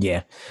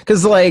 Yeah,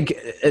 because like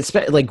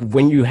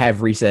when you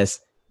have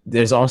recess,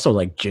 there's also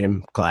like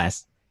gym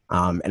class,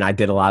 and I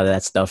did a lot of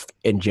that stuff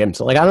in gym.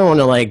 So like I don't want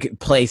to like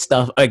play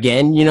stuff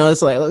again. You know,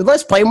 it's like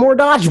let's play more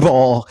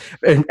dodgeball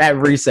at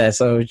recess.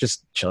 So I was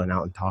just chilling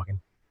out and talking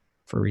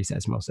for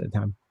recess most of the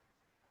time,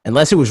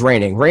 unless it was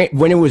raining.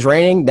 When it was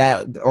raining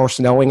or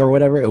snowing or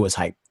whatever, it was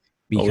hype.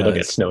 Because we don't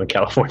get snow in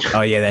California.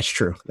 Oh yeah, that's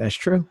true. That's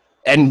true.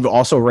 And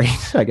also rain,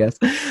 I guess.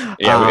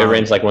 Yeah, it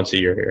rains like once a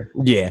year here.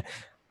 Yeah.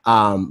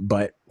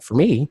 But for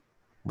me,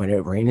 when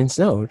it rained and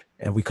snowed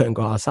and we couldn't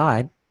go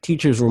outside,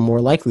 teachers were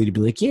more likely to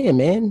be like, yeah,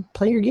 man,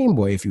 play your Game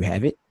Boy if you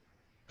have it.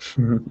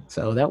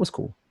 So that was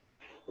cool.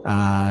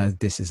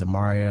 This is a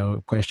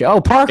Mario question. Oh,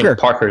 Parker.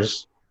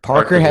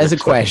 Parker has a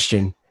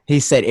question. He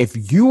said,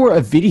 if you were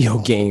a video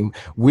game,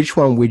 which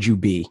one would you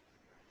be?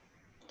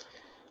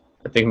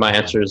 I think my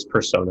answer is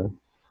Persona.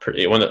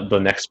 The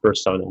next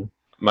Persona.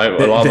 A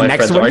lot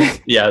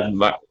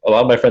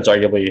of my friends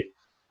arguably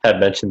have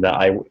mentioned that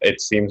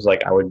it seems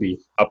like I would be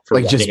up for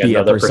like just be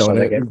another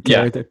Persona game.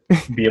 Yeah,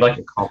 be like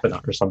a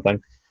confidant or something.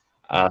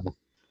 And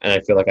I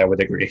feel like I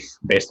would agree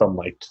based on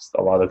like just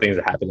a lot of things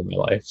that happened in my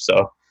life.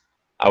 So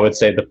I would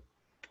say the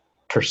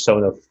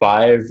Persona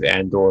 5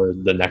 and or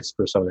the next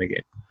Persona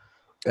game.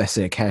 That's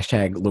it.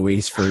 Hashtag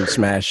Luis for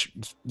Smash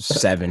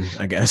 7,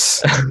 I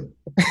guess.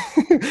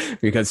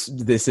 Because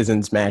this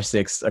isn't Smash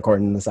 6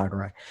 according to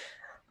Sakurai.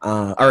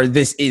 Or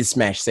this is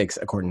Smash 6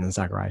 according to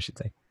Sakurai, I should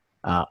say.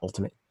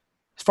 Ultimate.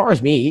 As far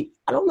as me,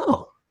 I don't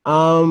know.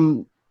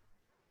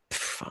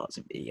 If I was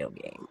a video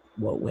game,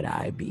 what would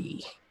I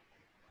be?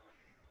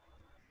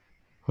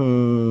 I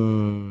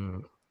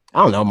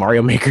don't know,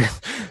 Mario Maker.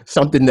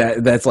 Something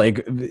that's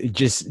like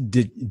just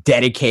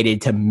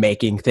dedicated to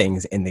making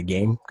things in the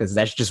game, because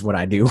that's just what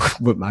I do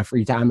with my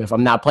free time. If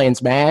I'm not playing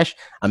Smash,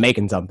 I'm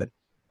making something.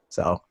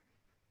 So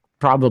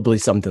probably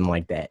something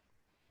like that.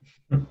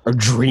 Or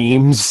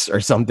Dreams or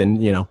something,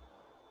 you know.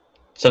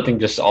 Something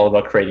just all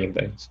about creating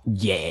things.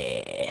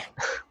 Yeah.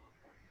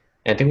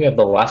 And I think we have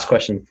the last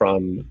question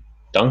from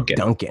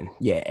Duncan.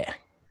 Yeah.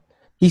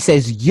 He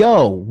says,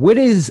 "Yo, what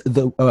is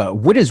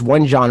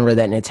one genre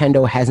that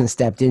Nintendo hasn't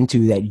stepped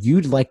into that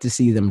you'd like to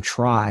see them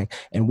try,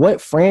 and what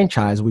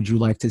franchise would you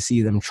like to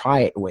see them try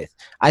it with?"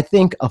 I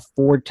think a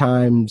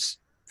 4x4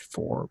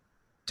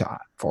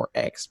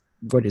 4X.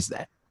 What is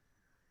that?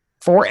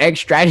 4X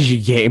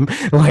strategy game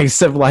like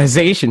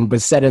Civilization,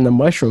 but set in the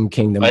Mushroom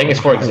Kingdom. I think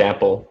it's for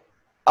example.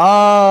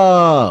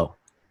 Oh,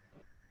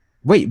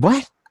 wait,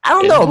 what? I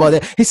don't know about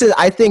that. He says,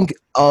 "I think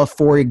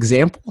for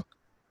example."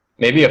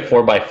 Maybe a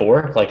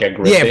 4x4, like a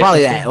grid. Yeah,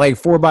 probably that. Like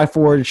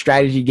 4x4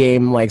 strategy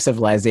game, like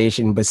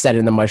Civilization, but set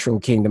in the Mushroom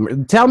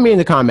Kingdom. Tell me in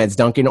the comments,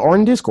 Duncan, or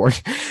in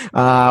Discord,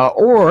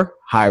 or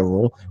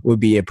Hyrule would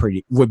be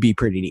pretty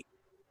neat.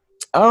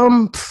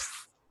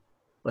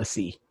 Let's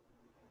see.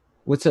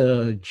 What's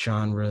a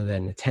genre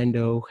that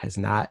Nintendo has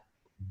not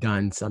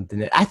done something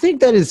that I think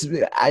that is?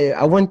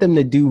 I want them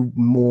to do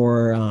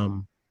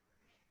more.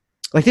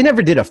 Like they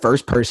never did a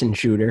first-person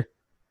shooter.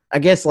 I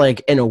guess,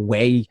 like in a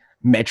way,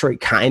 Metroid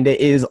kinda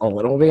is a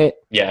little bit.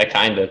 Yeah,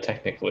 kinda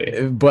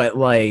technically, but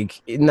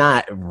like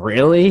not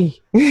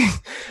really.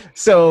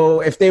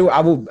 So if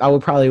I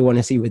would probably want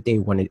to see what they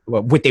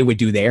would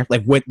do there,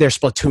 like what their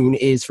Splatoon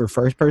is for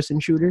first-person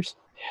shooters.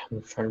 Yeah,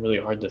 I'm trying really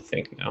hard to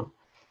think now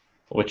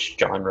which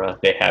genre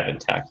they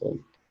haven't tackled.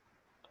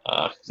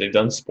 They've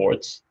done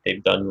sports,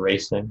 they've done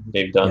racing,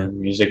 they've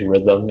done music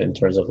rhythm in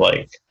terms of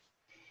like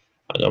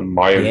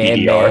Mario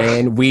DDR.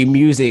 Man, Wii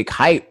Music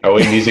hype. Oh,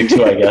 Wii Music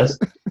too, I guess.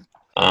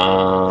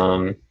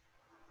 I'm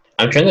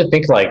trying to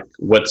think like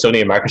what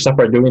Sony and Microsoft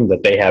are doing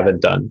that they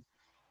haven't done.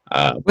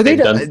 But they've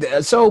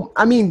done. So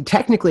I mean,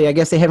 technically, I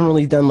guess they haven't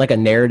really done like a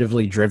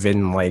narratively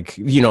driven, like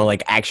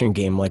like action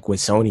game like what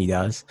Sony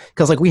does.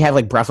 Because like we have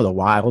like Breath of the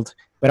Wild,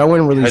 but I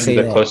wouldn't really say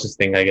the closest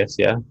thing, I guess.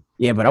 Yeah.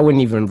 Yeah, but I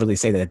wouldn't even really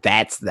say that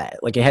that's that.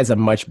 Like it has a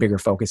much bigger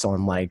focus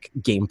on like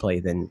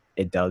gameplay than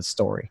it does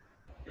story.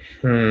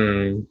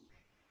 I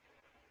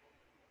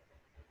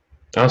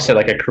would say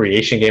like a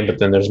creation game, but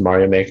then there's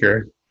Mario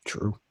Maker.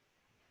 True.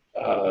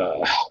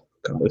 God,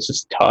 this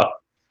is tough.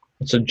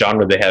 It's a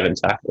genre they haven't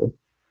tackled.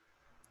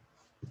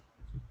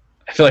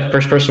 I feel like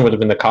first person would have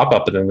been the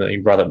cop-up, but then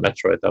you brought up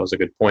Metroid. That was a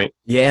good point.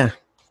 Yeah.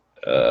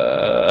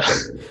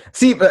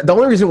 See, the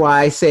only reason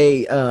why I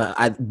say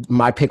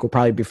my pick will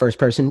probably be first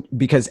person,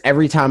 because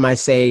every time I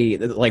say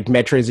like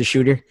Metroid is a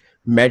shooter,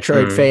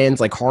 Metroid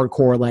fans, like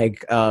hardcore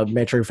like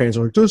Metroid fans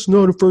are like, "That's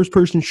not a first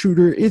person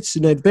shooter, it's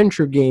an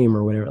adventure game,"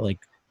 or whatever, like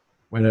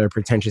whatever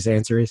pretentious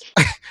answer is.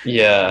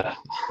 Yeah.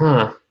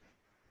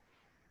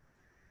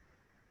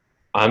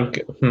 I'm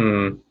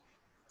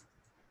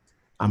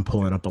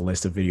pulling up a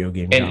list of video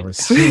game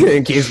genres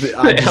in case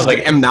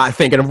I'm not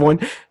thinking of one.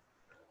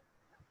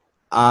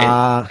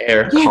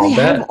 Air Combat? They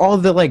have all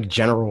the like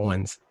general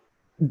ones.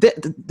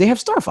 They have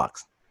Star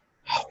Fox.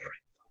 Oh,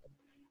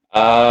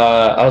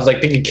 right. I was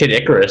like thinking Kid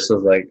Icarus. I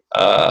was like,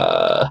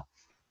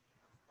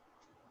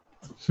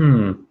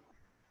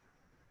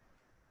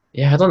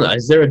 Yeah, I don't know.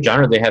 Is there a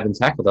genre they haven't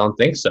tackled? I don't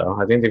think so.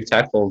 I think they've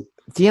tackled.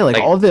 Yeah, like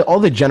all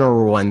the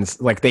general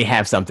ones, like they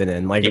have something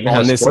in. Like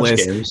on this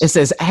list, it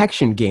says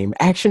action game,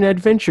 action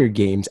adventure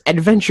games,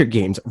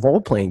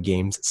 role playing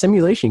games,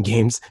 simulation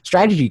games,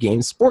 strategy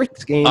games,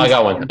 sports games. I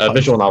got one. A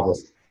visual novel.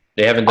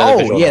 They haven't done a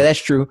visual novel.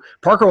 That's true.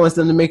 Parker wants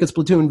them to make a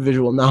Splatoon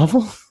visual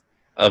novel.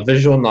 A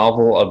visual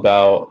novel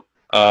about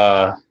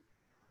I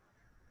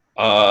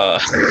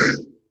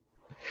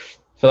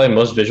feel like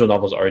most visual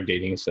novels are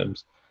dating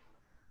sims.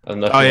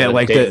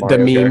 Like the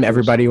meme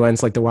everybody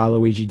wants, like the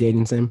Waluigi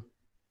dating sim.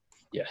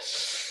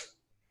 Yes,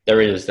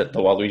 there is the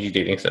Waluigi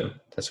dating sim.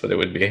 That's what it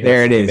would be.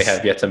 There it is. They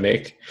have yet to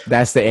make.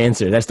 That's the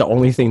answer. That's the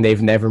only thing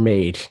they've never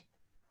made.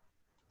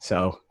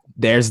 So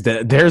there's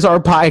our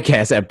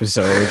podcast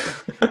episode.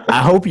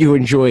 I hope you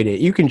enjoyed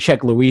it. You can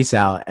check Luis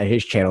out at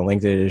his channel,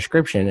 linked in the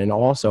description, and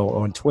also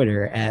on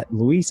Twitter at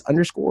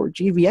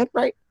Luis_GVN,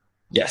 right?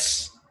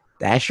 Yes.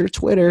 That's your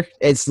Twitter.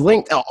 It's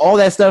linked, all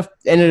that stuff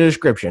in the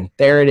description.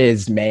 There it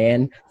is,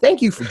 man.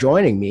 Thank you for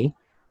joining me.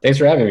 Thanks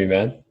for having me,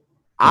 man.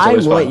 I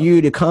want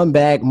you to come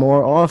back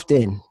more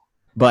often.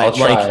 But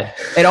like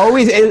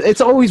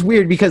it's always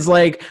weird because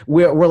like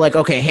we're like,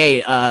 okay,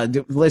 hey,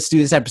 let's do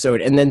this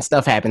episode, and then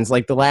stuff happens.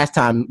 Like the last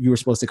time you were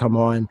supposed to come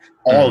on,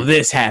 all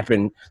this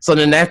happened. So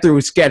then that threw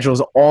schedules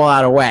all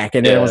out of whack,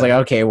 and then it was like,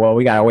 okay, well,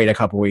 we gotta wait a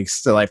couple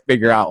weeks to like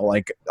figure out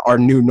like our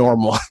new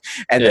normal,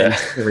 and then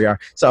here we are.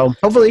 So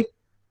hopefully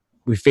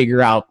we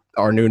figure out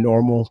our new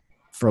normal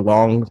for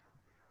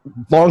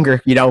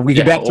longer, you know, we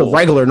get back to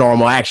regular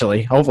normal.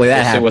 Actually, hopefully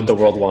that happens. See what the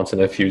world wants in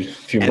a few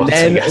months.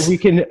 And then we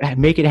can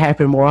make it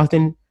happen more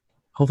often.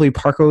 Hopefully,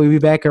 Parker will be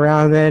back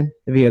around then.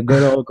 It'll be a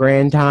good old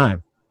grand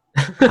time.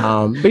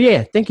 But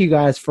yeah, thank you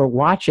guys for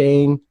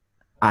watching.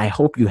 I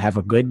hope you have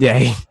a good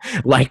day.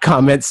 Like,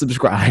 comment,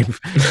 subscribe.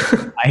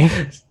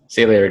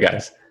 See you later,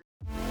 guys.